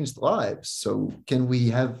 and it changed lives. So can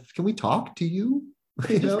we talk to you?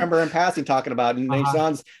 I just remember in passing talking about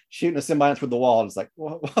Naissans shooting a symbiont through the wall. And it's like,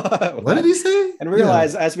 what did he say? And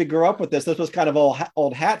realize as we grew up with this was kind of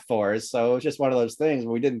old hat for us. So it was just one of those things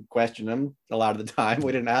where we didn't question him a lot of the time.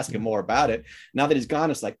 We didn't ask him more about it. Now that he's gone,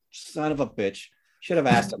 it's like, son of a bitch. Should have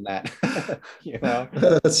asked him that.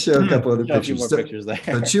 Let's show a couple other pictures. A few more pictures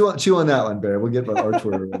there. Chew on that one, Bear. We'll get our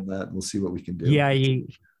Twitter on that, and we'll see what we can do. Yeah,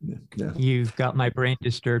 you've got my brain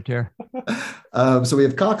disturbed here. So we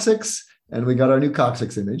have coccyx, and we got our new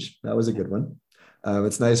coccyx image. That was a good one.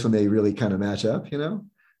 It's nice when they really kind of match up,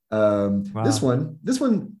 Wow. This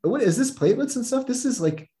one, what is this, platelets and stuff? This is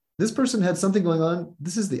like, this person had something going on.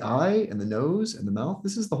 This is the eye and the nose and the mouth.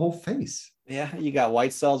 This is the whole face. Yeah, you got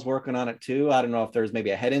white cells working on it too. I don't know if there's maybe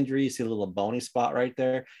a head injury. You see a little bony spot right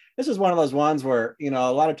there. This is one of those ones where, a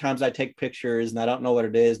lot of times I take pictures and I don't know what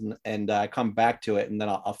it is, and I come back to it and then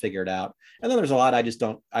I'll figure it out. And then there's a lot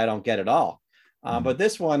I don't get at all. But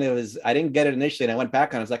this one, I didn't get it initially, and I went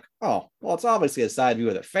back and I was like, oh, well, it's obviously a side view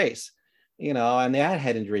of the face, and they had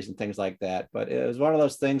head injuries and things like that. But it was one of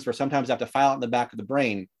those things where sometimes I have to file it in the back of the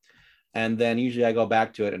brain. And then usually I go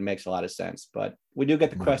back to it and it makes a lot of sense. But we do get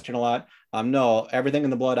the question a lot. No, everything in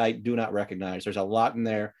the blood I do not recognize. There's a lot in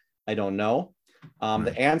there I don't know.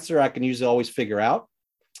 The answer I can usually always figure out.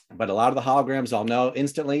 But a lot of the holograms I'll know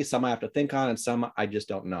instantly. Some I have to think on, and some I just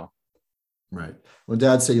don't know. Right. When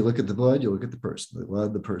Dad say you look at the blood, you look at the person, the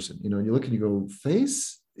blood, the person. And you look and you go,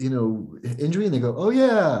 face, injury, and they go, oh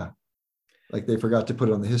yeah. Like they forgot to put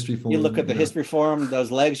it on the history form. You look at the history form,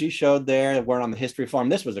 those legs you showed there weren't on the history form.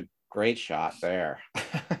 This was a great shot there.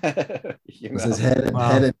 Was his head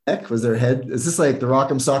and neck? Was their head? Is this like the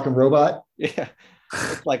Rock'em Sock'em Robot? Yeah.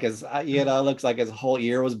 Looks like his, looks like his whole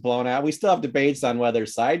ear was blown out. We still have debates on whether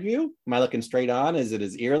side view. Am I looking straight on? Is it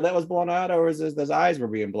his ear that was blown out, or is it his eyes were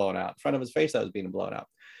being blown out? Front of his face that was being blown out.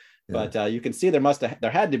 Yeah. But you can see there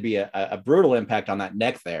had to be a brutal impact on that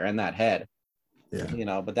neck there and that head.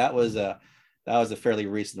 Yeah. But that was a fairly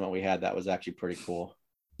recent one we had. That was actually pretty cool.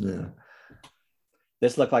 Yeah.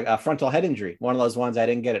 This looked like a frontal head injury. One of those ones I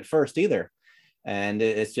didn't get at first either. And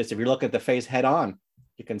it's just, if you look at the face head on,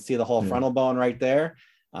 you can see the whole frontal bone right there.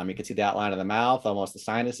 You can see the outline of the mouth, almost the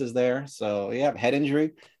sinuses there. So yeah, head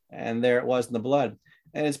injury. And there it was in the blood.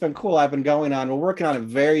 And it's been cool. We're working on a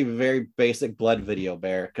very, very basic blood video,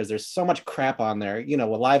 Bear, because there's so much crap on there,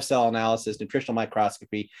 with live cell analysis, nutritional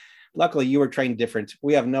microscopy. Luckily, you were trained different.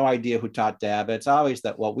 We have no idea who taught Dad, but it's obvious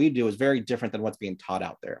that what we do is very different than what's being taught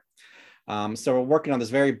out there. So we're working on this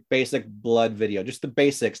very basic blood video, just the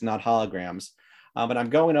basics, not holograms. But I'm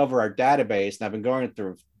going over our database, and I've been going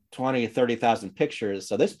through 20, 30,000 pictures.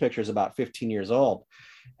 So this picture is about 15 years old.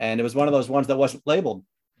 And it was one of those ones that wasn't labeled,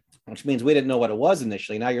 which means we didn't know what it was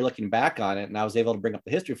initially. Now you're looking back on it, and I was able to bring up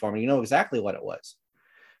the history for me. You know exactly what it was.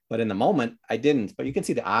 But in the moment, I didn't. But you can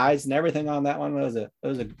see the eyes and everything on that one. It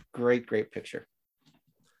was a great, great picture. I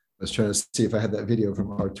was trying to see if I had that video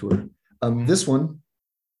from our tour. This one.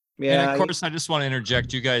 Yeah. And of course, I just want to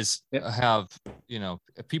interject. You guys have,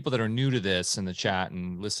 people that are new to this in the chat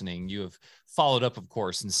and listening, you have followed up, of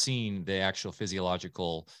course, and seen the actual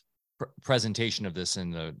physiological presentation of this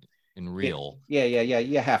in real. Yeah.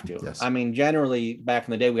 You have to. Yes. I mean, generally, back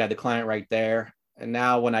in the day, we had the client right there. And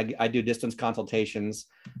now when I do distance consultations,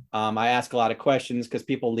 I ask a lot of questions because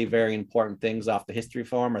people leave very important things off the history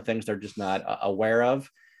form or things they're just not aware of.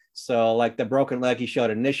 So like the broken leg he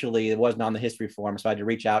showed initially, it wasn't on the history form. So I had to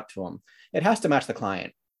reach out to him. It has to match the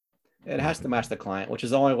client. It has to match the client, which is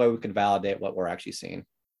the only way we can validate what we're actually seeing.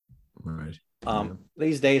 Right.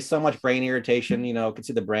 These days, so much brain irritation, you can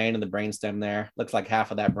see the brain and the brainstem there. Looks like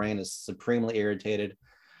half of that brain is supremely irritated.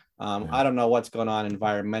 I don't know what's going on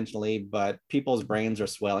environmentally, but people's brains are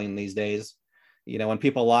swelling these days. When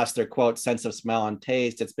people lost their, quote, sense of smell and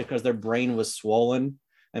taste, it's because their brain was swollen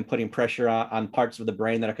and putting pressure on parts of the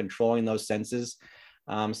brain that are controlling those senses.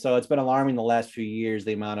 So it's been alarming the last few years,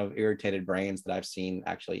 the amount of irritated brains that I've seen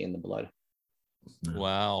actually in the blood.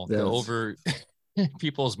 Wow.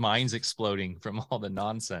 People's minds exploding from all the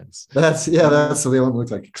nonsense. That's so they don't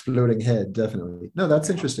look like exploding head. Definitely. No, that's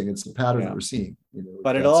interesting. It's a pattern that we're seeing.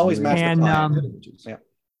 But it always matches the client. Yeah.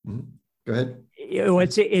 Mm-hmm. Go ahead.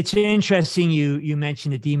 It's interesting. You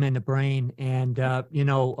mentioned edema in the brain, and a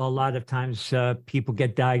lot of times people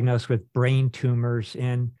get diagnosed with brain tumors,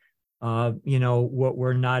 and what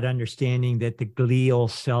we're not understanding that the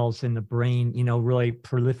glial cells in the brain, really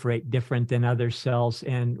proliferate different than other cells,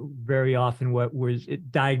 and very often what was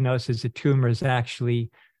diagnosed as a tumor is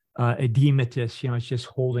actually edematous. It's just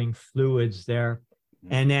holding fluids there.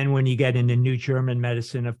 And then when you get into New German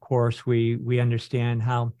medicine, of course, we understand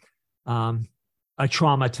how a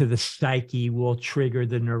trauma to the psyche will trigger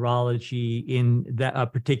the neurology in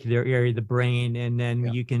that particular area of the brain. And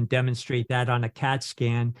then you can demonstrate that on a CAT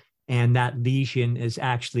scan, and that lesion is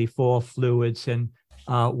actually full of fluids. And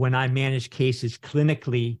when I manage cases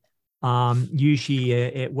clinically, usually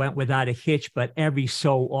it went without a hitch, but every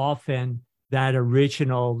so often that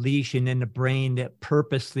original lesion in the brain that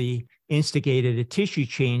purposely instigated a tissue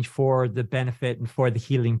change for the benefit and for the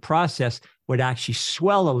healing process would actually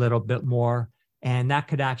swell a little bit more. And that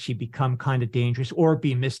could actually become kind of dangerous or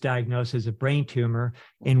be misdiagnosed as a brain tumor,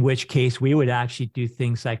 in which case we would actually do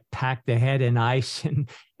things like pack the head in ice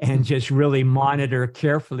and just really monitor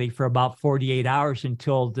carefully for about 48 hours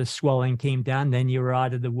until the swelling came down. Then you were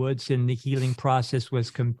out of the woods and the healing process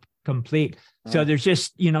was complete. So there's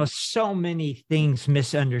just, so many things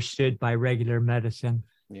misunderstood by regular medicine.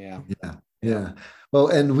 Yeah. Well,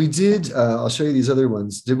 and we did, I'll show you these other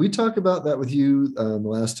ones. Did we talk about that with you the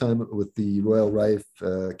last time with the Royal Rife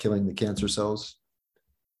killing the cancer cells?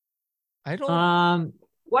 I don't.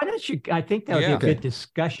 Why don't you, I think that would be a good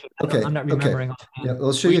discussion. I'm not remembering. Yeah,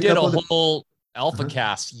 I'll show you. We did a whole alpha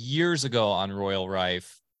cast years ago on Royal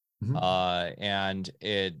Rife. And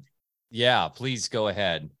please go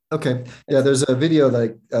ahead. Okay. Yeah, there's a video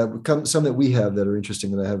like some that we have that are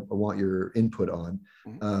interesting that I want your input on,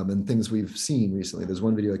 and things we've seen recently. There's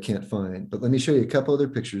one video I can't find, but let me show you a couple other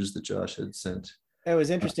pictures that Josh had sent. It was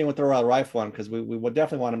interesting with the Royal Rife one, because we would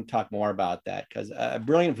definitely want him to talk more about that, because a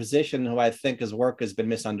brilliant physician who I think his work has been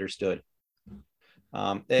misunderstood.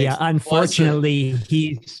 Unfortunately,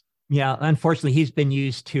 he's been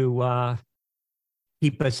used to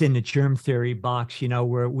keep us in the germ theory box,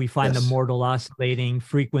 where we find the mortal oscillating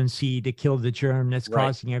frequency to kill the germ that's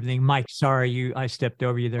causing everything. Mike, sorry, I stepped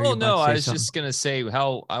over you there. Oh, no, I was just going to say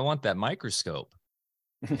how I want that microscope.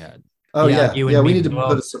 Yeah. Oh, yeah. We need to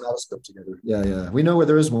put a somatoscope together. Yeah. We know where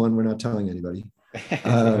there is one. We're not telling anybody.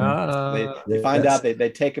 They find out, they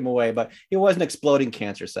take him away, but he wasn't exploding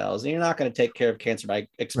cancer cells. And you're not going to take care of cancer by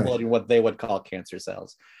exploding what they would call cancer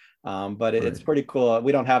cells. But it's pretty cool.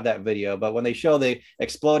 We don't have that video, but when they show the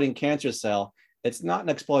exploding cancer cell, it's not an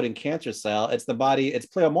exploding cancer cell. It's the body. It's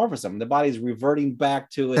pleomorphism. The body's reverting back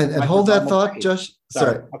to its. And hold that thought, Josh.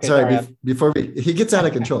 Sorry. Before he gets out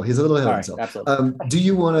of control, he's a little ahead of himself. Absolutely. Do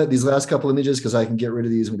you want these last couple images? Because I can get rid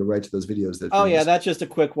of these and go right to those videos. That's just a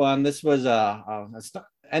quick one. This was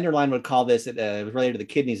Enderlein would call this. It was related to the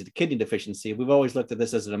kidneys, the kidney deficiency. We've always looked at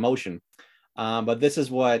this as an emotion, but this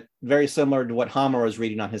is very similar to what Hammer was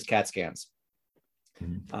reading on his CAT scans.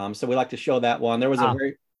 So we like to show that one. There was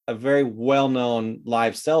a very well-known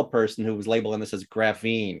live cell person who was labeling this as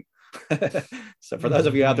graphene. So for those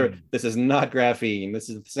of you out there, this is not graphene. This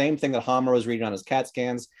is the same thing that Hammer was reading on his CAT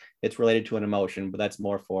scans. It's related to an emotion, but that's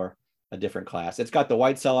more for a different class. It's got the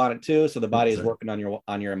white cell on it too, so the body is working on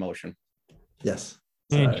your emotion. Yes.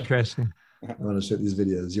 Interesting. I want to show these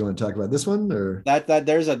videos. You want to talk about this one, or that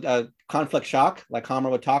there's a conflict shock, like Hammer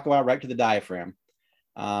would talk about, right to the diaphragm.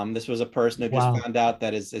 This was a person who just found out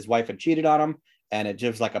that his wife had cheated on him, and it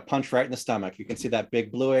gives like a punch right in the stomach. You can see that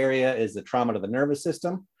big blue area is the trauma to the nervous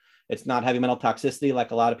system. It's not heavy metal toxicity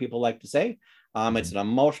like a lot of people like to say. It's an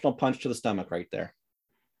emotional punch to the stomach right there.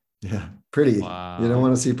 Yeah, pretty. Wow. You don't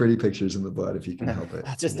want to see pretty pictures in the blood if you can help it.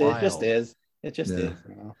 It just is.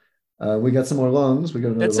 We got some more lungs.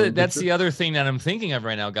 That's the other thing that I'm thinking of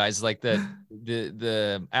right now, guys. Like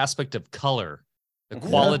the aspect of color, the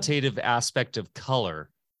qualitative aspect of color.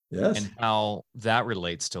 Yes. And how that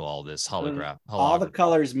relates to all this holograph. All the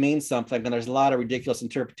colors mean something, and there's a lot of ridiculous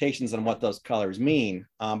interpretations on what those colors mean.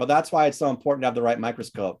 But that's why it's so important to have the right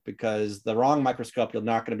microscope, because the wrong microscope, you're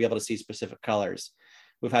not going to be able to see specific colors.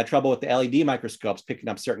 We've had trouble with the LED microscopes picking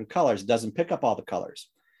up certain colors. It doesn't pick up all the colors.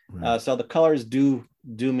 Right. So the colors do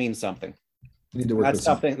mean something. You need to work that's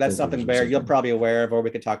something, Bear, you're probably aware of, or we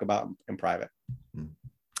could talk about in private.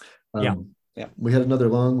 Yeah. We had another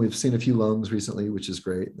lung. We've seen a few lungs recently, which is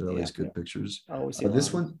great. They're always good pictures. Oh, we see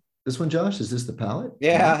this one, Josh, is this the palate?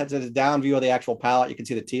 Yeah, it's a down view of the actual palate. You can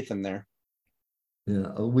see the teeth in there.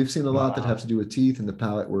 Yeah, we've seen a lot that have to do with teeth, and the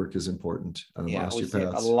palate work is important. We see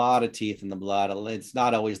a lot of teeth in the blood. It's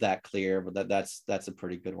not always that clear, but that's a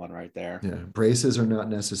pretty good one right there. Yeah, braces are not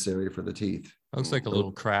necessary for the teeth. Looks like a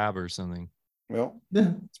little crab or something. Well,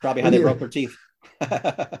 it's probably how they broke their teeth.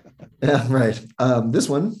 Yeah, right. This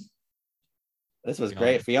one. This was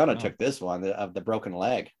great. Fiona took this one of the broken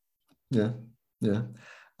leg. Yeah.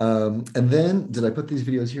 And then, did I put these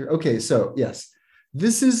videos here? Okay, so yes,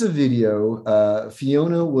 this is a video.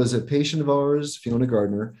 Fiona was a patient of ours, Fiona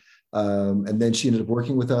Gardner, and then she ended up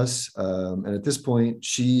working with us. And at this point,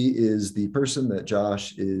 she is the person that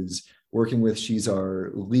Josh is working with. She's our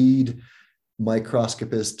lead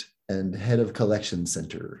microscopist and head of collection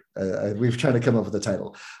center. We've tried to come up with a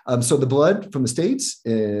title. So the blood from the States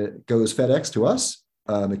goes FedEx to us.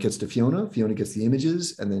 It gets to Fiona. Fiona gets the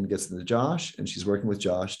images and then gets them to Josh. And she's working with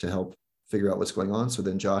Josh to help figure out what's going on. So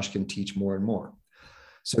then Josh can teach more and more.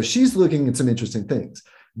 So she's looking at some interesting things.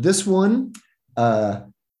 This one,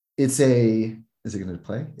 is it going to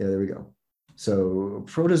play? Yeah, there we go. So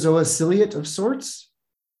protozoa ciliate of sorts.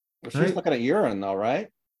 Well, she's looking at urine though, right?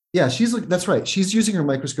 Yeah, that's right. She's using her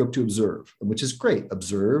microscope to observe, which is great.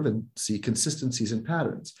 Observe and see consistencies and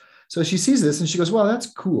patterns. So she sees this and she goes, wow, that's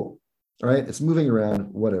cool. All right, it's moving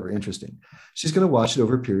around, whatever, interesting. She's going to watch it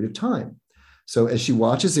over a period of time. So as she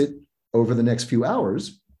watches it over the next few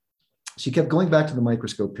hours, she kept going back to the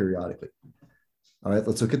microscope periodically. All right,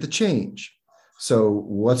 let's look at the change. So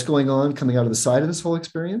what's going on coming out of the side of this whole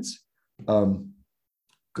experience?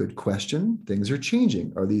 Good question. Things are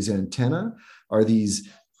changing. Are these antennae? Are these...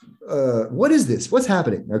 what is this? What's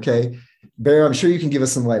happening? Okay, Bear, I'm sure you can give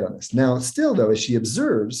us some light on this. Now, still though, as she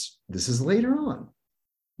observes, this is later on.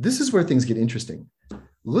 This is where things get interesting.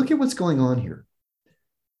 Look at what's going on here.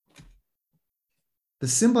 The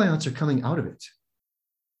symbionts are coming out of it.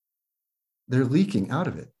 They're leaking out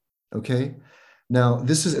of it. Okay. Now,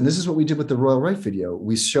 this is what we did with the Royal Right video.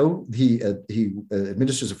 We show he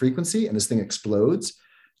administers a frequency and this thing explodes.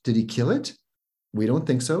 Did he kill it? We don't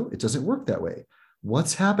think so. It doesn't work that way.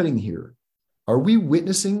 What's happening here? Are we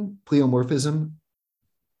witnessing pleomorphism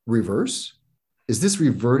reverse? Is this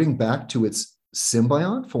reverting back to its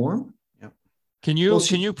symbiont form? Yep. Can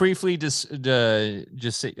you briefly describe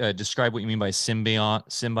what you mean by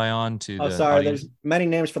symbion to the sorry. audience? There's many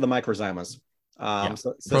names for the microzymas.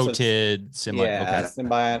 Protid, symbiont. Yeah,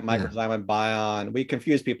 symbiont, microzyma, bion. We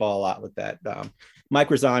confuse people a lot with that.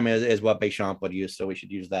 Microzyme is what Béchamp would use, so we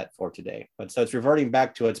should use that for today. But so it's reverting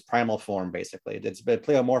back to its primal form, basically. It's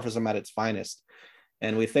pleomorphism at its finest.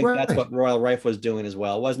 And we think that's what Royal Rife was doing as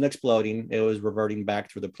well. It wasn't exploding. It was reverting back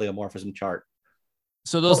through the pleomorphism chart.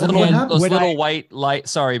 So those little white light.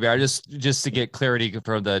 Sorry, Bear. Just to get clarity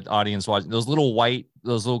for the audience watching, those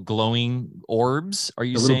little glowing orbs. Are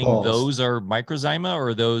you saying those are microzyma, or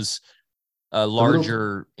are those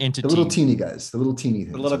larger entities? The little teeny guys. The little teeny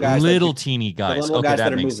things. The little guys. Teeny guys. The little guys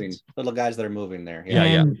that are moving. Sense. Little guys that are moving there.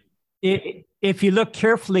 Yeah. If you look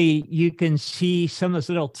carefully, you can see some of those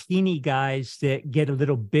little teeny guys that get a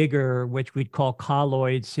little bigger, which we'd call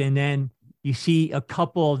colloids, and then you see a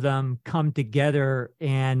couple of them come together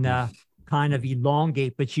and kind of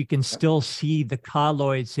elongate, but you can still see the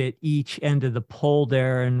colloids at each end of the pole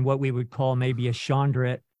there, and what we would call maybe a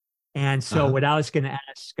chondrite. And so what I was going to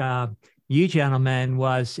ask you gentlemen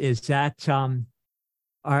is that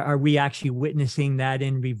are we actually witnessing that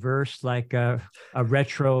in reverse, like a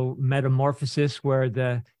retro metamorphosis where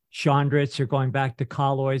the chondrites are going back to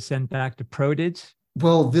colloids and back to protids?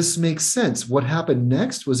 Well, this makes sense. What happened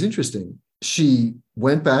next was interesting. She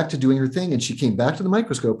went back to doing her thing and she came back to the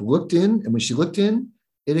microscope, looked in, and when she looked in,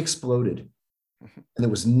 it exploded. And there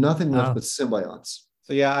was nothing left but symbionts.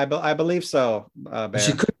 So yeah, I believe so.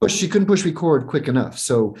 She couldn't push record quick enough.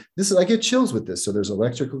 So I get chills with this. So there's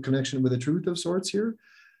electrical connection with a truth of sorts here.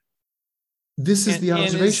 This is the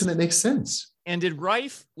observation that makes sense. And did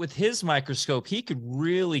Rife, with his microscope, he could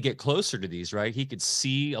really get closer to these, right? He could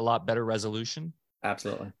see a lot better resolution.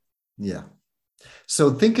 Absolutely. Yeah.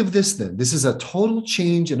 So think of this then. This is a total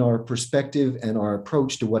change in our perspective and our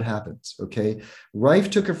approach to what happens, okay? Rife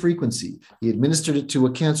took a frequency. He administered it to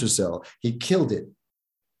a cancer cell. He killed it.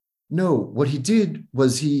 No, what he did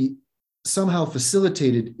was he somehow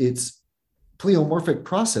facilitated its pleomorphic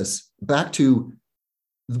process back to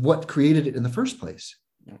what created it in the first place.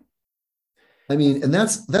 Yeah. I mean, and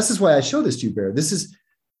this is why I show this to you, Bear.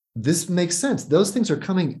 This makes sense. Those things are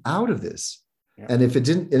coming out of this. Yeah. And if it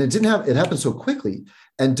didn't, it happened so quickly.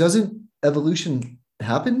 And doesn't evolution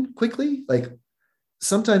happen quickly? Like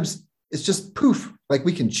sometimes it's just poof, like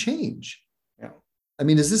we can change. Yeah. I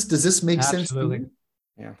mean, does this make sense? Absolutely.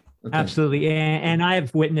 Yeah. Okay. Absolutely. And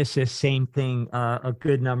I've witnessed this same thing a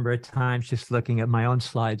good number of times, just looking at my own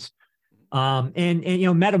slides. And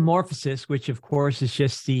metamorphosis, which of course is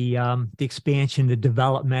just the expansion, the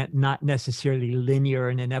development, not necessarily linear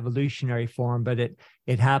in an evolutionary form, but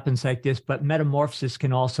it happens like this. But metamorphosis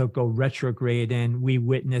can also go retrograde, and we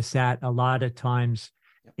witness that a lot of times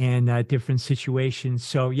in different situations.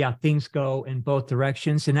 So yeah, things go in both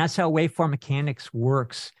directions, and that's how waveform mechanics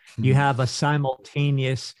works. You have a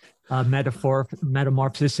simultaneous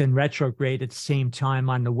metamorphosis and retrograde at the same time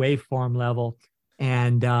on the waveform level.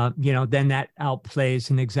 And, then that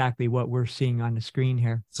outplays in exactly what we're seeing on the screen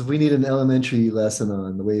here. So we need an elementary lesson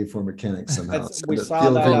on the waveform mechanics somehow. Feel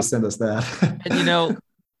free to send us that. And,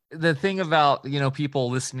 the thing about,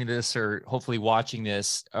 people listening to this or hopefully watching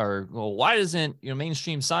this are, well, why doesn't,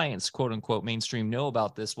 mainstream science, quote unquote, mainstream know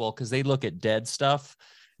about this? Well, because they look at dead stuff.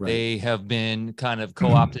 Right. They have been kind of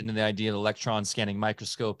co-opted into the idea that electron scanning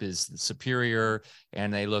microscope is superior,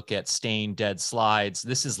 and they look at stained dead slides.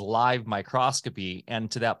 This is live microscopy.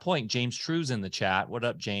 And to that point, James True's in the chat. What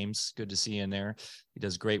up, James? Good to see you in there. He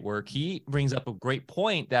does great work. He brings up a great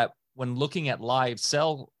point that when looking at live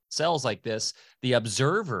cells like this, the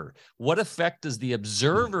observer, what effect does the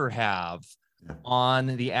observer have on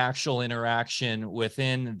the actual interaction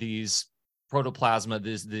within these protoplasma,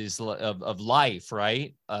 these of life,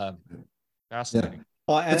 right? Fascinating. Yeah.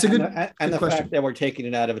 Well, and, the fact that we're taking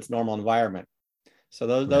it out of its normal environment.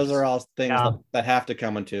 So those are all things that have to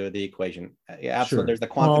come into the equation. Yeah, absolutely. Sure. There's the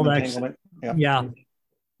quantum entanglement. Yeah.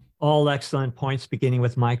 All excellent points, beginning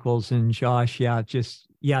with Michael's and Josh. There's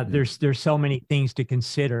so many things to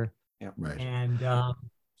consider. Yeah. Right. And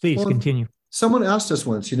please continue. Someone asked us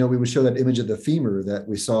once, we would show that image of the femur that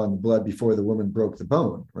we saw in the blood before the woman broke the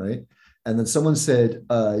bone, right? And then someone said,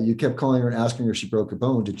 you kept calling her and asking her if she broke a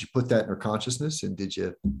bone. Did you put that in her consciousness? And did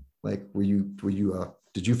you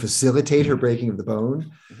did you facilitate her breaking of the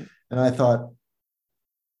bone? Mm-hmm. And I thought,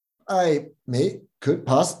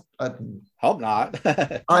 hope not.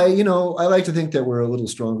 I like to think that we're a little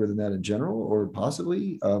stronger than that in general, or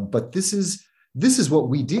possibly. But this is what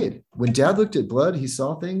we did. When Dad looked at blood, he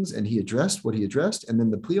saw things and he addressed what he addressed. And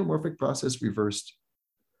then the pleomorphic process reversed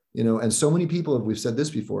And so many people we've said this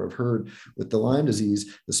before, have heard with the Lyme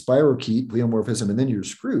disease, the spirochete pleomorphism, and then you're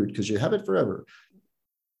screwed because you have it forever.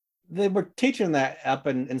 They were teaching that up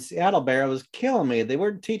in Seattle, Bear. It was killing me. They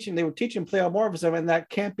were teaching pleomorphism, and that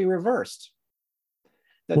can't be reversed.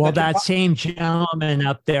 That same gentleman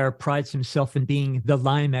up there prides himself in being the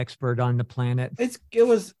Lyme expert on the planet. It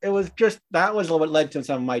was just, that was what led to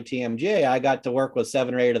some of my TMJ. I got to work with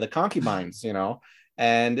 7 or 8 of the concubines,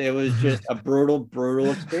 and it was just a brutal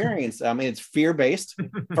experience. I mean, it's fear-based.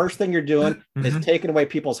 First thing you're doing is taking away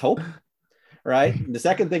people's hope, right? The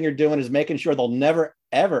second thing you're doing is making sure they'll never,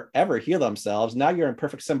 ever heal themselves. Now you're in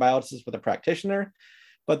perfect symbiosis with a practitioner.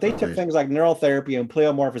 But they took things like neural therapy and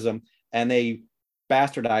pleomorphism, and they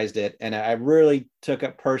bastardized it, and I really took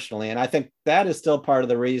it personally. And I think that is still part of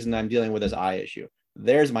the reason I'm dealing with this eye issue.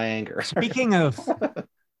 There's my anger. Speaking of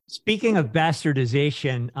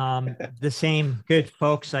bastardization, the same good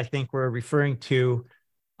folks I think we're referring to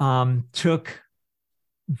took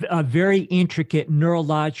a very intricate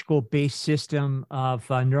neurological based system of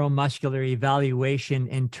neuromuscular evaluation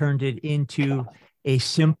and turned it into a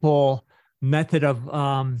simple method of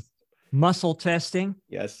muscle testing.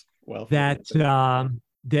 Yes. Well,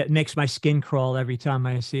 that makes my skin crawl every time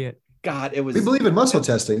I see it. God, it was. We believe in muscle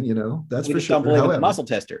testing, that's for sure. Don't believe in the muscle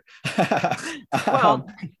tester. Well,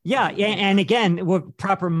 yeah, and again, with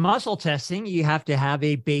proper muscle testing, you have to have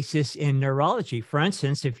a basis in neurology. For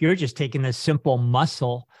instance, if you're just taking a simple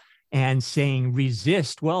muscle and saying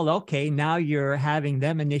resist, well, okay, now you're having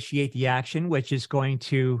them initiate the action, which is going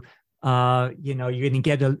to, you're going to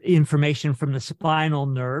get information from the spinal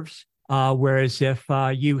nerves. Whereas if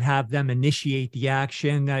you have them initiate the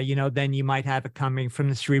action, then you might have it coming from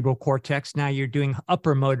the cerebral cortex. Now you're doing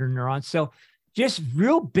upper motor neurons. So just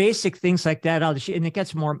real basic things like that. And it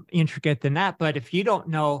gets more intricate than that. But if you don't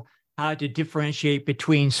know how to differentiate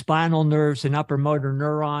between spinal nerves and upper motor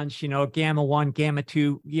neurons, gamma 1, gamma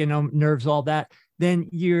 2, nerves, all that, then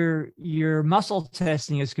your muscle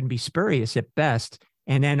testing is going to be spurious at best.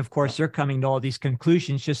 And then, of course, they're coming to all these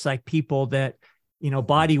conclusions, just like people that,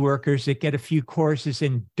 body workers that get a few courses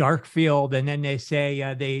in dark field, and then they say,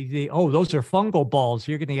 those are fungal balls.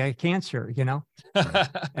 You're going to get cancer, Yeah,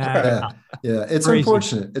 it's crazy.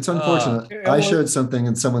 Unfortunate. It's unfortunate. I showed something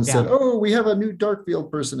and someone said, oh, we have a new dark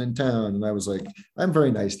field person in town. And I was like, I'm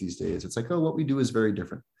very nice these days. It's like, oh, what we do is very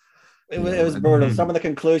different. It was brutal. Some of the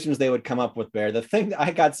conclusions they would come up with, Bear. The thing that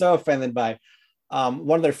I got so offended by,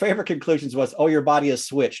 one of their favorite conclusions was, oh, your body is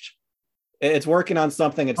switched. It's working on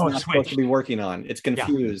something it's not supposed to be working on. It's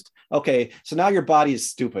confused. Yeah. Okay, so now your body is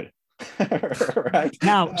stupid. Right?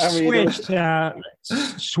 Now,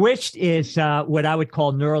 switched is what I would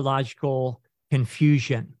call neurological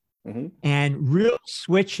confusion. Mm-hmm. And real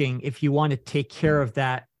switching, if you want to take care of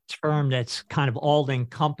that term that's kind of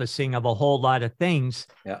all-encompassing of a whole lot of things,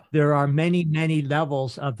 there are many, many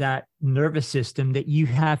levels of that nervous system that you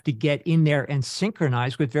have to get in there and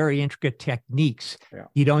synchronize with very intricate techniques. Yeah.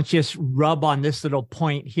 You don't just rub on this little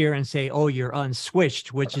point here and say, oh, you're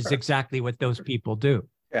unswitched, which is exactly what those people do.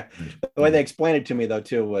 Yeah. The way they explained it to me, though,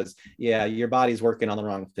 too, was, your body's working on the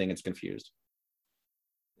wrong thing. It's confused.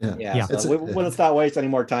 Yeah. So let's not waste any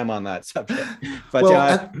more time on that subject.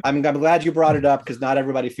 But I'm glad you brought it up, because not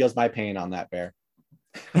everybody feels my pain on that, Bear.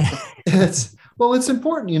 It's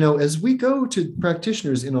important, as we go to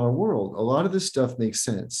practitioners in our world, a lot of this stuff makes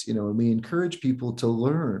sense, and we encourage people to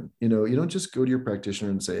learn. You don't just go to your practitioner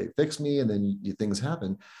and say, fix me, and then things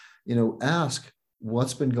happen. Ask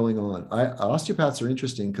what's been going on. Osteopaths are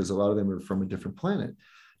interesting because a lot of them are from a different planet.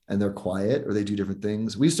 And they're quiet, or they do different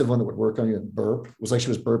things. We used to have one that would work on you and burp. It was like she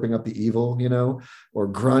was burping up the evil, or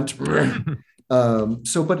grunt. But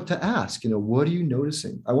to ask, what are you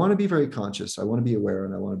noticing? I want to be very conscious. I want to be aware,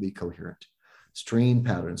 and I want to be coherent. Strain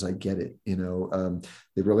patterns, I get it. The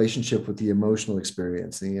relationship with the emotional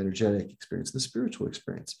experience, the energetic experience, the spiritual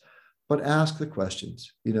experience. But ask the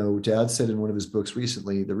questions. Dad said in one of his books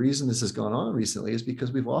recently, the reason this has gone on recently is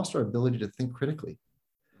because we've lost our ability to think critically.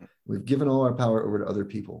 We've given all our power over to other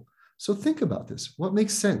people. So think about this. What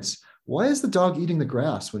makes sense? Why is the dog eating the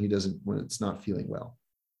grass when it's not feeling well?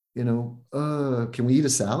 Can we eat a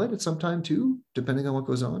salad at some time too, depending on what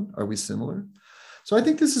goes on? Are we similar? So I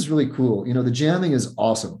think this is really cool. The jamming is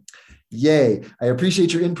awesome. Yay. I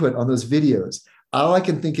appreciate your input on those videos. All I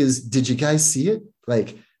can think is, did you guys see it?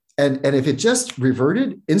 And if it just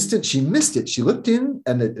reverted she missed it. She looked in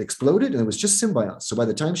and it exploded, and it was just symbionts. So by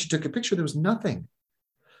the time she took a picture, there was nothing.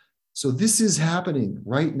 So this is happening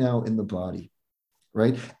right now in the body,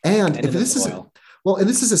 right? And if this is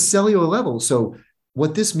this is a cellular level. So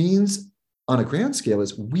what this means on a grand scale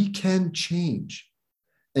is we can change.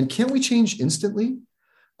 And can we change instantly?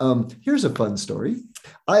 Here's a fun story.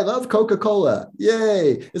 I love Coca-Cola.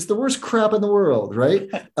 Yay. It's the worst crap in the world, right?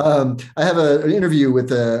 I have an interview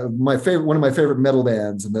with one of my favorite metal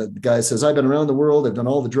bands. And the guy says, I've been around the world. I've done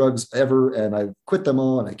all the drugs ever, and I've quit them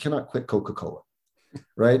all, and I cannot quit Coca-Cola.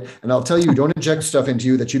 Right. And I'll tell you, don't inject stuff into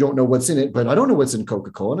you that you don't know what's in it, but I don't know what's in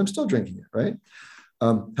Coca-Cola and I'm still drinking it. Right.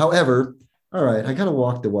 However, all right, I got to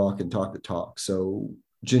walk the walk and talk the talk. So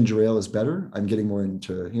ginger ale is better. I'm getting more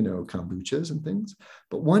into, kombuchas and things.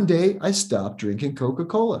 But one day I stopped drinking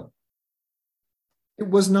Coca-Cola. It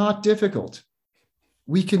was not difficult.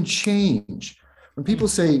 We can change. When people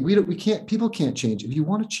say people can't change. If you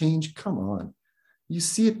want to change, come on. You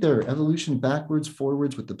see it there, evolution backwards,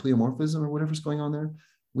 forwards with the pleomorphism or whatever's going on there.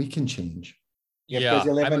 We can change. You get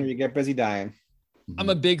busy living or you get busy dying. I'm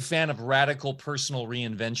a big fan of radical personal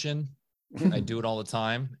reinvention. I do it all the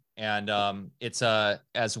time. And it's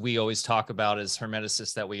as we always talk about as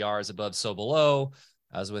hermeticists that we are, as above, so below,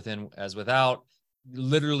 as within, as without.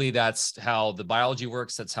 Literally, that's how the biology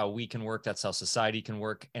works. That's how we can work. That's how society can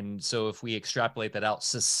work. And so if we extrapolate that out,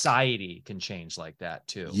 society can change like that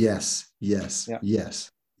too. Yes. That's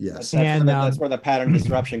where the pattern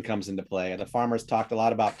disruption comes into play. The farmers talked a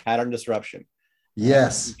lot about pattern disruption.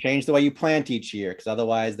 Yes. Change the way you plant each year, because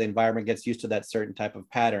otherwise the environment gets used to that certain type of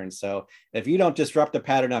pattern. So if you don't disrupt the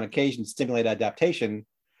pattern on occasion, stimulate adaptation,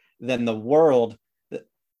 then the world,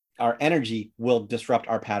 our energy will disrupt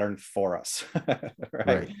our pattern for us.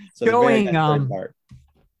 right. So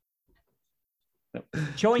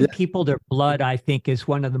showing people their blood, I think, is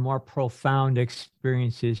one of the more profound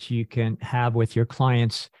experiences you can have with your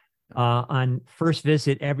clients. On first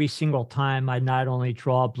visit, every single time, I'd not only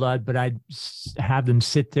draw blood, but I'd have them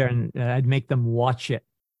sit there and I'd make them watch it.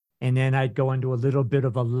 And then I'd go into a little bit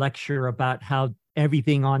of a lecture about how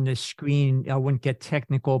everything on the screen, I wouldn't get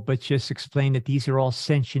technical, but just explain that these are all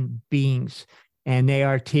sentient beings and they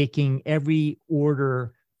are taking every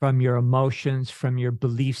order from your emotions, from your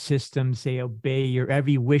belief systems. They obey your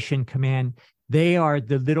every wish and command. They are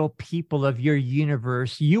the little people of your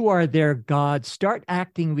universe. You are their God. Start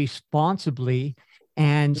acting responsibly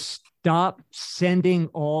and stop sending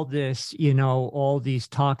all this, all these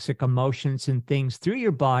toxic emotions and things through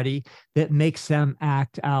your body that makes them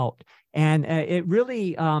act out. And it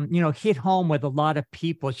really, hit home with a lot of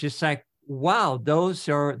people. It's just like, wow, those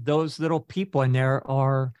little people in there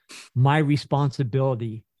are my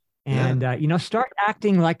responsibility. And, start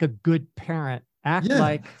acting like a good parent, act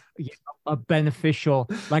like a beneficial,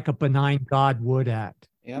 like a benign God would act.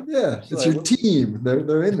 Yeah, it's your team.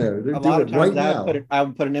 They're in there. They're doing it right now. I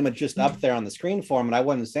would put an image just up there on the screen for them and I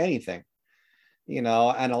wouldn't say anything. And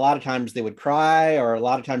a lot of times they would cry, or a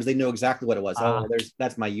lot of times they knew exactly what it was.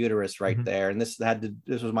 That's my uterus right there. And this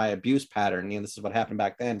was my abuse pattern. This is what happened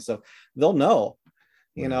back then. So they'll know,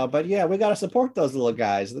 but yeah, we got to support those little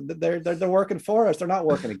guys. They're working for us. They're not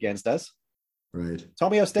working against us. Right.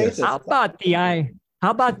 Homeostasis. Yes. How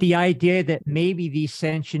about the idea that maybe these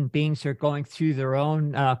sentient beings are going through their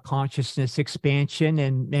own consciousness expansion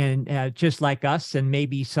and just like us, and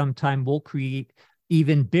maybe sometime we'll create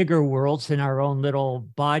even bigger worlds in our own little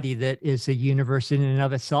body that is a universe in and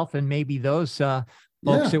of itself. And maybe those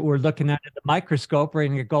folks that we're looking at the microscope are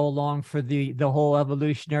going to go along for the whole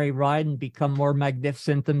evolutionary ride and become more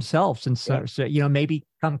magnificent themselves. And so maybe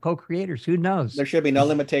become co-creators. Who knows? There should be no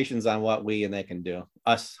limitations on what we and they can do.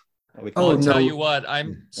 Us. I'll tell you what,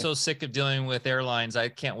 I'm so sick of dealing with airlines. I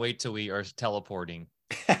can't wait till we are teleporting.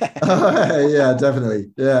 Yeah,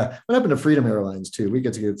 definitely. Yeah. What happened to Freedom Airlines too? We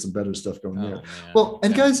get to get some better stuff going there. Man. Well,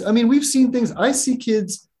 and guys, we've seen things. I see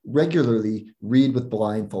kids regularly read with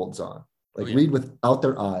blindfolds on, read without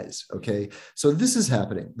their eyes. Okay. So this is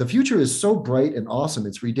happening. The future is so bright and awesome.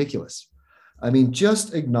 It's ridiculous.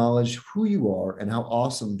 Just acknowledge who you are and how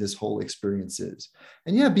awesome this whole experience is.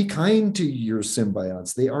 And be kind to your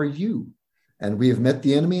symbionts. They are you. And we have met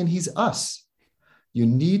the enemy and he's us. You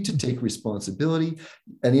need to take responsibility.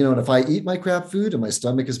 And, and if I eat my crap food and my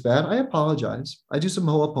stomach is bad, I apologize. I do some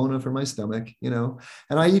ho'opono for my stomach, and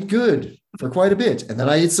I eat good for quite a bit. And then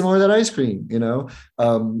I eat some more of that ice cream,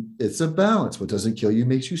 it's a balance. What doesn't kill you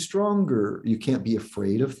makes you stronger. You can't be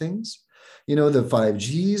afraid of things. The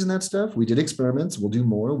 5Gs and that stuff. We did experiments. We'll do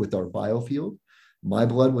more with our biofield. My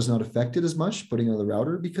blood was not affected as much putting on the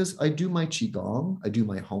router because I do my Qigong. I do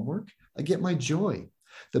my homework. I get my joy.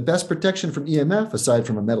 The best protection from EMF, aside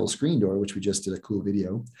from a metal screen door, which we just did a cool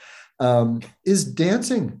video, is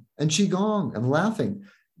dancing and Qigong and laughing,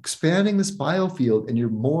 expanding this biofield, and you're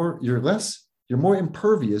more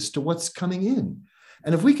impervious to what's coming in.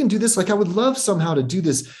 And if we can do this, I would love somehow to do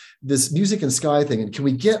this music and sky thing. And can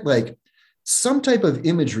we get some type of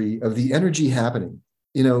imagery of the energy happening?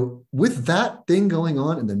 you know, with that thing going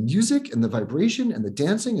on and the music and the vibration and the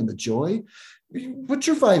dancing and the joy, what's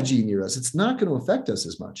your 5G near us? It's not going to affect us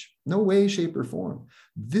as much. No way, shape, or form.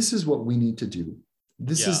 This is what we need to do.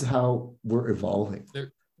 This is how we're evolving.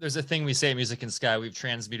 There's a thing we say at Music and Sky. We've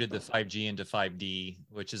transmuted the 5G into 5D,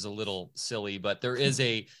 which is a little silly, but there is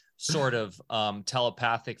a sort of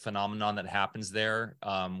telepathic phenomenon that happens there.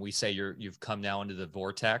 We say you've come now into the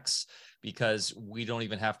vortex, because we don't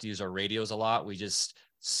even have to use our radios a lot. We just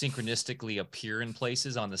synchronistically appear in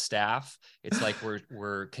places on the staff. It's like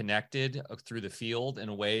we're connected through the field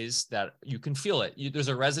in ways that you can feel it. There's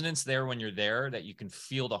a resonance there when you're there, that you can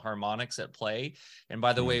feel the harmonics at play. And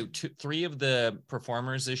by the way, three of the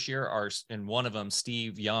performers this year are, and one of them,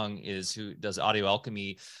 Steve Young, who does Audio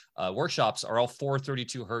Alchemy workshops, are all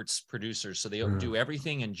 432 hertz producers. So they do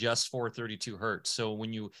everything in just 432 hertz. So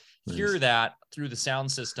when you hear that through the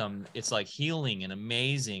sound system, it's like healing and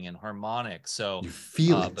amazing and harmonic. So you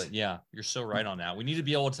feel it. But yeah, you're so right on that. We need to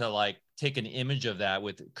be able to like take an image of that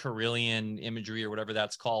with Carillion imagery or whatever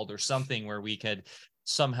that's called, or something where we could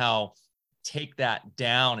somehow take that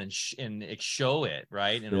down and show it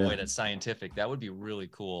right in a way that's scientific. That would be really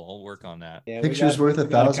cool. I'll work on that. Yeah, pictures worth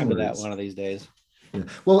 1,000 words. That one of these days. Yeah.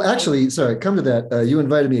 Well, actually, sorry, come to that. You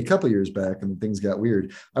invited me a couple years back and things got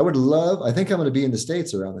weird. I think I'm going to be in the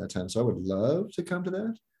States around that time. So I would love to come to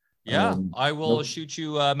that. Yeah, I will shoot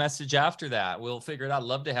you a message after that. We'll figure it out. I'd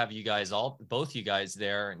love to have you guys both you guys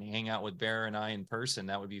there and hang out with Bear and I in person.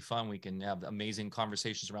 That would be fun. We can have amazing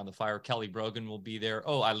conversations around the fire. Kelly Brogan will be there.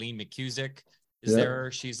 Oh, Eileen McCusick is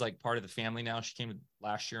there. She's like part of the family now. She came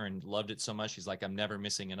last year and loved it so much. She's like, I'm never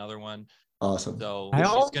missing another one. Awesome. So I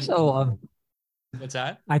also, what's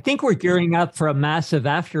that? I think we're gearing up for a massive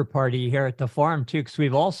after party here at the farm too, because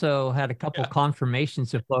we've also had a couple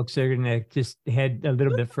confirmations of folks that are going to just head a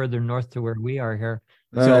little bit further north to where we are here.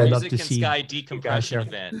 So I'd love to see Sky decompression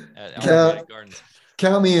event at Alphabetic Gardens.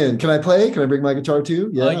 Count me in. Can I play? Can I bring my guitar too?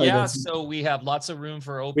 Yeah. So we have lots of room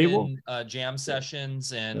for open jam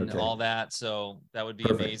sessions and all that. So that would be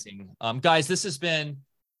amazing. Guys, this has been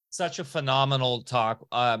such a phenomenal talk.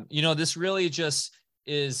 This really just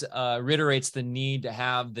reiterates the need to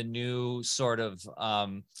have the new sort of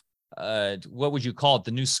what would you call it,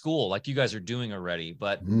 the new school, like you guys are doing already,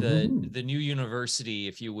 but the new university,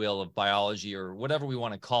 if you will, of biology, or whatever we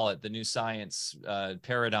want to call it, the new science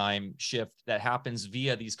paradigm shift that happens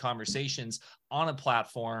via these conversations on a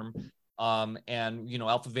platform.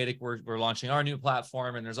 Alpha Vedic, we're launching our new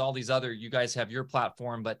platform, and there's all these other, you guys have your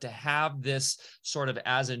platform, but to have this sort of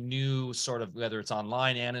as a new sort of, whether it's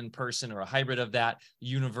online and in person or a hybrid of that,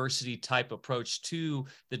 university type approach to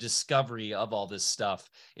the discovery of all this stuff,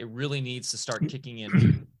 it really needs to start kicking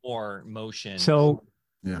in more motion. So,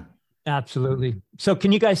 yeah, absolutely. So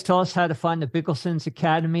can you guys tell us how to find the Bigelsen's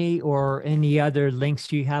Academy or any other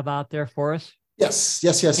links you have out there for us? Yes. Go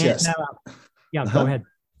ahead.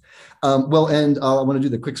 I want to do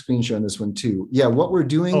the quick screen share on this one too. Yeah, what we're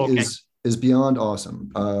doing is beyond awesome.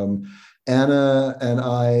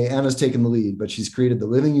 Anna's taken the lead, but she's created the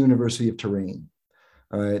Living University of Terrain.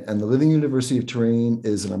 All right, and the Living University of Terrain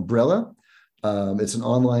is an umbrella. It's an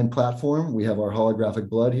online platform. We have our holographic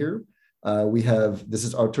blood here. This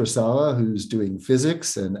is Artur Sala, who's doing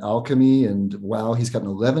physics and alchemy, and wow, he's got an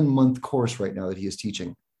 11-month course right now that he is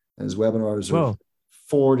teaching, and his webinars are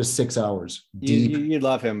 4 to 6 hours deep. You'd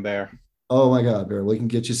love him, Bear. Oh my God, Bear, we can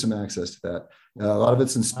get you some access to that. A lot of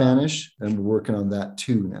it's in Spanish, and we're working on that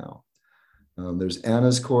too now. There's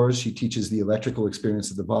Anna's course. She teaches the electrical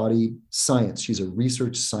experience of the body, science. She's a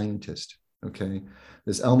research scientist, okay?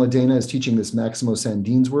 This Almadena is teaching this Maximo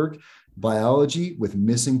Sandin's work, biology with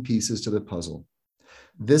missing pieces to the puzzle.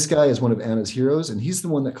 This guy is one of Anna's heroes, and he's the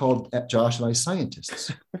one that called Josh and I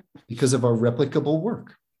scientists because of our replicable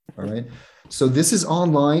work, all right? So this is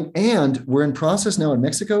online, and we're in process now in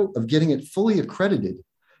Mexico of getting it fully accredited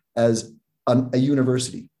as a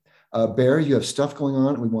university. Bear, you have stuff going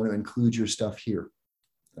on, and we want to include your stuff here.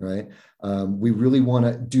 All right. We really want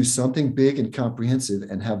to do something big and comprehensive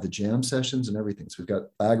and have the jam sessions and everything. So we've got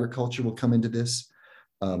agriculture will come into this,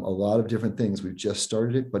 a lot of different things. We've just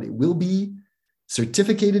started it, but it will be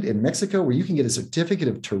certificated in Mexico, where you can get a certificate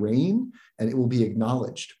of terrain and it will be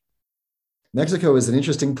acknowledged. Mexico is an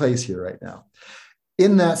interesting place here right now.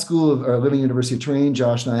 In that school of our Living University of Terrain,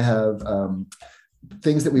 Josh and I have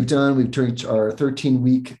things that we've done. We've turned our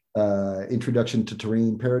 13-week Introduction to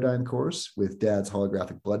Terrain Paradigm course with Dad's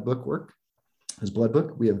holographic blood book work. His blood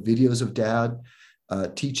book. We have videos of Dad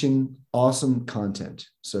teaching awesome content.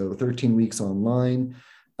 So 13 weeks online.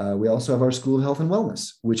 We also have our School of Health and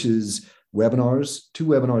Wellness, which is webinars, 2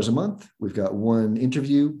 webinars a month. We've got 1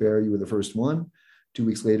 interview. Barry, you were the first one. 2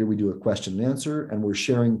 weeks later, we do a question and answer, and we're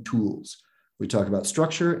sharing tools. We talk about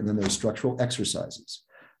structure, and then there's structural exercises.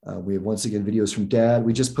 We have, once again, videos from Dad.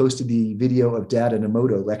 We just posted the video of Dad and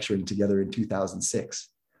Emoto lecturing together in 2006,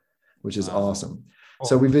 which is awesome.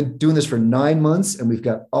 So we've been doing this for 9 months, and we've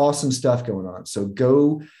got awesome stuff going on. So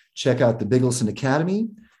go check out the Bigelsen Academy,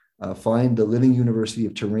 find the Living University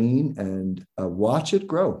of Terrain, and watch it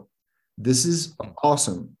grow. This is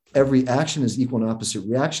awesome. Every action is equal and opposite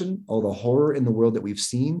reaction. All the horror in the world that we've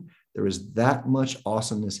seen, there is that much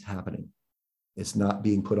awesomeness happening. It's not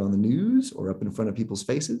being put on the news or up in front of people's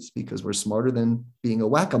faces because we're smarter than being a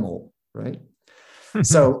whack-a-mole, right?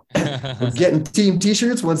 So we're getting team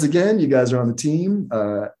t-shirts. Once again, you guys are on the team.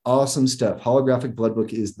 Awesome stuff. Holographic Blood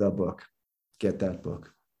Book is the book. Get that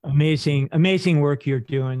book. Amazing work you're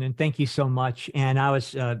doing. And thank you so much. And I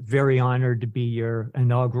was very honored to be your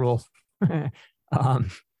inaugural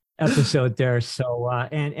episode there. So,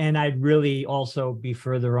 and I'd really also be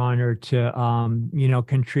further honored to,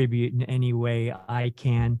 contribute in any way I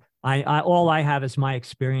can. All I have is my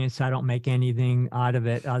experience. I don't make anything out of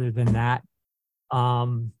it other than that.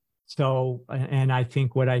 So, and I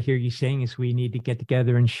think what I hear you saying is we need to get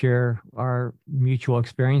together and share our mutual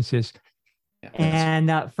experiences. Yes.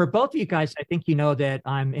 And for both of you guys, I think you know that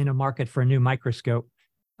I'm in a market for a new microscope.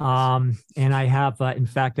 And I have, in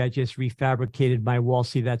fact, I just refabricated my wall.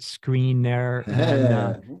 See that screen there?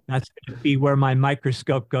 And that's going to be where my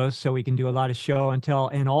microscope goes, so we can do a lot of show and tell.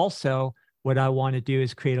 And also, what I want to do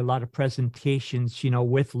is create a lot of presentations,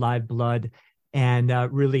 with live blood, and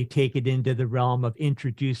really take it into the realm of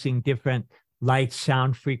introducing different light,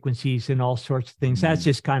 sound frequencies, and all sorts of things. That's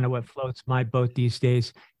just kind of what floats my boat these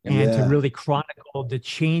days, and to really chronicle the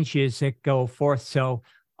changes that go forth. So,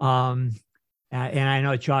 and I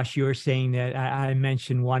know, Josh, you were saying that I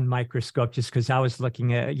mentioned one microscope just because I was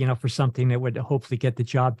looking at, for something that would hopefully get the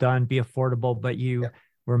job done, be affordable, but you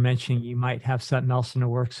were mentioning you might have something else in the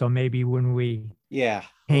works. So maybe when we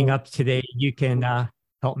hang up today, you can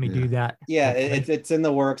help me do that. Yeah, it's in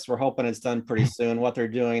the works. We're hoping it's done pretty soon. What they're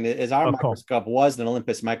doing is our microscope was an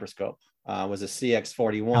Olympus microscope, was a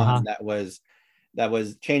CX41 that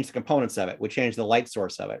was changed the components of it. We changed the light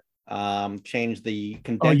source of it. Change the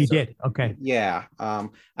condenser. Oh, you did? Okay. Yeah. I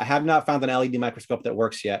have not found an LED microscope that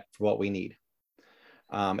works yet for what we need.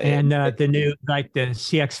 The new, like the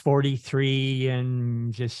CX43,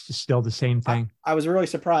 and just still the same thing. I was really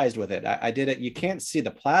surprised with it. I did it. You can't see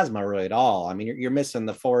the plasma really at all. I mean, you're missing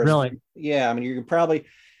the forest. Really? Yeah. I mean, you're probably,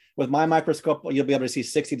 with my microscope, you'll be able to see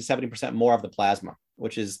 60 to 70% more of the plasma,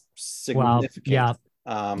 which is significant. Wow.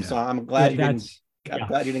 Yeah. So I'm glad you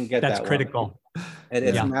didn't get that. That's critical.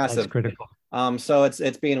 It's massive. That's critical. So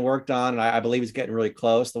it's being worked on, and I believe it's getting really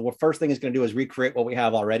close. The first thing he's going to do is recreate what we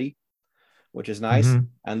have already, which is nice. Mm-hmm.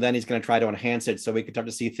 And then he's going to try to enhance it so we can start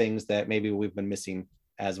to see things that maybe we've been missing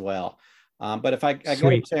as well. But if I get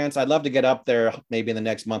a chance, I'd love to get up there maybe in the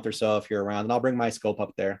next month or so if you're around, and I'll bring my scope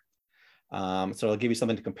up there. So it'll give you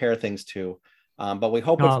something to compare things to. But we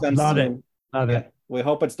hope it's done soon. Love it. We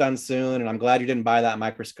hope it's done soon. And I'm glad you didn't buy that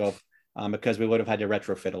microscope. Because we would have had to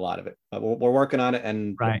retrofit a lot of it, but we're working on it,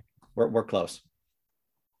 and we're close.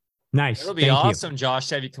 Nice. It'll be awesome, Josh.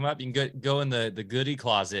 Have you come up? You can go in the goodie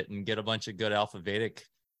closet and get a bunch of good Alpha Vedic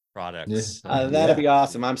products. That'd be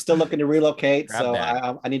awesome. I'm still looking to relocate, so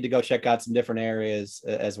I need to go check out some different areas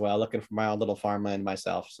as well. Looking for my own little farmland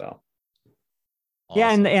myself. So.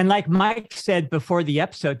 Awesome. Yeah, and like Mike said before the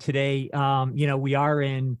episode today, we are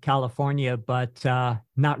in California, but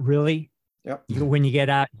not really. Yep. When you get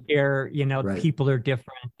out here, people are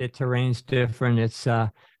different. The terrain's different. It's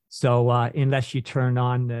so unless you turn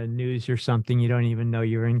on the news or something, you don't even know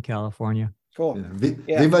you're in California. Cool.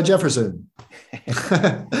 Viva Jefferson.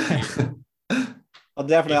 Well,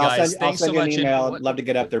 definitely. I'll send you an email. I'd love to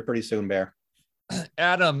get up there pretty soon, Bear.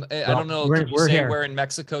 Adam, I don't know. Can you say where in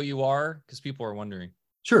Mexico you are? Because people are wondering.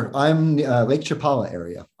 Sure. I'm Lake Chapala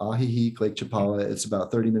area. Ajijic, Lake Chapala. It's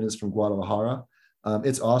about 30 minutes from Guadalajara.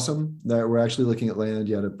 It's awesome that we're actually looking at land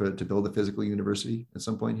to build a physical university at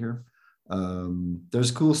some point here.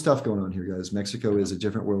 There's cool stuff going on here, guys. Mexico is a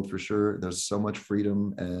different world for sure. There's so much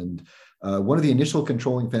freedom. And one of the initial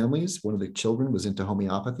controlling families, one of the children was into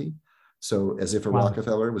homeopathy. So as if a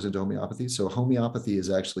Rockefeller was into homeopathy. So homeopathy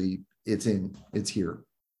is actually, it's here.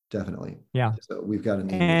 Definitely. Yeah. So we've got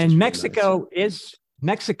an. And Mexico is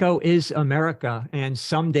America. And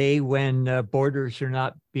someday when borders are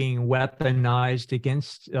not being weaponized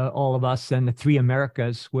against all of us, and the three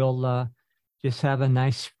Americas will just have a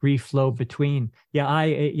nice free flow between. Yeah,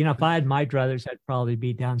 if I had my druthers, I'd probably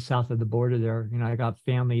be down south of the border there. I got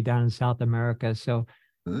family down in South America. So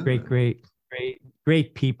great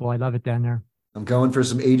people. I love it down there. I'm going for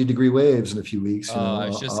some 80-degree waves in a few weeks. You know? I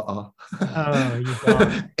was just... Oh, you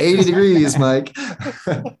got 80 degrees, Mike.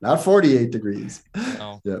 Not 48 degrees.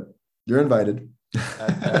 No. Yep. You're invited.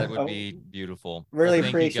 That would be beautiful. Really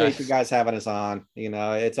appreciate you guys having us on. You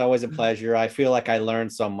know, it's always a pleasure. I feel like I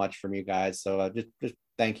learned so much from you guys. So just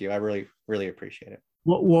thank you. I really, really appreciate it.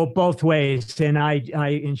 Well, both ways. And I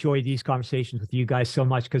enjoy these conversations with you guys so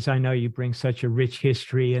much because I know you bring such a rich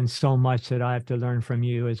history and so much that I have to learn from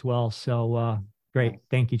you as well. So great.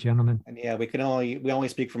 Thank you, gentlemen. And yeah, we only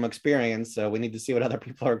speak from experience. So we need to see what other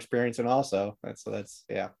people are experiencing also. That's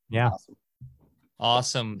yeah. Awesome.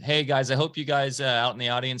 Awesome. Hey guys, I hope you guys out in the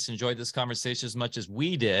audience enjoyed this conversation as much as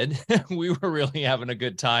we did. We were really having a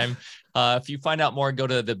good time. If you find out more, go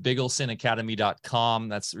to the bigelsenacademy.com.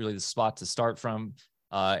 That's really the spot to start from.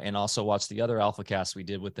 And also watch the other AlphaCast we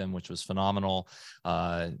did with them, which was phenomenal.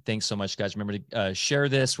 Thanks so much, guys. Remember to share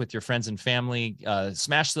this with your friends and family.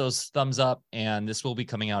 Smash those thumbs up, and this will be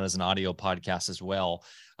coming out as an audio podcast as well.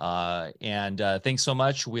 And thanks so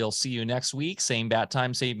much. We'll see you next week. Same bat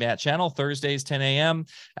time, same bat channel, Thursdays, 10 a.m.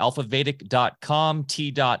 alphavedic.com,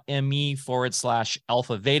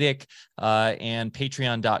 t.me/alphavedic, and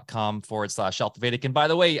patreon.com/alphavedic. And by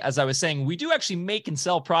the way, as I was saying, we do actually make and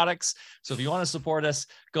sell products. So if you want to support us,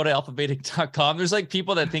 go to alphavedic.com. There's like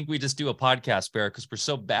people that think we just do a podcast, Bear, because we're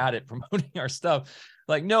so bad at promoting our stuff.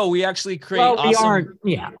 Like, no, we actually create awesome...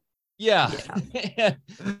 we aren't, Yeah.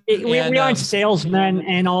 We aren't salesmen.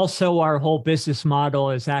 And also our whole business model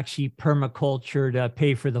is actually permaculture to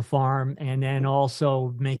pay for the farm. And then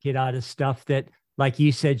also make it out of stuff that, like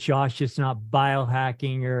you said, Josh, it's not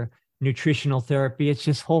biohacking or nutritional therapy. It's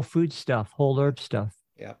just whole food stuff, whole herb stuff,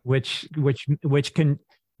 which can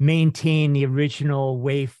maintain the original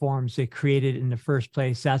waveforms they created in the first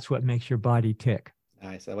place. That's what makes your body tick.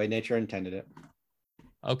 Nice. The way nature intended it.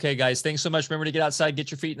 Okay, guys, thanks so much. Remember to get outside, get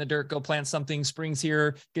your feet in the dirt, go plant something. Spring's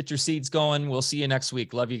here. Get your seeds going. We'll see you next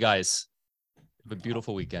week. Love you guys. Have a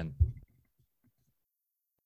beautiful weekend.